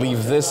to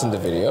leave this in the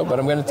video, but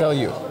I'm going to tell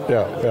you.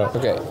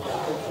 Okay.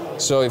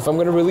 So if I'm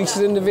going to release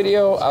it in the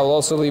video, I'll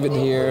also leave it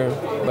here.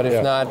 But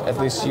if not, at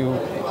least you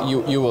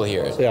will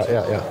hear it.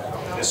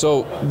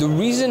 So the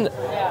reason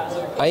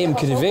I am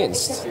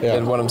convinced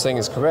that what I'm saying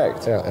is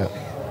correct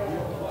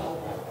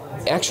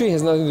actually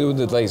has nothing to do with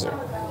the laser.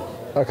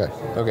 Okay.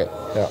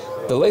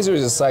 The laser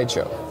is a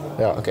sideshow.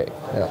 Okay.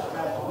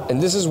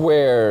 And this is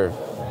where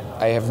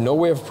I have no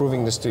way of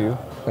proving this to you.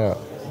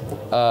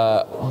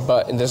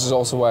 And this is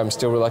also why I'm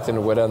still reluctant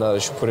on whether or not I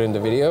should put it in the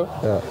video.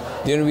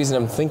 The only reason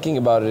I'm thinking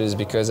about it is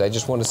because I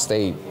just want to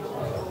stay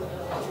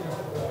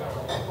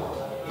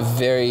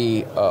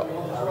very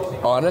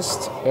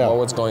honest about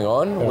what's going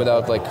on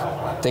without like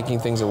taking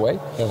things away.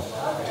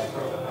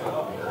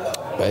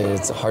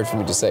 It's hard for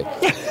me to say.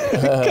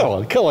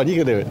 Come on, you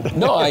can do it.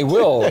 No, I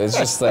will. It's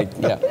just like,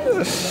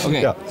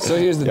 Okay, so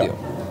here's the deal.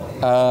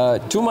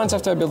 2 months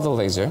after I built the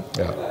laser,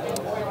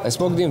 I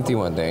smoked DMT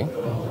one day,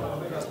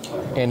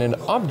 and an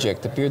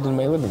object appeared in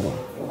my living room.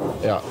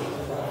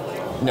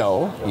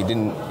 No, you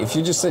didn't. If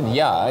you just said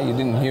you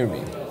didn't hear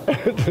me.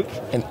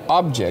 An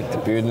object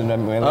appeared in my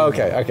living room.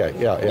 Okay.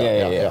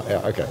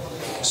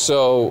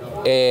 So,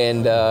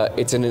 and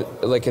it's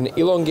like an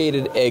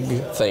elongated egg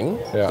thing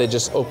that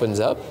just opens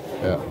up.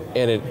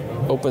 And it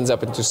opens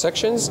up into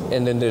sections,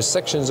 and then there's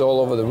sections all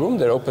over the room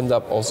that opened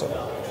up also.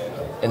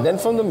 And then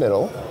from the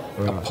middle,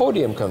 a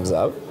podium comes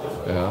out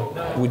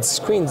with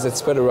screens that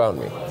spread around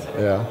me.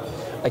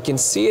 I can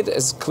see it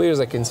as clear as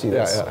I can see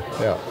this.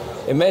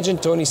 Imagine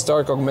Tony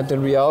Stark augmented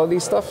reality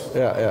stuff.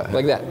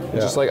 Like that.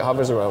 Just like it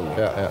hovers around me.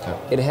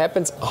 It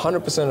happens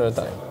 100% of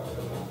the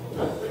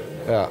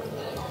time.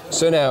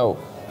 So now,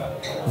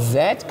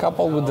 that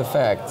coupled with the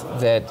fact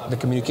that the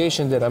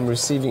communication that I'm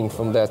receiving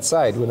from that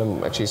side when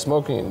I'm actually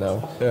smoking it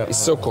now is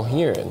so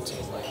coherent.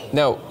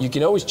 Now, you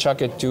can always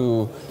chuck it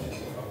to,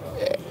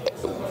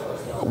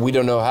 we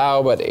don't know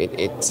how, but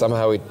it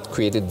somehow it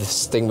created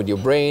this thing with your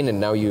brain, and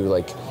now you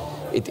like,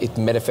 it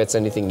manifests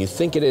anything you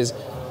think it is.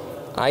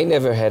 I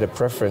never had a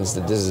preference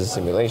that this is a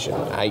simulation.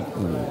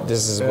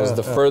 Was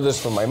the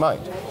furthest from my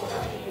mind.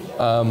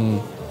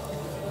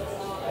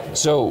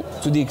 So,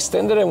 to the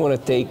extent that I want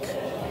to take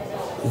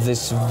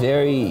this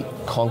very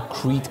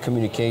concrete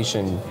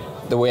communication,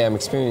 the way I'm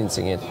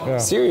experiencing it,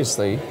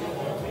 seriously,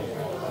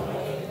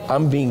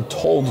 I'm being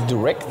told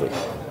directly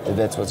that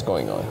that's what's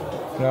going on.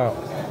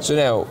 So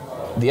now,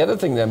 the other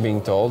thing that I'm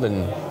being told,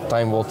 and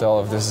time will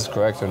tell if this is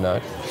correct or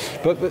not.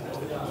 Let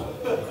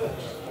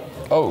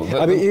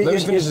me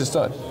finish this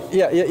thought.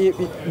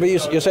 But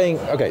you're saying,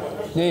 okay.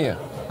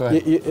 Go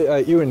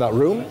ahead. You're in that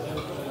room,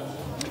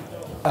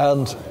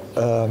 and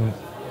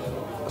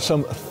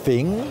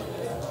something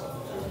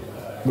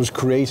was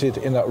created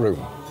in that room.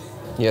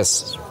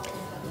 Yes.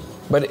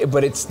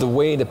 But it's the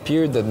way it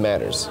appeared that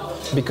matters,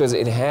 because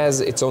it has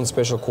its own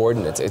special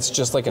coordinates. It's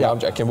just like an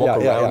object. I can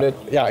walk around it.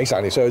 Yeah,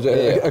 exactly. So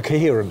it's a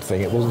coherent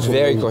thing. It wasn't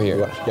very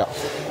coherent.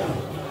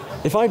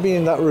 If I'd been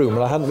in that room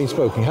and I hadn't been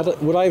smoking,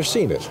 would I have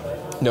seen it?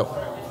 No.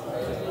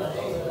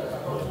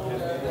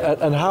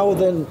 And how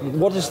then?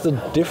 What is the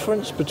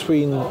difference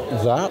between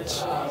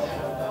that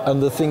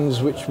and the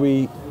things which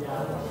we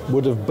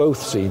would have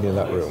both seen in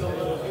that room?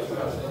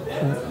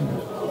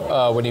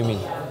 What do you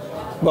mean?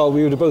 Well,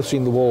 we would have both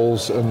seen the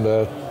walls and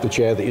the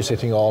chair that you're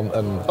sitting on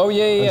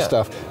and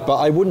stuff. But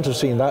I wouldn't have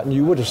seen that, and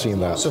you would have seen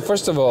that. So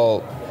first of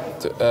all,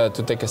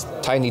 to take a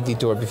tiny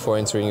detour before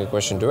answering your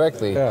question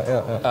directly,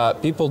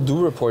 people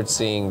do report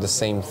seeing the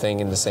same thing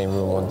in the same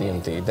room on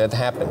DMT. That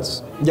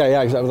happens.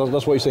 Yeah, exactly.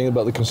 That's what you're saying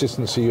about the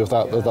consistency of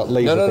that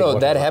laser. No,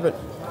 that happened.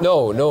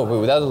 No, but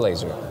without the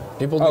laser.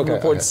 People do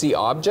report see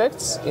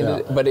objects,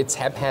 but it's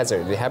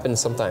haphazard. It happens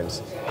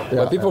sometimes.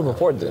 But people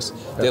report this.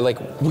 They're like,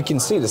 we can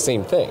see the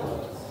same thing.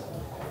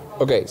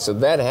 Okay, so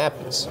that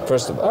happens,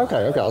 first of all.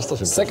 Okay, that's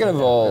interesting. Second of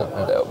all,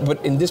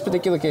 but in this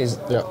particular case,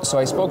 so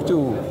I spoke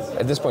to,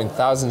 at this point,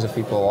 thousands of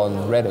people on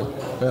Reddit.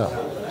 Yeah.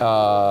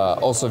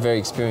 Also very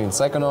experienced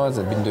psychonauts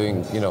that have been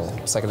doing,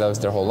 psychedelics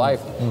their whole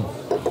life.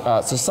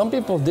 So some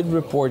people did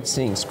report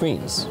seeing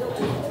screens,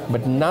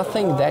 but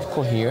nothing that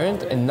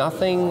coherent and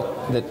nothing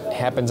that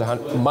happens.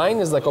 Mine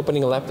is like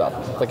opening a laptop.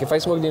 Like if I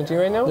smoke DMT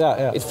right now,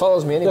 it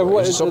follows me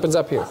anywhere. It just opens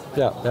up here.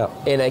 Yeah.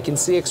 And I can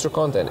see extra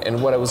content.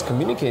 And what I was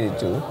communicated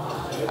to,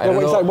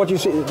 what you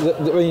see,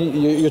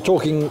 you're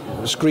talking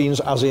screens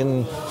as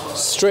in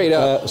straight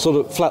up, sort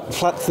of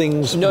flat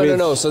things.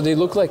 No. So they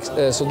look like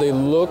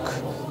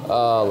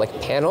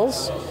like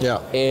panels. Yeah.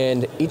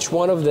 And each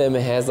one of them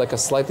has like a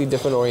slightly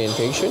different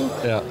orientation.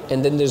 Yeah.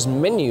 And then there's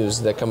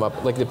menus that come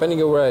up. Like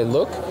depending on where I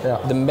look,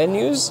 the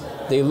menus,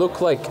 they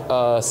look like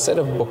a set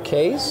of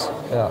bouquets.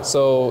 Yeah.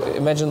 So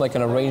imagine like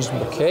an arranged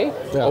bouquet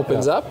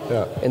opens up,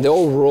 and they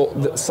all roll.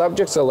 The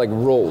subjects are like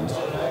rolled,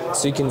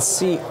 so you can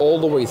see all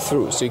the way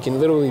through. So you can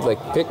literally like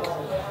pick.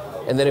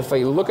 And then if I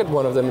look at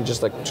one of them, it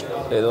just like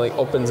it like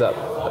opens up.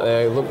 And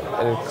I look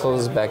and it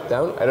closes back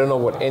down. I don't know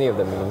what any of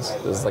them means.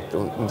 There's like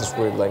this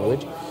weird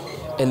language.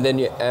 And then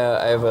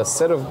I have a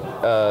set of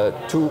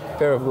 2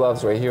 pair of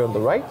gloves right here on the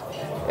right,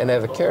 and I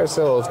have a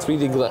carousel of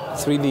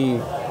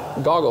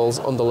 3D goggles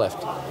on the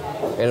left.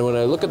 And when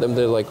I look at them,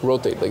 they like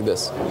rotate like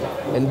this.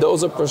 And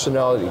those are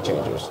personality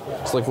changers.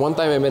 So like one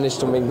time I managed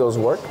to make those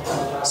work.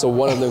 So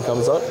one of them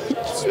comes up,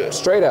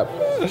 straight up.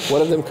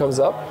 One of them comes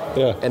up,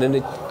 and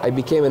then I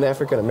became an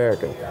African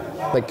American,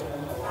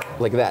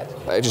 like that.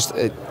 I just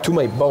to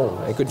my bone.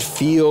 I could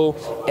feel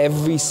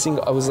every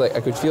single. I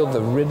could feel the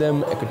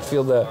rhythm. I could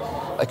feel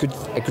I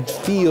could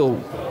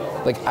feel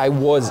like I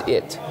was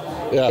it.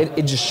 Yeah.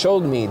 It just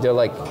showed me. They're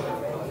like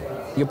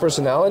your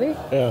personality.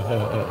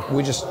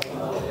 We just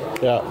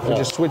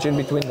switch in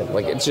between them.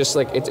 Like it's just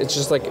like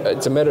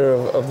it's a matter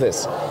of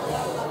this.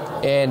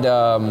 And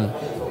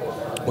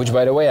which,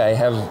 by the way, I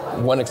have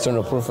one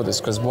external proof for this,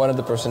 because one of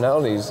the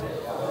personalities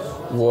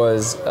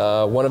was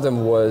one of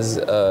them was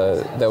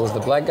that was the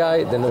black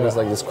guy. Then there was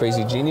like this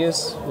crazy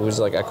genius who was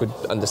like I could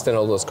understand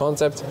all those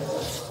concepts,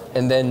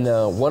 and then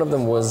one of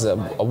them was a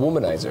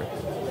womanizer.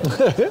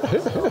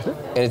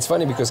 And it's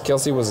funny because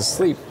Kelsey was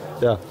asleep.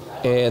 Yeah.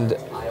 And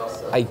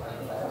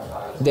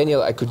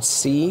Daniel, I could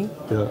see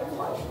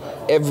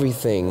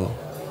everything.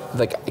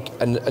 Like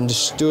I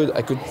understood.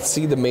 I could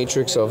see the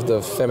matrix of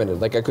the feminine.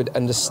 Like I could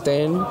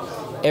understand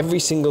every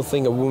single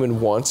thing a woman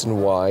wants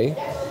and why.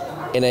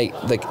 And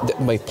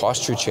my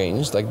posture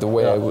changed, like the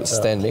way I was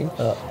standing.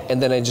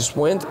 And then I just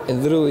went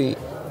and literally,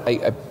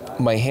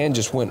 my hand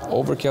just went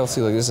over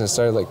Kelsey like this and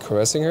started like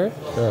caressing her.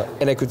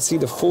 And I could see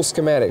the full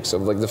schematics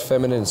of like the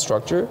feminine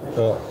structure.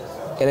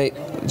 And I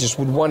just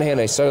with one hand,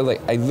 I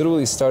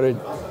literally started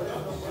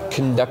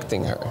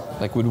conducting her,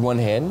 like with one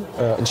hand.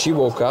 And she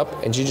woke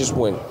up and she just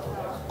went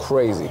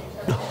crazy.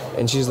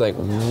 And she's like,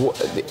 what?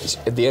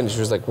 At the end, she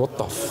was like, what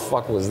the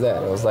fuck was that?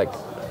 I was like,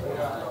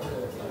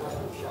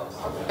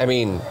 I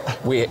mean,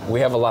 we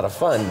have a lot of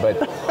fun, but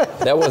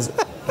that was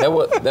a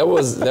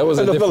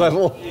different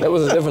level. That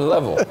was a different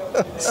level.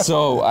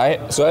 So I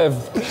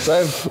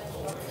have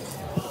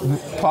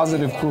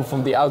positive proof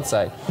from the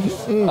outside.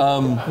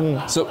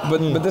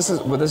 But this is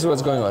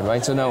what's going on,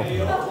 right? So now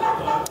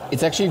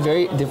it's actually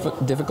very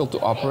difficult to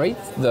operate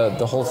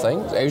the whole thing.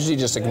 I usually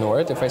just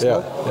ignore it if I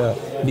smoke,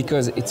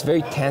 because it's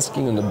very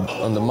tasking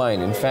on the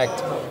mind. In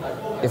fact,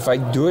 if I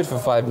do it for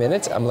 5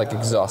 minutes, I'm like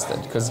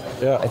exhausted, because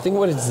I think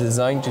what it's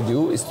designed to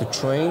do is to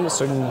train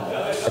certain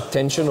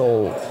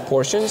attentional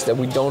portions that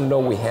we don't know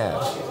we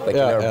have, like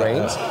in our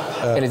brains,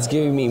 and it's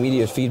giving me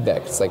immediate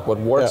feedback. It's like what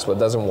works, what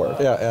doesn't work.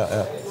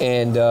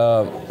 And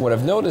what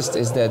I've noticed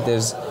is that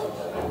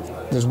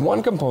there's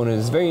one component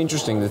that's very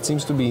interesting that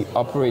seems to be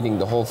operating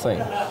the whole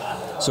thing.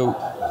 So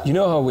you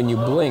know how when you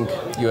blink,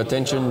 your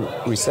attention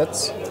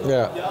resets?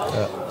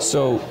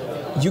 So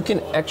you can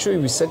actually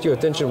reset your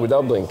attention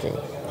without blinking.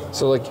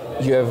 So like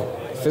you have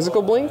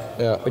physical blink,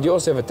 but you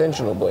also have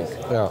attentional blink.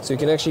 So you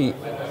can actually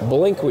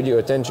blink with your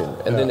attention,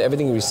 and then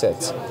everything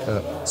resets.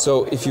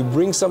 So if you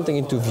bring something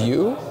into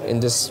view in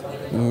this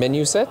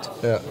menu set,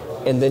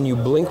 and then you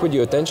blink with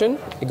your attention,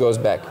 it goes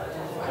back.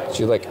 So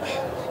you're like,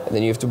 and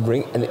then you have to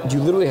bring, and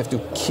you literally have to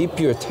keep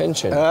your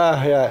attention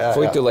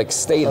for it to like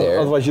stay there.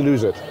 Otherwise you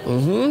lose it.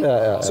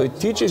 So it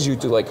teaches you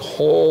to like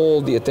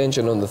hold the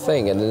attention on the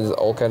thing, and then it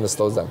all kind of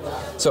slows down.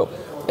 So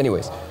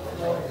anyways,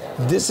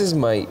 this is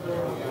my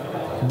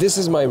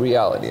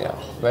reality now,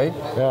 right?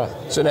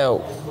 So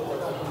now,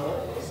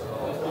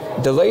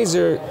 the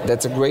laser,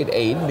 that's a great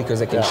aid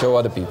because I can show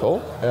other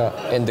people.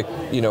 And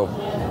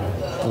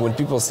when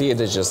people see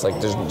it, it's just like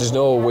there's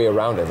no way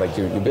around it. Like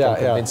you become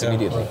convinced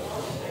immediately.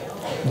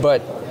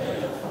 But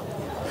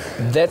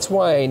that's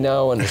why I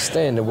now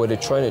understand what they're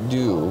trying to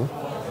do.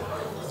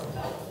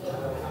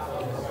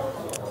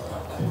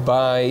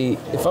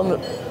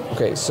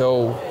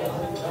 So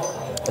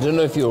I don't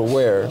know if you're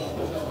aware.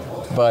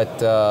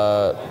 But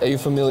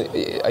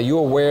are you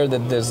aware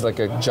that there's like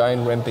a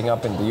giant ramping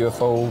up in the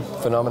UFO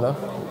phenomena?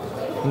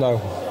 No.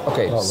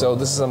 Okay, so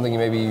this is something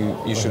maybe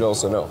you should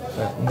also know.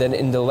 Yeah. Then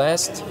in the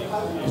last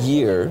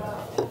year,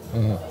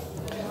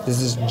 there's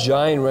this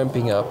giant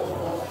ramping up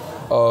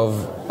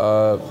of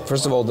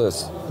first of all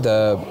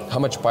the how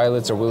much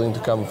pilots are willing to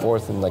come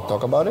forth and like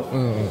talk about it.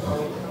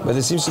 But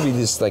there seems to be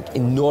this like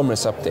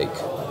enormous uptake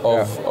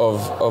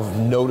of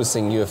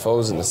noticing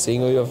UFOs and the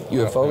seeing of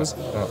UFOs.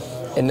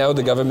 And now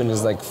the government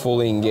is like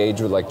fully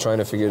engaged with like trying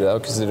to figure it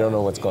out because they don't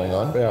know what's going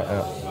on.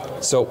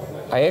 So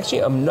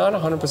I'm not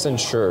 100%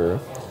 sure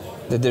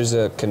that there's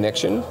a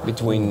connection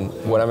between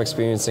what I'm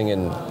experiencing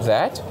and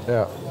that.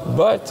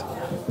 But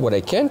what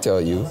I can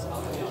tell you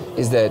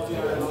is that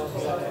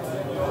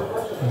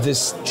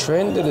this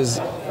trend that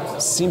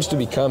seems to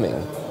be coming,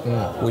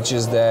 which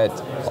is that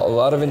a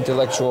lot of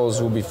intellectuals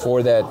who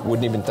before that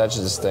wouldn't even touch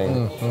this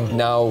thing,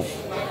 now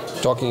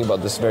talking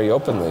about this very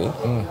openly,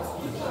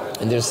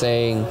 and they're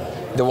saying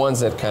the ones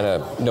that kind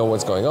of know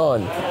what's going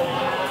on.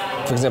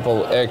 For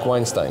example, Eric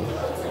Weinstein.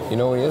 You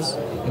know who he is?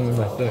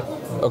 No.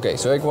 Okay,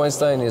 so Eric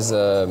Weinstein is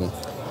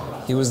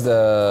he was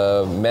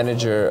the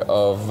manager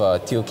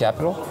of Thiel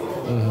Capital.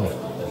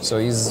 So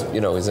he's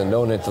a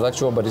known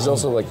intellectual, but he's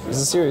also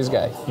he's a serious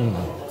guy.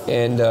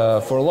 And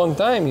for a long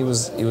time, he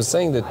was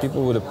saying that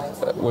people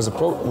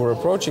were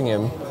approaching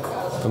him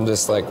from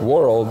this like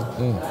world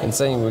and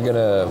saying we're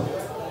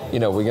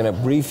gonna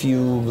brief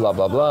you, blah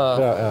blah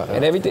blah.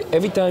 And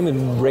every time it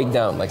would break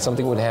down, like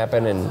something would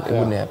happen and it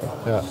wouldn't happen.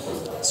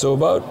 So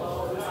about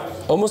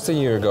almost a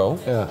year ago,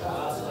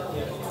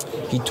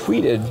 he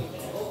tweeted,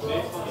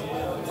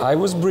 "I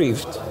was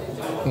briefed.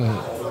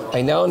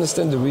 I now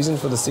understand the reason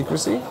for the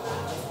secrecy."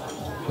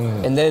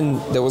 And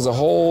then there was a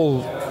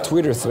whole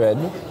Twitter thread,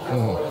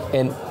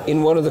 and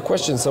in one of the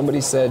questions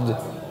somebody said,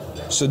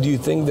 "So do you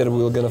think that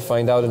we're going to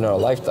find out in our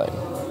lifetime?"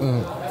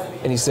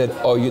 And he said,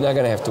 "Oh, you're not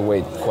going to have to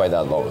wait quite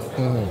that long."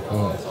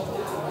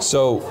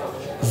 So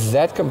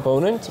that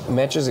component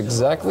matches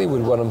exactly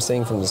with what I'm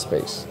saying from the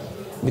space.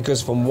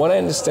 Because from what I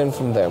understand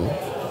from them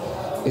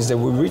is that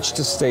we reached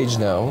a stage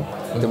now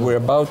that we're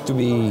about to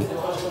be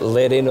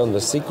let in on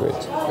the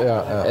secret.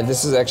 And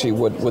this is actually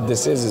what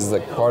this is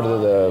like part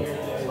of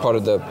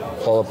the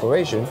whole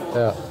operation.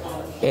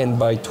 And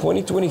by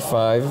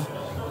 2025,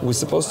 we're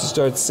supposed to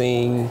start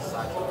seeing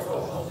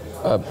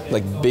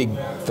like big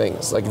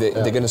things. Like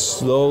they're going to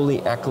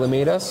slowly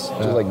acclimate us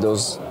to like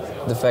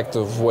the fact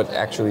of what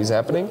actually is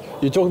happening.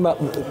 You're talking about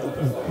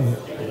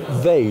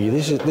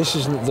this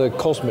isn't the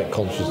cosmic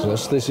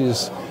consciousness. This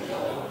is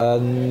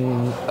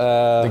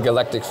the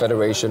Galactic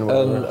Federation.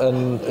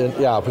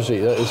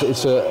 Precies.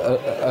 It's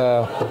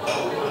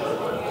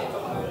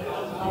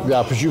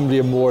presumably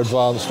a more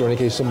advanced, or in any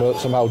case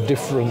somehow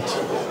different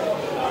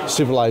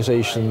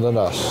civilization than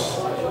us.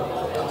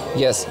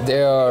 Yes,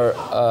 they're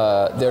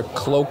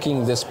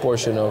cloaking this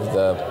portion of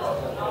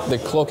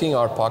they're cloaking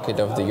our pocket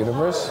of the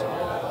universe.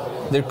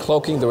 They're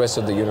cloaking the rest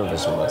of the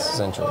universe from us,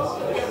 essentially.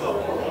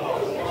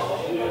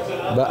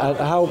 But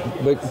how?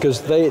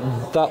 Because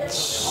that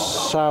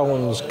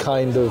sounds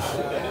kind of.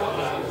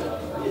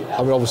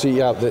 I mean, obviously,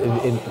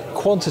 in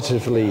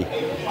quantitatively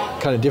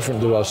kind of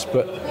different to us,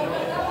 but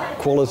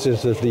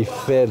qualitatively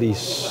fairly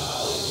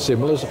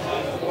similar.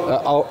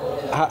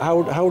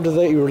 How do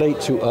they relate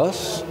to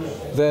us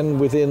then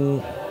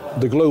within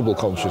the global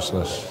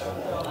consciousness?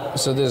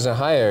 So there's a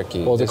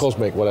hierarchy. Or the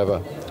cosmic,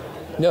 whatever.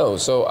 No,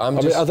 so I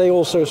mean, are they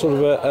also sort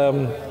of a...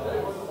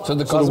 so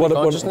the cosmic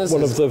consciousness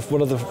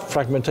one of the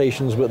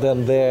fragmentations, but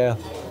then they're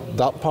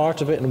that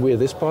part of it and we're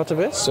this part of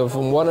it? So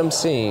from what I'm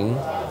seeing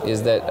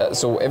is that,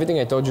 so everything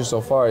I told you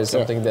so far is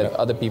something that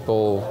other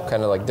people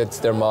kind of like, that's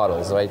their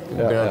models, right?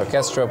 We're an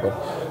orchestra, but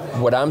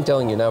what I'm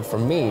telling you now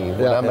from me,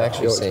 what I'm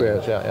actually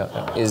saying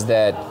is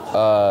that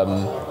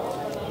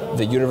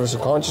the universal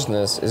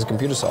consciousness is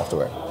computer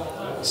software.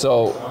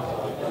 So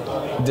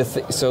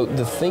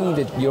the thing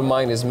that your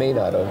mind is made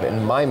out of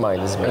and my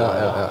mind is made out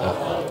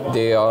of,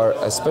 they are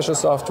a special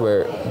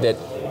software that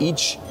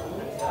each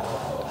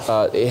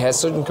it has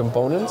certain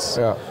components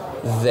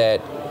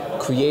that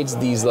creates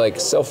these like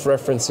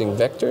self-referencing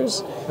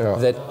vectors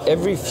that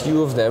every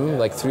few of them,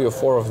 like 3 or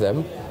 4 of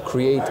them,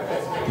 create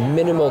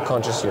minimal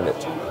conscious unit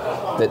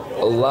that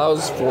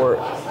allows for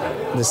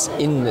this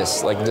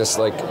inness, like this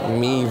like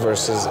me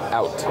versus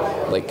out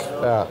like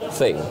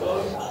thing.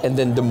 And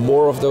then the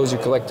more of those you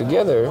collect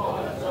together,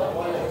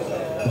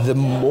 the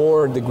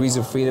more degrees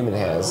of freedom it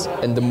has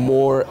and the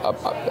more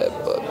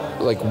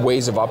like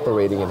ways of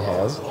operating it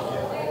has.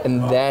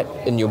 And that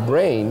in your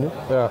brain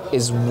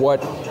is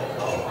what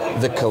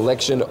the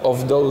collection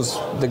of those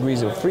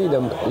degrees of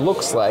freedom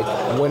looks like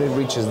when it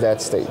reaches that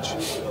stage.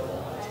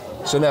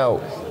 So now,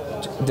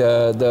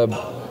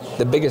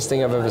 the biggest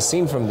thing I've ever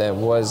seen from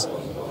them was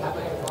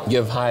you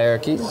have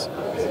hierarchies.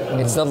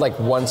 It's not like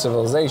one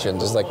civilization.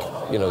 There's like,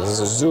 there's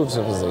a zoo of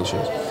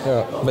civilizations.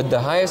 But the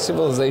highest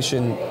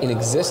civilization in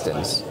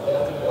existence,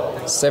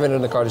 7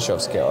 on the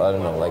Kardashev scale, I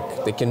don't know,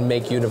 like they can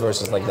make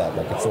universes like that,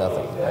 like it's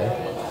nothing,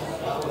 right?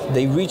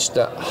 They reach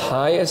the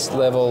highest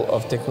level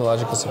of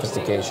technological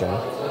sophistication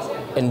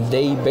and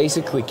they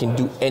basically can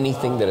do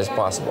anything that is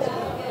possible.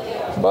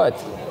 But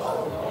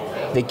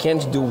they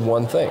can't do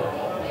one thing.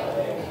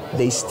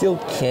 They still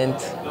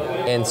can't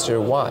answer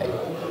why.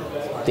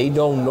 They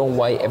don't know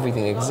why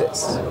everything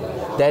exists.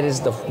 That is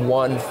the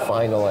one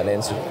final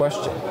unanswered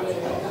question.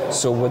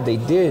 So what they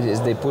did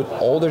is they put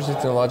all their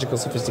technological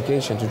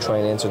sophistication to try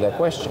and answer that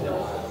question.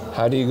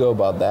 How do you go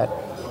about that?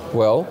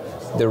 Well,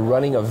 they're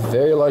running a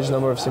very large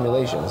number of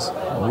simulations,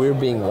 we're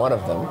being one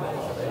of them,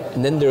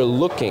 and then they're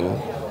looking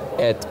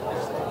at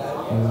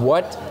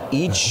what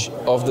each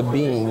of the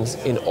beings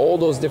in all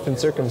those different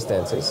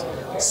circumstances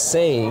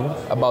saying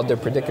about their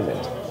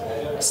predicament.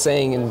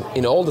 Saying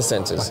in all the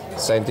senses,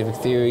 scientific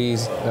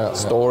theories,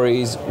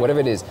 stories, whatever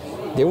it is.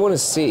 They want to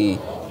see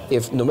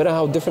if, no matter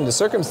how different the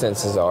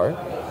circumstances are,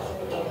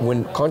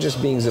 when conscious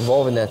beings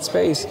evolve in that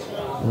space,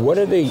 what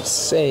are they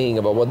saying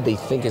about what they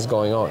think is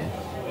going on?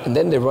 And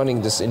then they're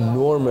running this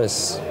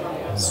enormous,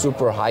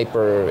 super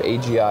hyper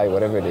AGI,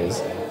 whatever it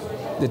is,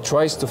 that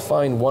tries to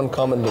find one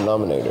common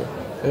denominator.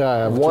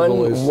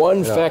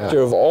 One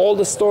factor of all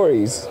the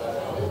stories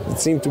that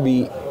seem to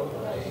be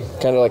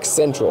kind of like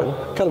central.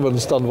 I kind of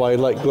understand why I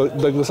like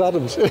Douglas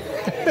Adams.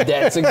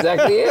 That's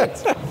exactly it.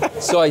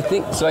 So I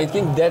think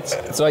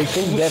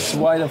that's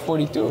why the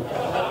 42.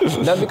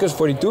 Not because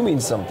 42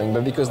 means something,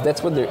 but because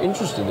that's what they're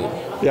interested in.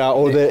 Yeah,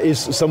 or there is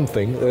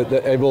something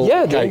that able.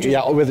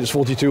 Yeah, whether it's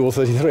 42 or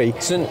 33.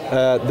 So,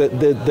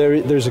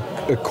 there's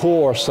a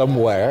core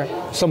somewhere,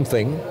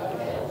 something.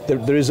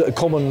 There is a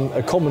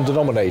common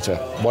denominator,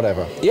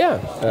 whatever. Yeah,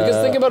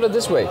 because think about it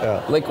this way.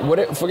 Like,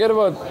 forget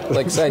about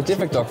like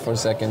scientific talk for a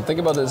second. Think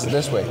about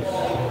this way.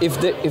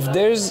 If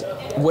there's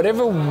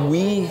whatever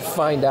we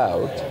find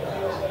out,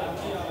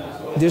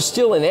 there's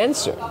still an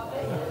answer.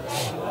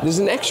 There's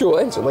an actual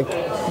answer. Like,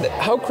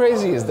 how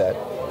crazy is that?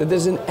 That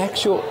there's an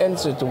actual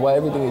answer to why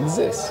everything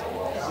exists.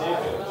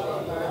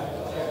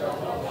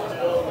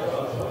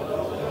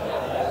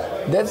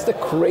 That's the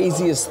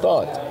craziest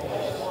thought.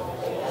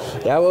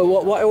 Yeah, well,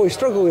 what I always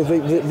struggle with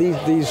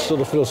these sort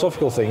of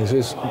philosophical things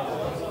is,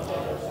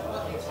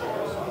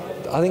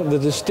 I think the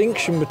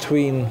distinction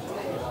between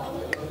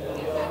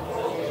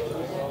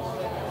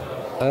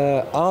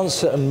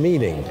answer and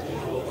meaning,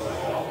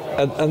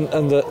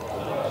 and that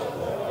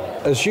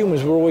as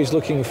humans we're always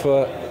looking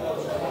for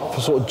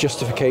sort of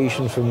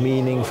justification, for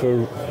meaning,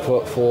 for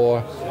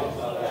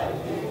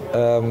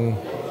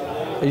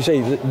you say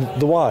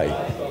the why.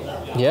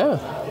 Yeah.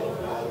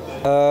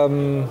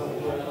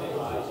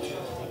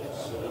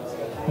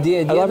 The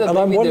idea that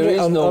maybe there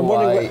is no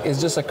why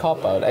is just a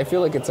cop-out. I feel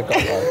like it's a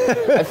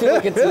cop-out. I feel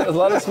like it's a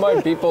lot of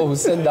smart people who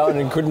sit down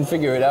and couldn't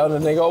figure it out,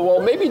 and they go,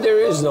 well, maybe there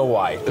is no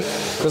why,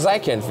 because I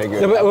can't figure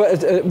it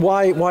out.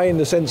 Why in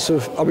the sense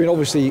of, I mean,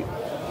 obviously,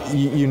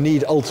 you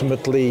need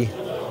ultimately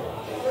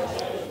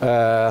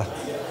there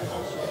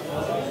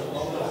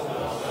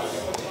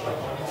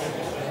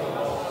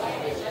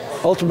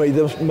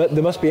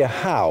must be a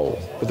how,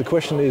 but the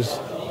question is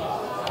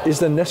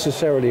there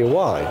necessarily a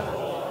why?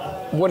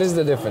 What is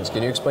the difference?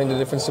 Can you explain the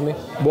difference to me?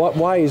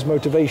 Why is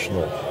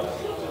motivational?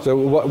 So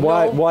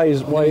why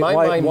is not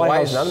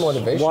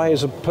motivational? Why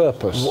is a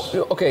purpose?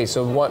 Okay,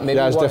 so what? Maybe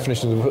it's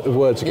definition of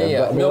words again.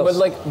 Yeah,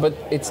 but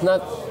it's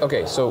not.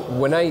 Okay, so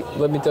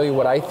let me tell you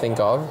what I think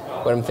of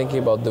when I'm thinking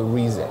about the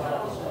reason,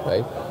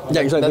 right?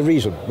 Yeah, exactly. The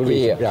reason.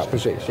 Yeah,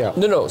 precise. Yeah.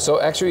 No. So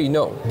actually,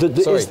 no.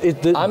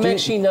 I'm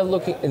actually not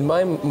looking in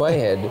my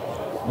head.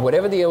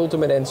 Whatever the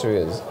ultimate answer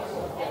is,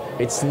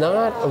 it's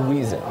not a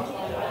reason.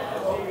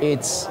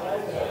 It's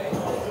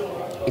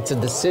a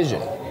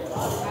decision,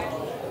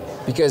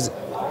 because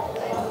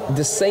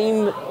the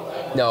same.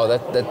 No,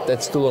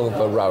 that's too long of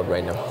a route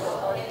right now.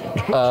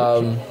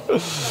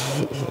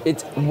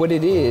 What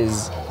it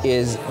is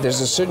there's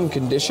a certain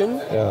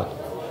condition,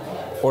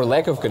 or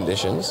lack of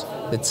conditions,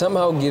 that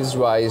somehow gives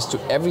rise to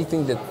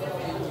everything that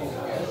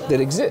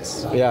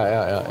exists.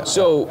 Yeah.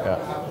 So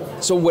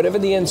whatever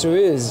the answer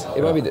is,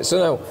 it might be this. So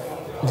now,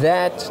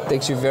 that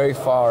takes you very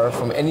far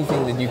from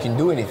anything that you can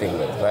do anything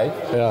with, right?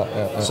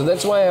 Yeah. So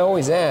that's why I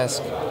always ask,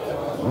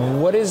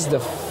 what is the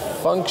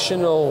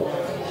functional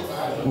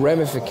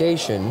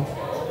ramification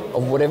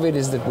of whatever it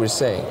is that we're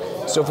saying?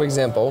 So, for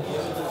example,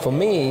 for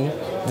me,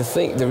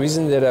 the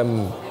reason that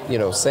I'm,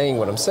 saying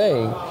what I'm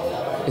saying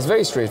is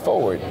very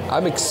straightforward.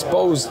 I'm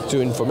exposed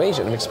to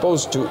information. I'm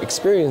exposed to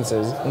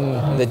experiences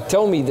that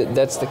tell me that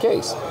that's the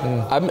case.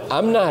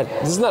 I'm not.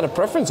 This is not a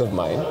preference of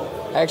mine.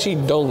 I actually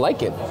don't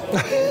like it.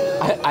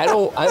 I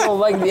don't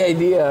like the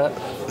idea.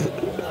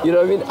 You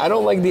know what I mean? I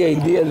don't like the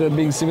idea that I'm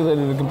being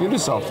simulated in computer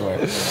software.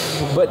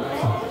 But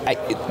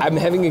I'm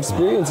having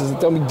experiences that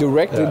tell me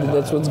directly that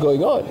that's what's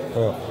going on.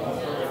 Yeah.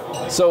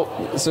 So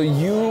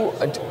you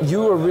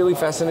are really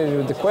fascinated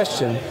with the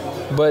question,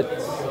 but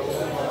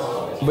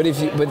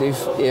if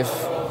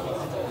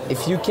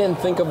you can't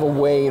think of a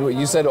way,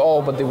 you said,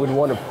 but they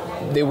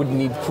would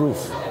need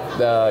proof.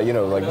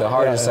 The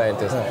hardest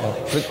scientists.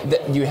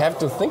 But you have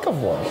to think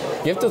of one.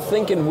 You have to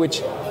think in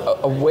which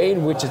a way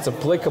in which it's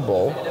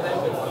applicable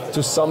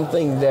to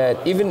something that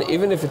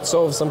even if it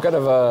solves some kind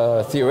of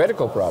a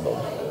theoretical problem.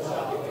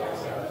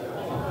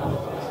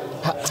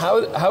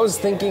 How is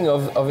thinking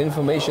of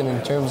information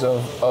in terms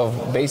of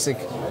basic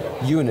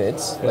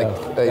units, like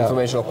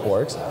informational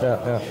quarks,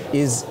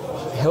 is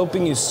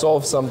helping you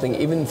solve something,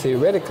 even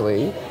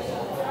theoretically,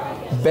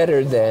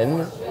 better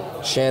than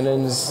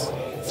Shannon's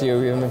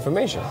theory of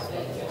information.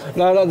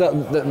 My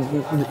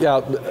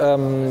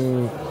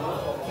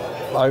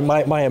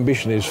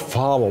ambition is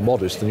far more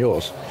modest than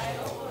yours,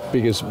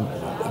 because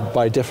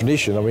by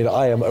definition, I mean,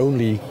 I am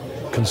only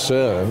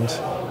concerned.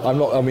 I'm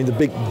not. I mean, the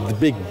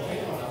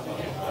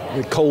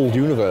cold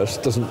universe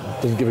doesn't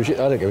give a shit.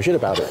 I don't give a shit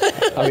about it.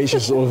 I mean, it's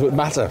just sort of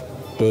matter.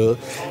 But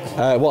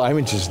what I'm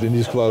interested in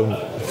is, well,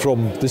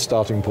 from this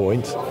starting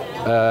point,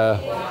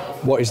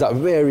 what is that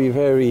very,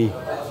 very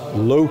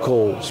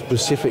local,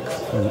 specific,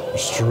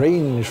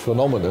 strange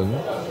phenomenon,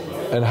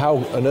 and how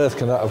on earth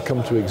can that have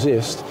come to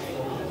exist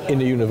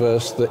in a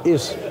universe that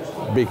is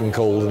big and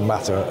cold and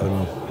matter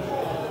and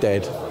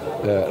dead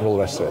and all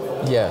the rest of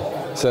it? Yeah.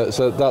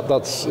 So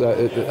that's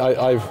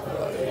I'm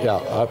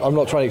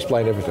not trying to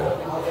explain everything.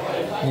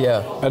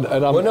 Yeah. And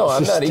I'm I'm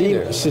not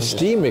either.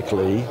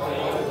 Systemically,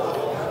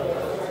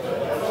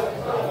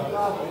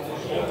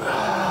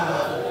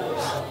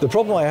 the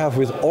problem I have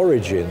with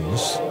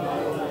origins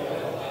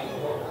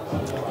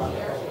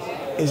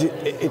is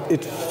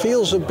it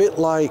feels a bit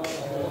like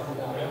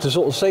to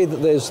sort of say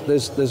that there's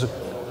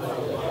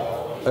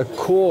a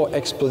core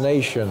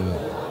explanation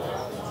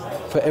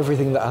for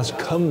everything that has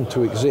come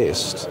to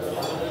exist.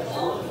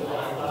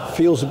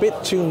 Feels a bit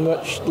too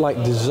much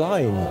like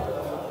design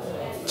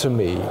to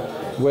me,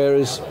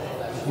 whereas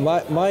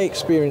my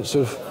experience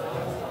of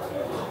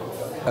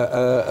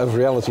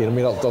reality, and I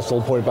mean that's the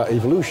whole point about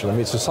evolution. I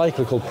mean it's a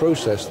cyclical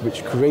process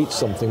which creates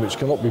something which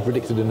cannot be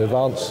predicted in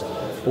advance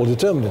or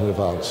determined in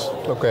advance.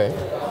 Okay.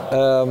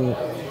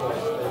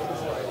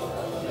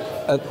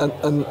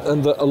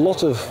 And a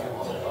lot of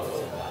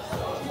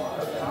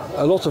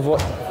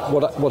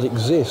what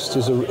exists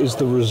is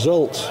the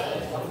result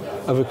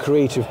of a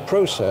creative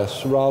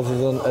process rather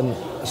than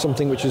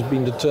something which has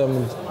been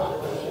determined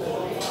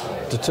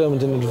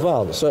in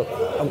advance. So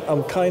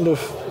I'm kind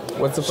of...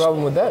 What's the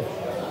problem with that?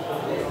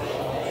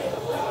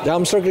 Yeah,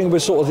 I'm struggling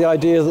with sort of the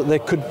idea that there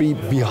could be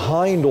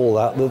behind all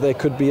that there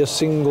could be a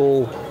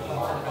single...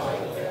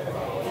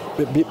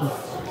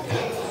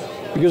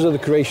 Because of the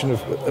creation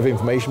of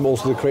information, but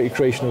also the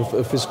creation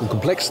of physical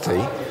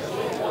complexity,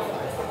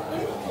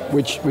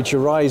 which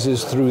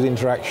arises through the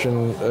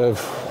interaction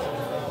of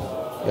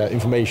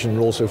information and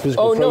also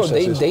physical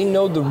processes. No, they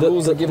know the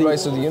rules that give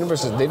rise to the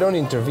universe. They don't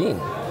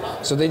intervene,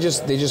 so they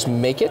just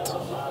make it,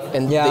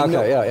 and they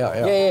know.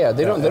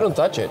 They don't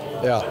touch it.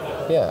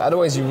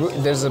 Otherwise,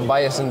 there's a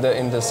bias in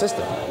the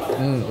system.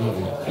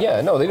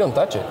 Yeah, no, they don't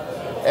touch it.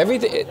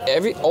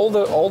 All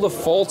the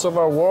faults of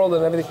our world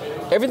and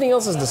everything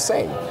else is the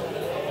same.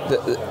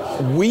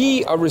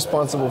 We are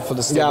responsible for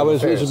the state of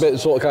affairs. It's a bit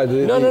sort of kind of...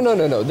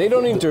 No. They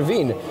don't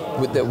intervene.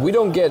 We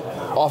don't get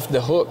off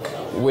the hook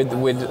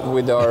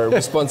with our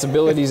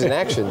responsibilities and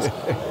actions.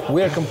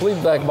 We're a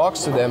complete black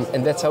box to them,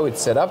 and that's how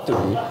it's set up to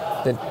be.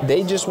 That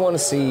they just want to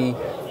see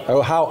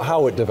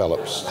how it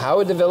develops. How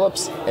it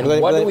develops, and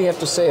what do we have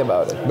to say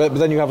about it? But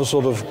then you have a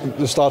sort of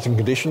the starting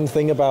condition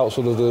thing about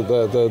sort of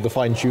the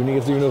fine tuning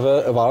of the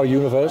universe, of our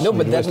universe. No,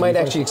 but that might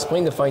actually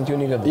explain the fine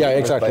tuning of the universe.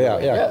 Exactly.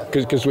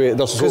 Because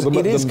that's sort of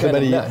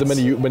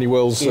the many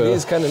worlds. It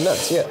is kind of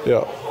nuts. Yeah.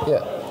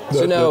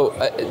 So now,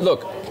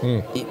 look,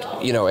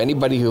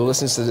 anybody who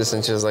listens to this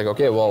and says like,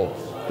 okay, well,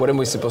 what am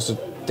we supposed to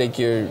take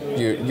your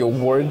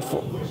word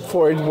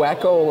for it,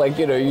 wacko? Like,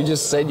 you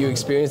just said you're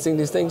experiencing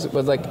these things,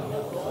 but like.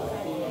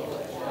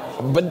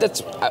 But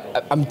that's,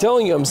 I'm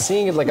telling you, I'm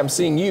seeing it like I'm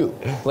seeing you.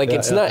 Like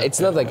it's not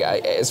like,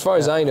 as far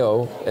as I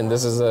know, and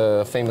this is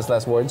a famous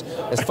last words,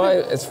 as far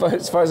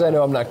as I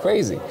know, I'm not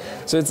crazy.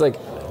 So it's like,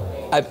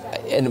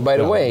 and by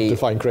the way...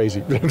 Define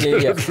crazy. But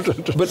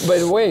by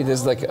the way,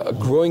 there's like a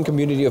growing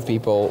community of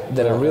people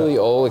that are really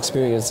all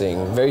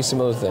experiencing very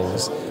similar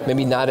things.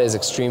 Maybe not as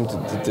extreme to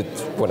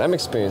what I'm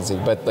experiencing,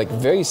 but like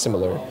very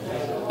similar.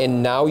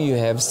 And now you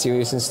have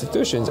serious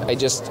institutions. I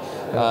just...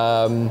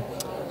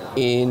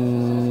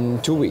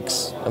 in 2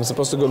 weeks, I'm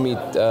supposed to go meet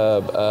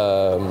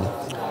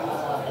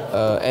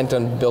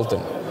Anton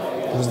Bilton,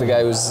 who's the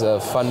guy who's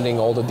funding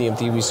all the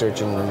DMT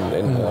research in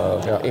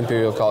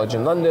Imperial College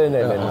in London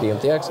and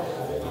DMTX.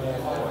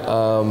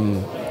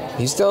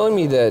 He's telling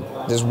me that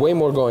there's way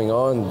more going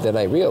on than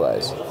I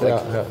realized.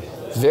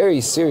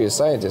 Very serious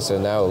scientists are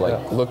now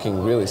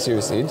looking really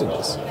seriously into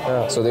this.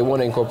 So they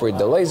want to incorporate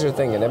the laser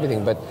thing and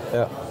everything, but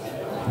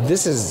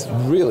this is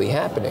really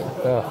happening.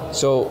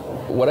 So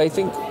what I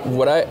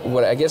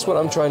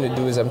I'm trying to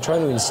do is I'm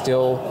trying to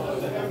instill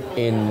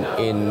in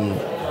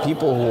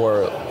people who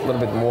are a little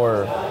bit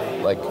more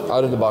like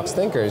out of the box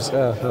thinkers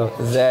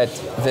that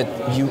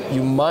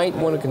you might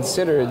want to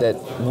consider that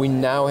we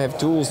now have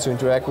tools to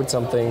interact with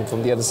something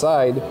from the other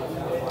side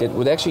that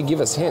would actually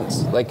give us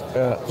hints. Like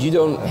you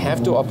don't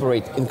have to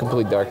operate in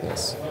complete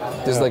darkness.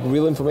 There's like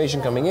real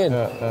information coming in.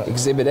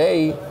 Exhibit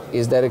A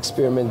is that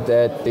experiment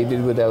that they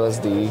did with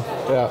LSD.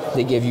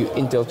 They gave you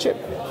Intel chip.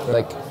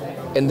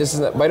 And this is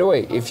not, by the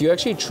way, if you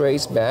actually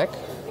trace back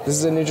this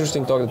is an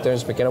interesting talk that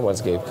Terence McKenna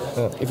once gave.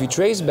 If you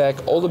trace back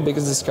all the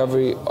biggest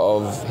discovery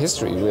of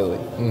history, really,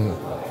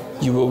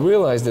 you will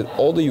realize that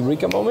all the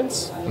eureka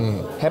moments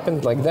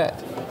happened like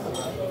that.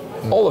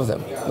 All of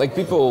them. Like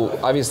people,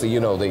 obviously, you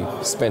know, they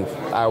spent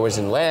hours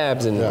in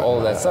labs and all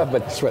of that stuff,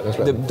 but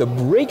the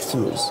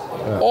breakthroughs,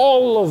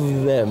 all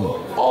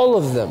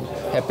of them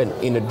happened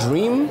in a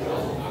dream,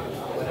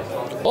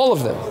 all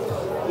of them.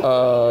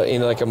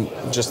 In like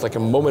just like a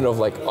moment of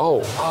like,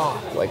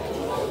 like,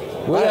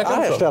 where did that come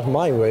from? I actually had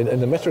mine in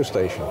the metro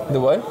station. The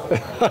what?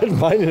 I had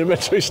mine in a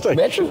metro station.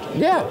 Metro?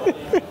 Yeah.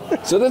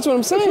 So that's what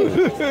I'm saying.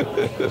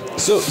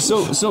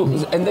 So,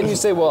 and then you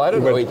say, well, I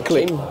don't know, it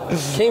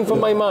came from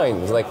my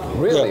mind. Like,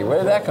 really, where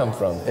did that come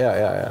from?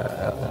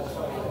 Yeah.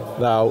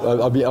 Now,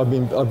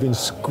 I've been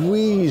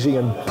squeezing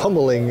and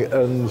pummeling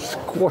and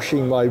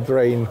squashing my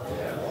brain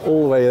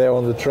all the way there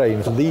on the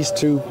train. For these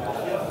two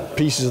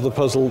pieces of the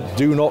puzzle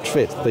do not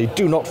fit. They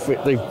do not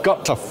fit. They've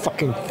got to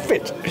fucking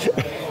fit.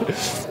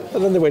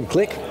 And then they went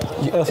click.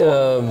 I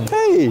thought,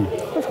 hey,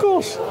 of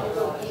course.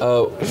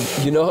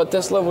 You know how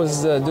Tesla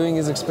was doing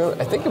his experiment?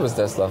 I think it was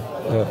Tesla.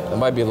 I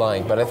might be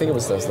lying, but I think it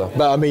was Tesla.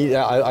 But I mean,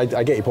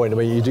 I get your point. I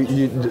mean,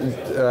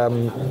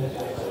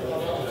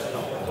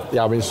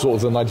 yeah, I mean, it's sort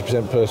of the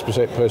 90%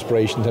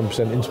 perspiration,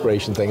 10%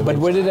 inspiration thing. But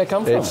where did that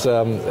come from? It's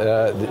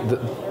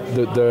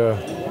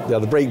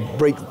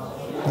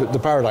the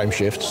paradigm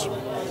shifts,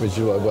 which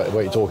is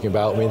what you're talking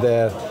about. I mean,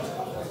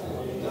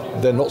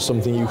 they're not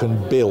something you can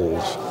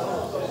build,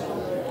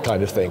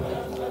 kind of thing.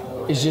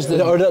 It's just that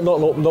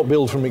not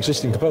build from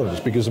existing components,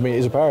 because I mean,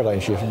 it's a paradigm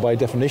shift. And by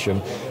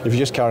definition, if you're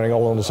just carrying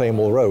on the same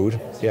old road,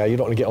 yeah, you're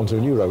not going to get onto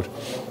a new road.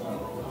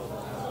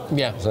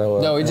 Yeah.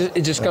 So, no,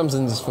 it just comes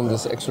in from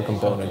this extra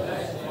component.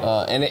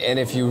 And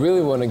if you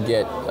really want to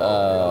get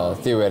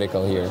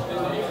theoretical here,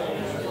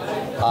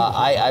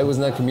 I was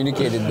not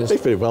communicated this. They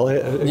fit well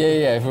here.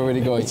 Yeah, if we're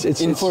already going.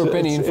 In for a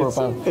penny, in for a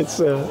pound.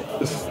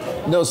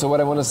 No, so what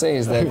I want to say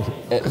is that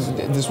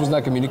this was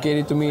not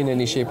communicated to me in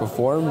any shape or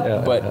form,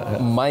 but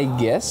my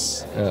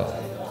guess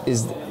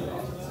is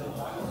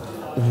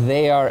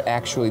they are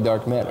actually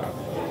dark matter.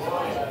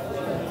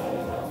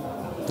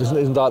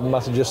 Isn't dark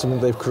matter just something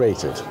they've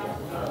created?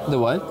 The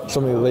what?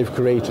 Something that they've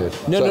created.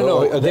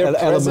 No. Their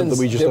presence,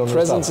 their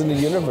presence in the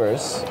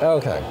universe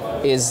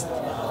is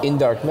in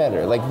dark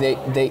matter. Like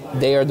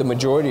they are the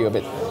majority of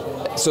it.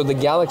 So the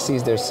galaxy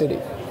is their city.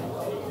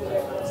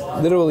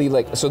 Literally,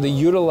 like, so they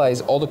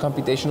utilize all the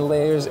computational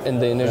layers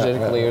and the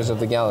energetic layers of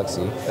the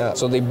galaxy.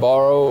 So they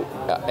borrow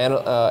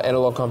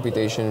analog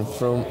computation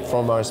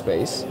from our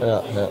space.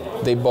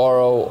 They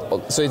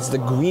borrow, so it's the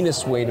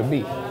greenest way to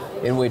be,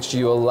 in which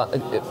you allow,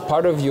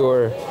 part of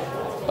your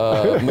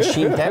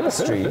machine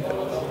tapestry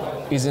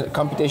is a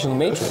computational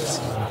matrix.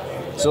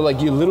 So like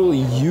you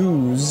literally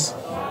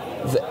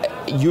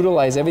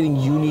utilize everything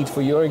you need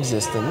for your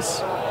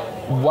existence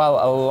while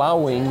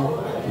allowing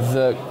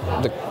the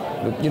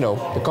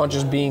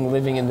conscious being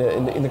living in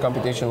the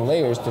computational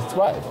layers to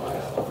thrive.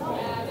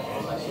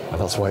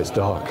 And that's why it's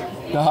dark.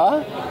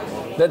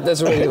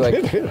 That's already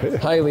like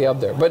highly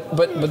up there. But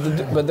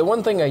the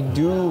one thing I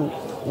do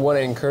want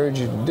to encourage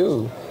you to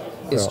do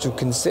is to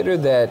consider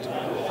that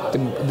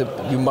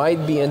you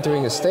might be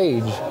entering a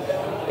stage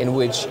in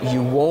which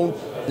you won't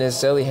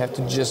necessarily have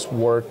to just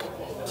work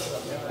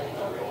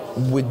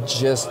with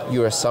just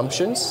your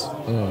assumptions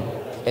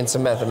and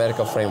some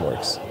mathematical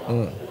frameworks.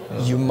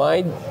 You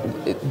might,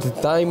 the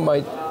time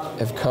might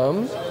have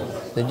come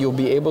that you'll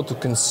be able to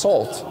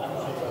consult.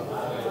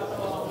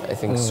 I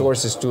think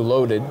source is too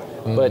loaded,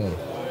 but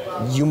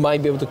you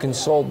might be able to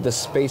consult the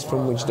space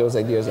from which those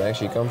ideas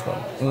actually come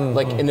from,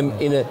 like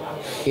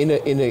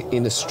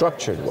in a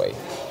structured way,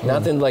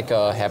 not in like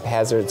a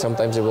haphazard.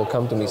 Sometimes it will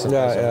come to me.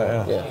 Sometimes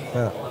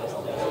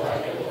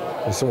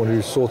There's someone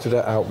who's sorted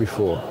it out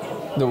before.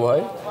 The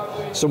what?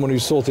 Someone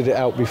who's sorted it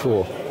out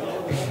before.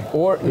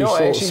 Or no,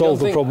 I actually solve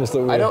the problems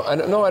that we. I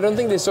don't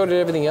think they sorted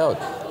everything out.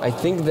 I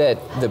think that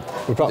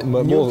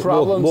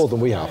more than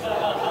we have.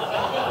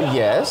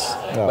 Yes,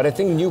 but I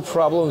think new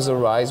problems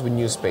arise with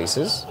new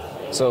spaces.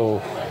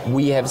 So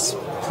we have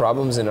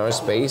problems in our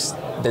space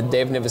that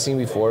they've never seen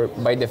before,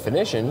 by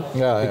definition,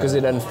 because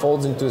it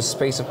unfolds into a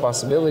space of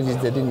possibilities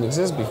that didn't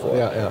exist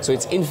before. So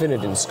it's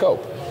infinite in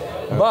scope,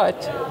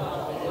 but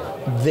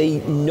they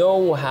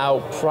know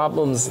how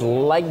problems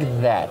like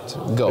that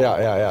go.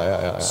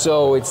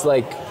 So it's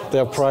like they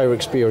have prior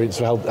experience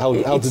of how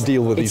to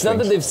deal with these things. It's not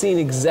that they've seen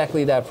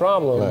exactly that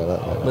problem,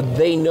 but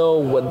they know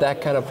what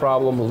that kind of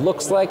problem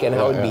looks like and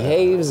how it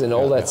behaves and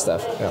all that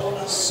stuff.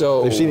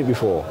 So they've seen it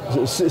before.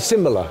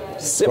 Similar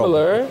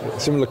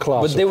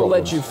class. But they will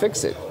let you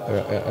fix it.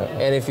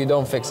 And if you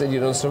don't fix it, you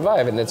don't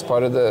survive, and that's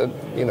part of the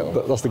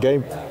That's the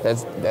game.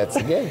 That's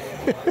the game.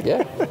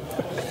 Yeah.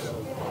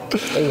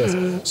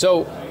 Anyways,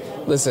 so.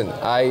 Listen,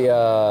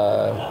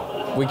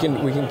 we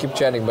can keep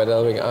chatting, but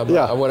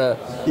I want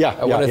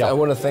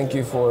to thank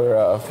you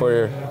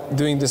for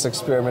doing this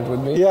experiment with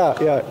me.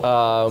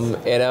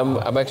 And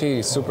I'm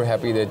actually super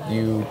happy that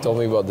you told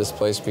me about this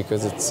place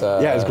because it's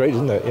it's great,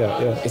 isn't it?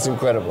 It's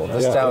incredible.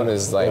 This town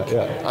is like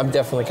I'm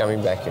definitely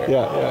coming back here.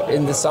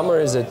 In the summer,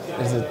 is it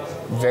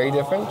very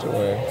different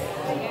or?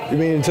 You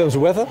mean in terms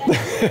of weather?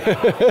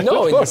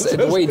 No,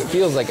 the way it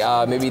feels like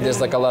maybe there's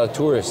like a lot of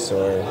tourists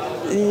or...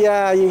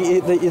 Yeah,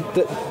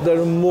 there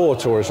are more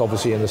tourists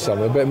obviously in the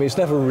summer, but I mean it's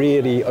never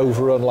really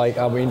overrun like,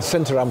 I mean,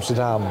 centre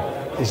Amsterdam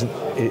is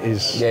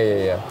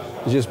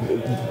just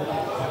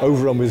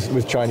overrun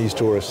with Chinese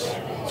tourists.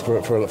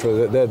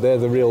 They're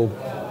the real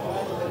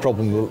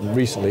problem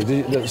recently.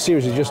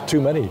 Seriously, just too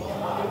many.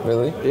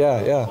 Really?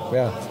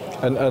 Yeah.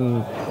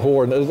 And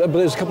Hoorn, but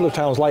there's a couple of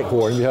towns like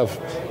Hoorn. You have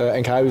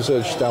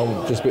Enkhuizen,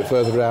 just a bit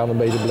further down, and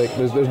Medemblik.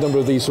 There's a number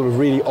of these sort of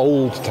really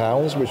old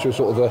towns, which are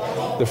sort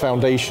of the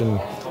foundation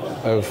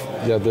of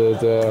the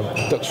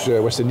Dutch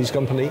West Indies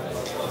Company.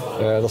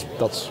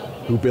 That's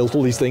who built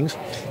all these things,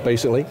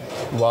 basically.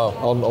 Wow.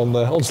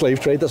 On slave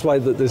trade. That's why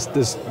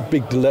there's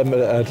big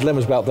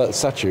dilemmas about that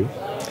statue,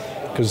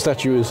 because the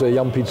statue is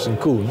Jan Pietersen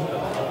Koen.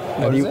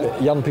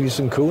 Jan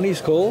Pietersen Koen,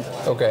 he's called.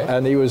 Okay.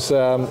 And he was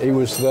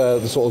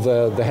the sort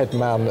of the head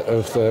man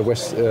of the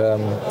West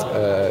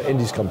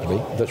Indies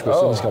Company, Dutch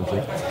West Indies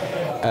Company.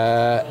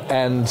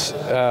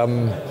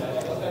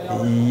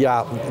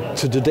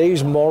 To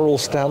today's moral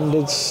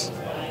standards,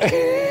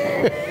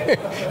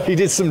 he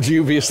did some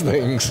dubious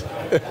things.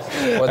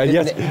 Well,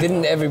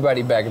 didn't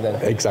everybody back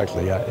then?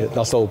 Exactly, yeah.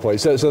 That's the whole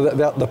point. So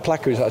the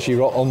placard is actually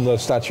on the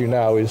statue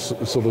now is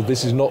sort of,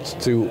 this is not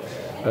to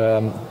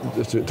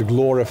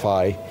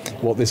glorify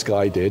what this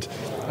guy did,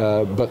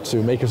 but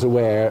to make us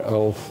aware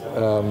of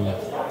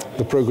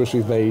the progress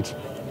we've made.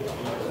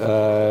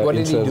 What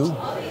did he do?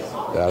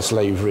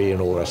 Slavery and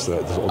all the rest of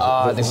it.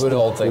 The good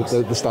old things.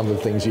 The standard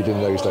things you did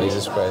in those days.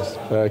 Jesus Christ.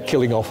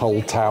 Killing off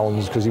whole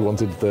towns because he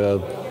wanted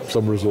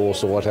some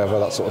resource or whatever,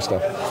 that sort of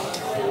stuff.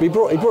 He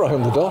brought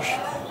home the dosh.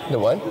 The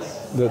what?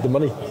 The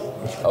money.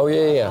 Oh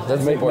yeah.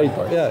 That's the important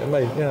part. Yeah.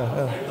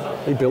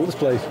 He built this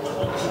place.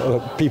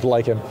 People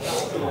like him.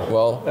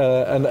 Well,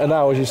 and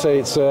now, as you say,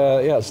 it's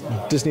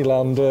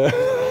Disneyland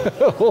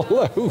all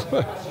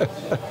over.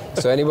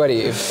 So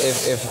anybody,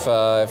 if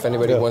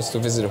anybody wants to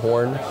visit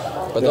Hoorn,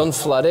 but don't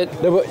flood it.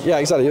 No, but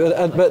exactly.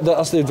 But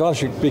that's the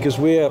advantage because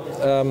we're.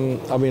 I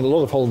mean, a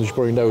lot of Holland, you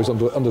probably know, is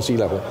under sea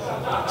level.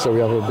 So we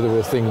have a bit of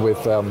a thing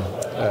with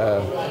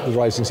the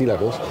rising sea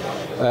levels.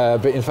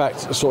 But in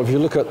fact, sort of, if you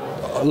look at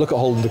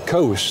Holland, the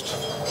coast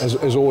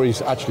has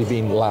always actually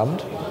been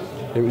land.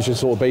 It was just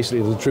sort of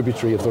basically the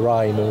tributary of the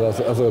Rhine and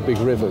other big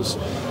rivers.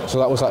 So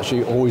that was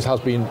actually always has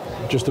been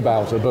just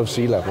about above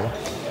sea level.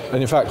 And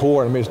in fact,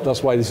 Hoorn, I mean,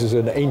 that's why this is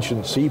an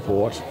ancient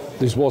seaport.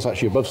 This was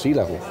actually above sea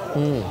level.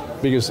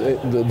 Because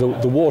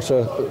the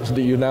water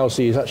that you now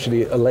see is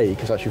actually a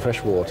lake, it's actually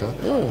fresh water.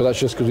 But that's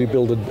just because we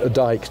built a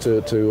dike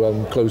to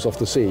close off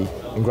the sea,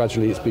 and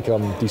gradually it's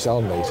become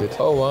desalinated.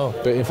 Oh, wow.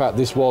 But in fact,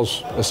 this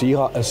was a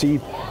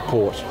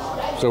seaport,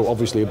 so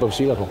obviously above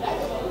sea level,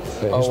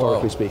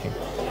 historically speaking.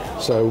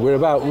 So we're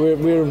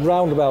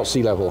around about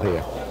sea level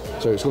here.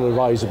 So it's going to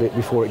rise a bit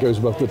before it goes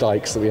above the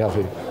dikes that we have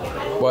here.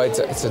 Well,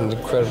 it's an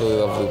incredibly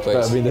lovely place.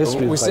 But, I mean,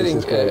 we're sitting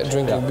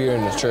drinking beer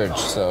in the church,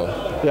 so...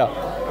 Yeah.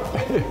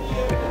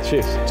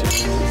 Cheers.